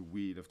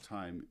Wheel of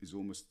Time is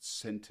almost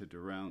centered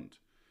around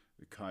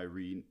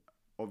Kyrene.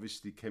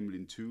 Obviously,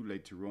 Kemlin too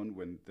later on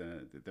when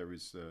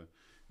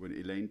when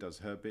Elaine does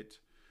her bit.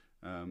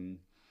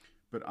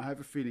 But I have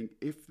a feeling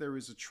if there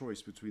is a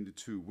choice between the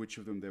two, which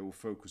of them they will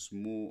focus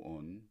more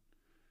on,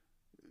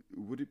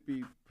 would it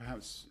be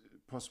perhaps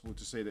possible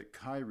to say that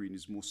Kyrene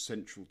is more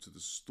central to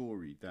the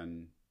story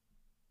than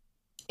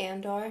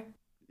Andor?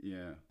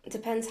 Yeah. It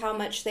depends how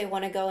much they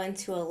want to go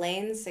into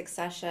Elaine's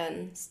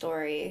succession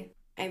story.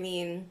 I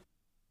mean...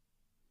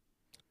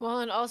 Well,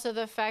 and also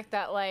the fact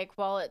that, like,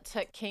 while it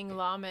took King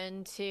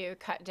Laman to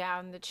cut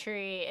down the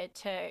tree, it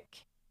took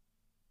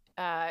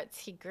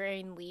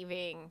Tigraine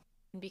leaving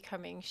and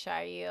becoming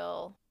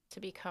Shael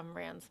to become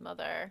Rand's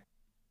mother.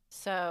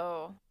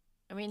 So,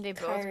 I mean, they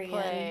both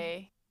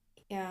play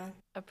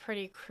a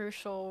pretty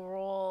crucial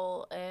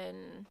role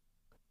in,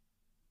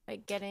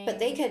 like, getting... But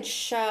they could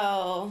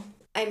show...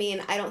 I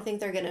mean, I don't think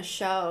they're going to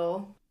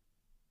show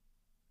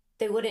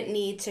they wouldn't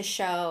need to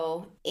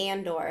show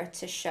Andor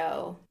to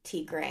show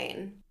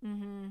Tigraine.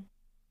 Mm-hmm.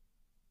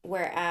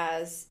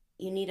 Whereas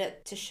you need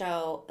it to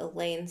show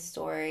Elaine's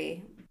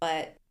story,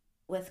 but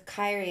with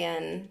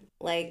Kyrian,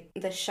 like,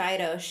 the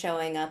Shido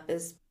showing up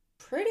is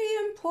pretty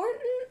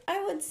important,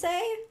 I would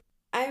say.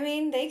 I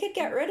mean, they could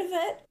get rid of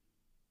it.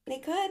 They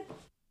could.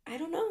 I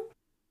don't know.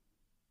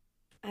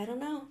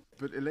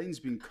 But Elaine's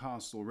been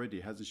cast already,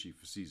 hasn't she,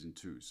 for season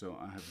 2? So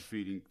I have a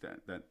feeling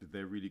that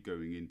they're really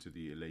going into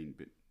the Elaine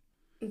bit.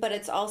 But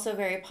it's also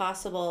very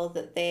possible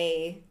that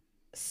they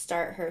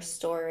start her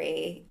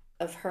story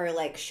of her,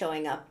 like,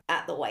 showing up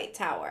at the White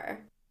Tower.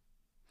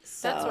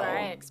 So that's where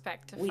I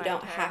expect to find her. We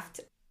don't have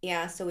to.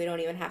 Yeah, so we don't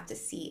even have to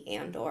see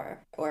Andor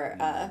or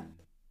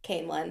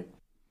Caemlyn.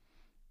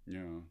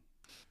 Yeah.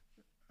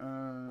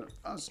 I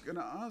was going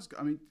to ask,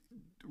 I mean,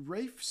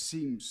 Rafe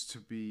seems to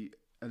be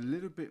a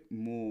little bit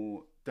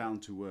more down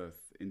to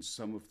earth in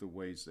some of the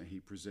ways that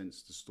he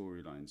presents the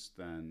storylines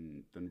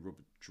than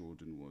Robert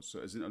Jordan was. So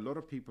as in, a lot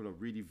of people are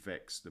really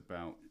vexed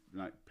about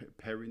like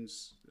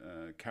Perrin's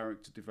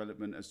character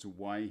development as to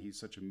why he's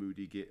such a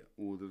moody git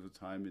all of the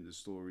time in the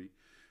story.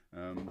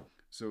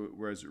 So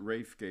whereas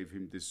Rafe gave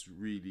him this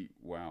really,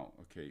 wow,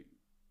 okay,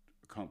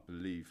 I can't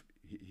believe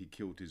he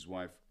killed his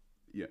wife.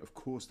 Yeah, of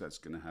course that's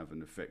going to have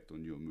an effect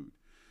on your mood.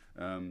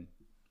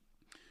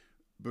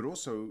 But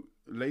also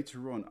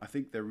later on, I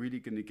think they're really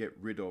going to get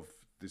rid of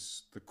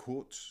the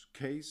court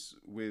case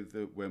with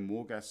where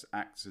Morgas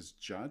acts as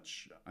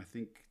judge. I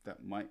think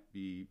that might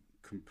be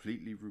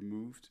completely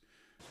removed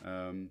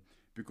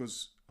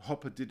because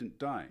Hopper didn't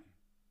die.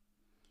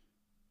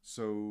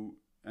 So,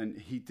 and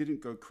he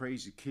didn't go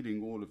crazy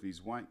killing all of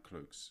these White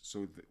Cloaks.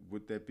 So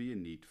would there be a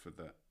need for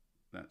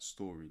that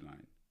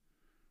storyline?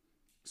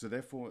 So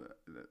therefore,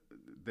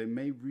 they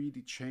may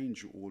really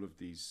change all of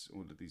these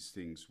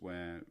things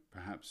where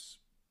perhaps,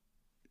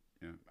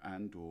 you know,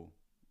 Andor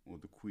or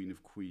the Queen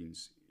of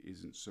Queens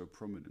isn't so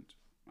prominent.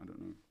 I don't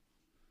know.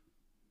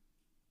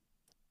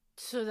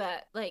 So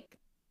that, like,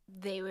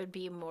 they would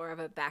be more of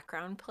a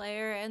background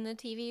player in the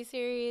TV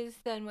series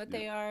than what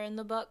they are in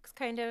the books,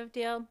 kind of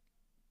deal?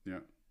 Yeah.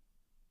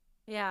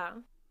 Yeah.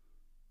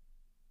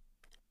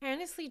 I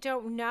honestly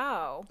don't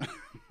know.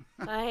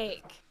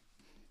 Like,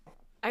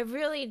 I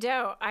really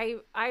don't.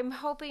 I'm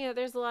hoping that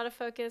there's a lot of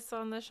focus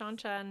on the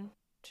Seanchan,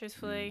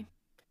 truthfully,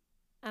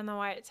 and the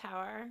White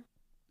Tower.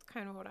 It's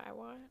kind of what I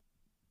want.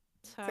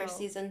 So, for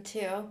season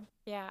 2.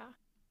 Yeah.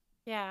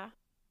 Yeah.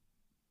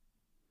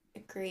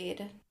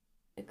 Agreed.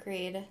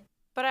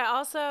 But I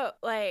also,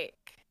 like...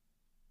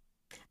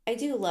 I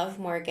do love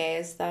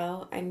Morghese,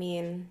 though. I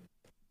mean,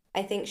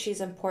 I think she's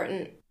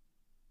important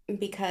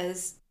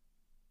because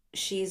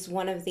she's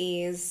one of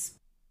these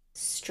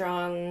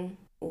strong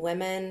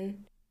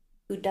women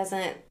who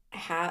doesn't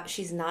have...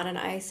 She's not an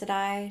Aes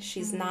Sedai.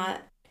 She's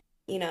not,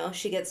 you know,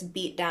 she gets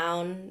beat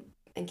down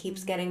and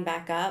keeps getting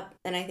back up.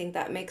 And I think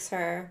that makes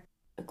her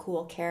a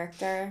cool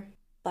character.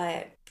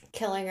 But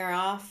killing her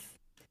off,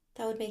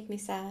 that would make me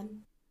sad.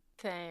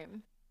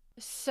 Same.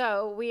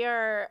 So we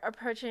are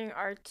approaching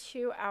our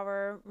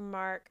 2-hour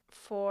mark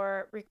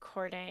for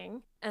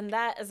recording, and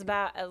that is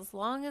about as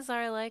long as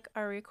I like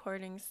our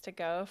recordings to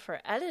go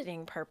for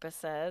editing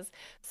purposes.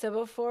 So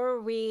before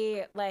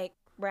we like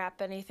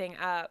wrap anything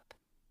up,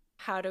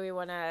 how do we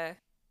want to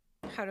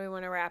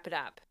wrap it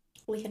up?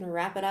 We can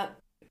wrap it up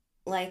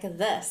like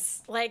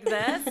this. Like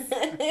this?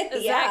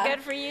 Is that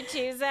good for you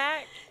too,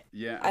 Zach?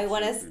 Yeah.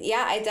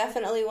 I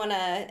definitely want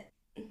to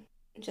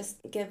just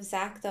give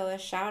Zach, though, a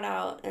shout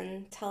out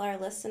and tell our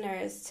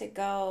listeners to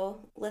go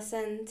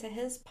listen to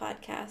his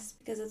podcast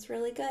because it's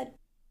really good.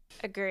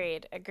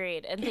 Agreed.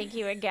 And thank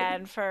you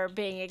again for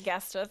being a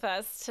guest with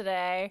us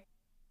today.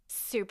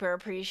 Super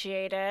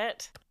appreciate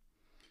it.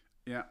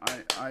 Yeah,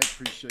 I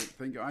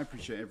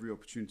appreciate every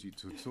opportunity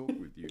to talk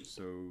with you.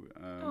 So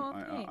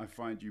I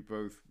find you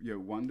both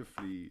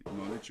wonderfully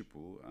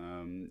knowledgeable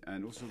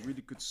and also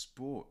really good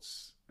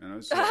sports. You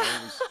know, so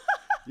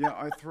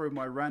I throw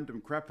my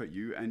random crap at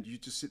you, and you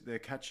just sit there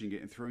catching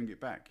it and throwing it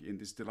back in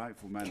this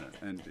delightful manner,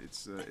 and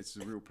it's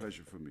a real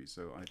pleasure for me.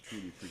 So I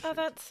truly appreciate it. Oh,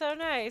 that's so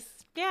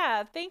nice.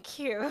 Yeah, thank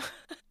you.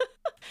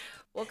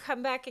 We'll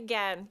come back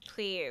again,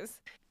 please.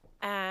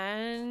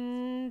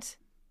 And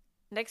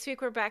next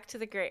week we're back to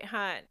the Great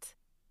Hunt,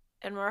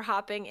 and we're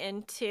hopping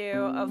into,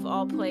 of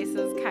all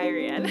places,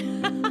 Kyrian.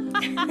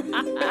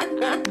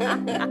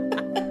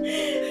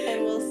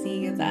 And we'll see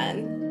you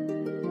then.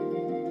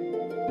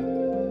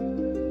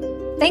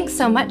 Thanks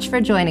so much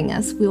for joining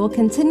us. We will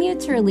continue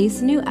to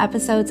release new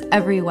episodes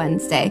every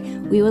Wednesday.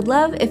 We would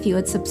love if you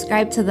would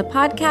subscribe to the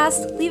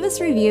podcast, leave us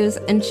reviews,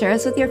 and share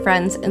us with your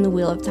friends in the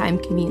Wheel of Time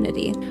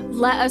community.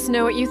 Let us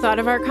know what you thought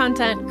of our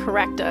content,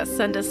 correct us,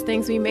 send us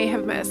things we may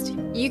have missed.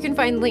 You can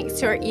find links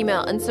to our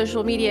email and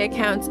social media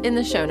accounts in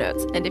the show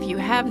notes. And if you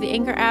have the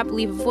Anchor app,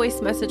 leave a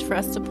voice message for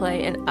us to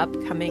play in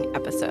upcoming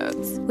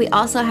episodes. We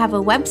also have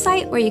a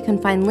website where you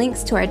can find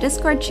links to our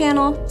Discord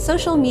channel,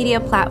 social media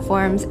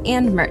platforms,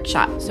 and merch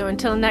shop. So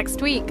until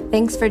next week,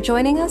 thanks for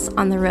joining us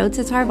on the road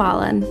to Tar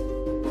Valon.